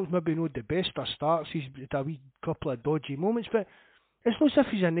 Starfelt's maybe not the best of starts. He's had a wee couple of dodgy moments, but it's not as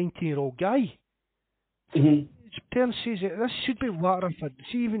if he's a 19-year-old guy. Terence says it. This should be water for.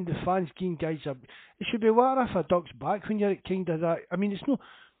 See, even the fans giving guys a. It should be water for ducks back when you're at kind of that. I mean, it's not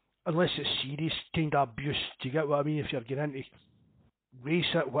unless it's serious kind of abuse. Do you get what I mean? If you're getting into race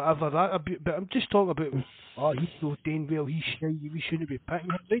it, whatever that abuse. But I'm just talking about. Oh, he's no doing well. He's shy. We shouldn't be picking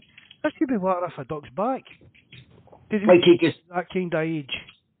him. Right? That should be water for ducks back. I think it's that kind of age.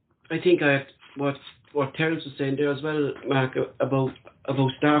 I think what Terence was saying there as well, Mark, about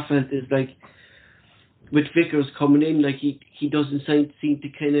Starfelt is like. With Vickers coming in, like he doesn't seem to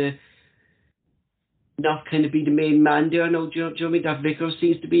kind of not kind of be the main man there now. Do you know what I mean? That Vickers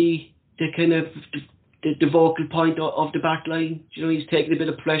seems to be the kind of the vocal point of the back line. Do you know, he's taking a bit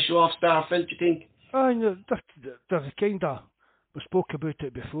of pressure off Starfelt, do you think? I know there's a kind of we spoke about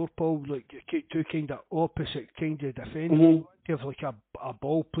it before, Paul. Like two kind of opposite kind of defence. You want to have like a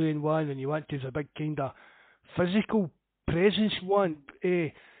ball playing one, and you want to have a big kind of physical presence one.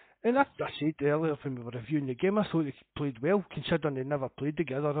 And I said earlier when we were reviewing the game, I thought they played well, considering they never played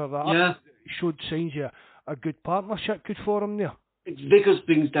together or that. Yeah. Showed signs of a good partnership could form there. Vickers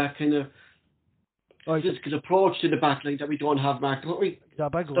brings that kind of physical approach to the back line that we don't have, Mark, don't we? He's a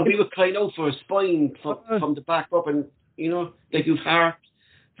big so we were crying out for a spine from the back up, and, you know, like you've Hart,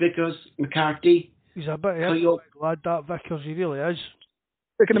 Vickers, McCarthy. He's a big lad, that Vickers, he really is.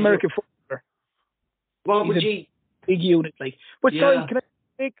 Like an American footballer. What would you... Big unit, like. But sorry, can I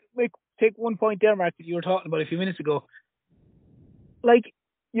take one point there, Mark, that you were talking about a few minutes ago. Like,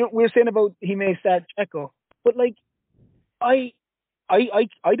 we were saying about he may start Checo, but like, I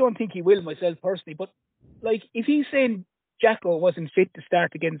don't think he will myself personally. But like, if he's saying Jacko wasn't fit to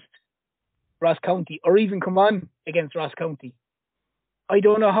start against Ross County or even come on against Ross County, I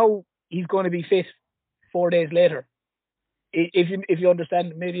don't know how he's going to be fit 4 days later. If you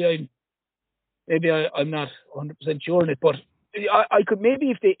understand, maybe I'm not 100% sure on it, but. I could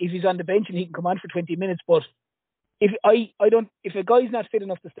maybe if he's on the bench and he can come on for 20 minutes, but if a guy's not fit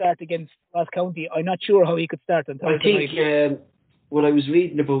enough to start against Ross County, I'm not sure how he could start on Thursday night. I think what I was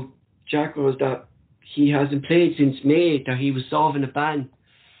reading about Jack was that he hasn't played since May, that he was solving a ban,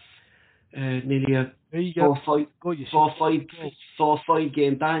 nearly a 4 or 5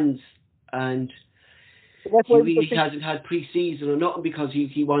 game bans, and he really hasn't had pre-season or nothing because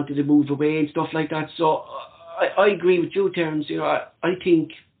he wanted to move away and stuff like that. So. I agree with you, Terence. You know, I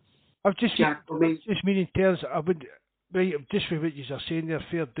think Jack. Just meaning, Terence, I would just for what you are saying there.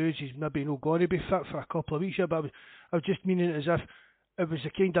 Fair dues, he's maybe not going to be fit for a couple of weeks yet. But I was just meaning as if it was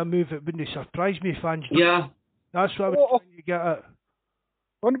the kind of move that wouldn't surprise me, fans. Yeah, that's what I was trying to get at.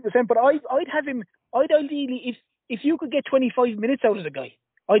 100%. But I'd have him. I'd ideally, if you could get 25 minutes out of the guy,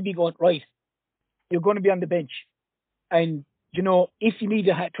 I'd be going right. You're going to be on the bench, and. You know, if you need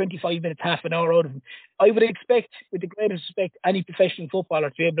to have 25 minutes, half an hour out of him, I would expect, with the greatest respect, any professional footballer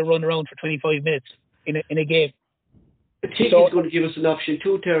to be able to run around for 25 minutes in a game. I think he's going to give us an option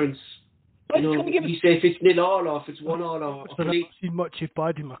too, Terence. You know, he said if it's 0-all off, it's 1-all off. I've not seen much of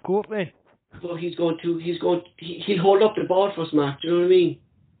bad in my court then. So he'll hold up the ball for us, Mark. Do you know what I mean?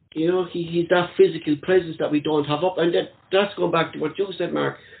 You know, he's that physical presence that we don't have up, and that's going back to what you said,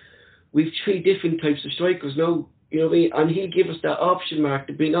 Mark. We've 3 different types of strikers now. You know what I mean? And he'll give us that option, Mark,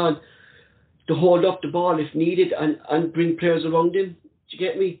 to bring on, to hold up the ball if needed and bring players around him. Do you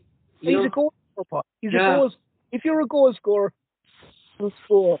get me? He's a goal scorer. If you're a goal scorer,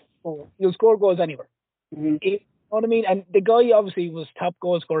 you'll score goals anywhere. Mm-hmm. You know what I mean? And the guy obviously was top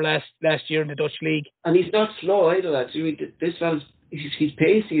goal scorer last year in the Dutch league. And he's not slow either, lads. This fella's, he's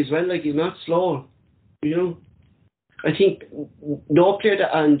pacey as well. Like, he's not slow. You know? I think no player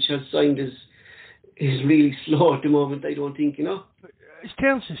that Ange has signed is really slow at the moment, I don't think, you know. It's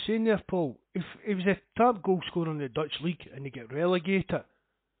Terence is saying there, Paul, if he was a top goal scorer in the Dutch league and they get relegated,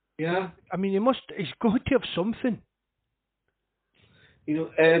 yeah, I mean, he's got to have something. You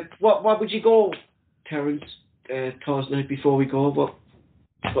know, what would you go, Terence, Thursday night before we go?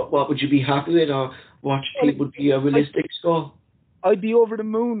 But what would you be happy with, or what do you think would be a realistic score? I'd be over the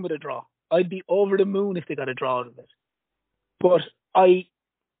moon with a draw. I'd be over the moon if they got a draw out of it. But I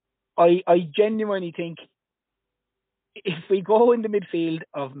genuinely think if we go in the midfield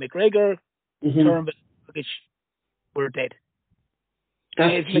of McGregor, Turnbull, we're dead.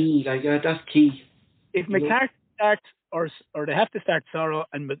 That's key. That's key. If McCarthy starts, or they have to start Sorrow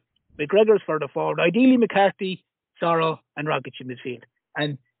and McGregor's further forward, ideally McCarthy, Sorrow, and Rogic in midfield,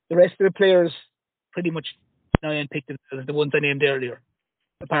 and the rest of the players pretty much now picked as the ones I named earlier,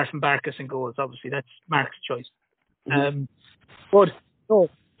 apart from Barkas and goals. Obviously, that's Mark's choice. But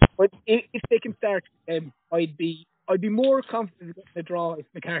if they can start, I'd be more confident in the draw if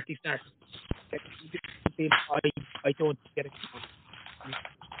McCarthy starts. I don't get it.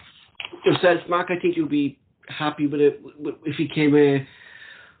 Yourself, Mark, I think you'll be happy with it if he came away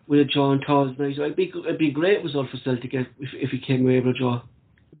with a draw on Thursday night. It'd be a great result for Celtic if he came away with a draw.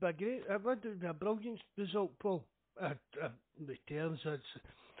 It'd be great. It would be a brilliant result, Paul. The terms,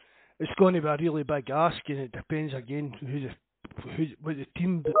 it's going to be a really big ask, and it depends again what the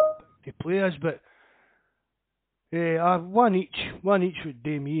team that they play is. But one each would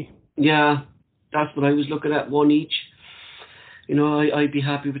do me. Yeah, that's what I was looking at. One each. You know, I'd be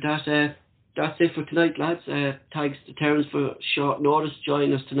happy with that. That's it for tonight, lads. Thanks to Terence for short notice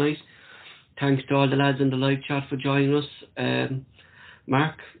joining us tonight. Thanks to all the lads in the live chat for joining us.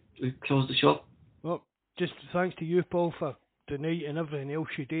 Mark, we close the show. Well, just thanks to you, Paul, for tonight and everything else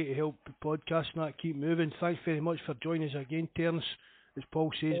you do to help the podcast and that keep moving. Thanks very much for joining us again, Terence. As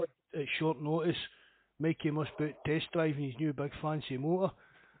Paul says, at short notice, Mikey must be test driving his new big fancy motor.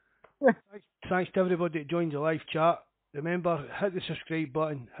 Thanks to everybody that joined the live chat. Remember, hit the subscribe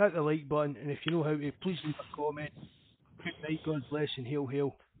button, hit the like button, and if you know how to, please leave a comment. Good night, God bless, and hail,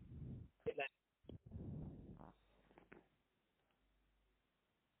 hail.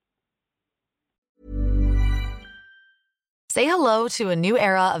 Say hello to a new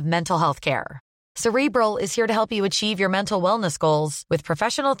era of mental health care. Cerebral is here to help you achieve your mental wellness goals with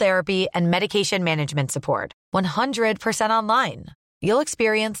professional therapy and medication management support. 100% online. You'll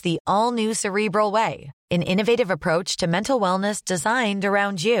experience the all-new Cerebral Way, an innovative approach to mental wellness designed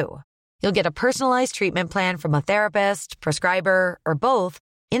around you. You'll get a personalized treatment plan from a therapist, prescriber, or both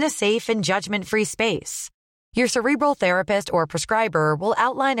in a safe and judgment-free space. Your Cerebral therapist or prescriber will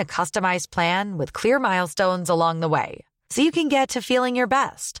outline a customized plan with clear milestones along the way, so you can get to feeling your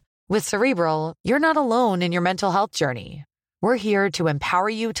best. With Cerebral, you're not alone in your mental health journey. We're here to empower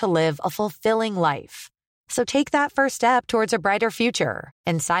you to live a fulfilling life. So take that first step towards a brighter future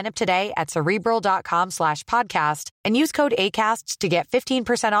and sign up today at Cerebral.com/podcast and use code ACAST to get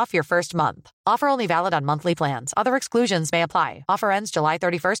 15% off your first month. Offer only valid on monthly plans. Other exclusions may apply. Offer ends July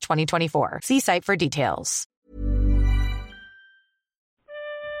 31st, 2024. See site for details.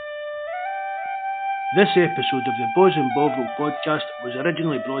 This episode of the Bawz and Bovril podcast was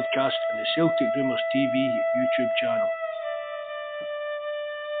originally broadcast on the Celtic Rumours TV YouTube channel.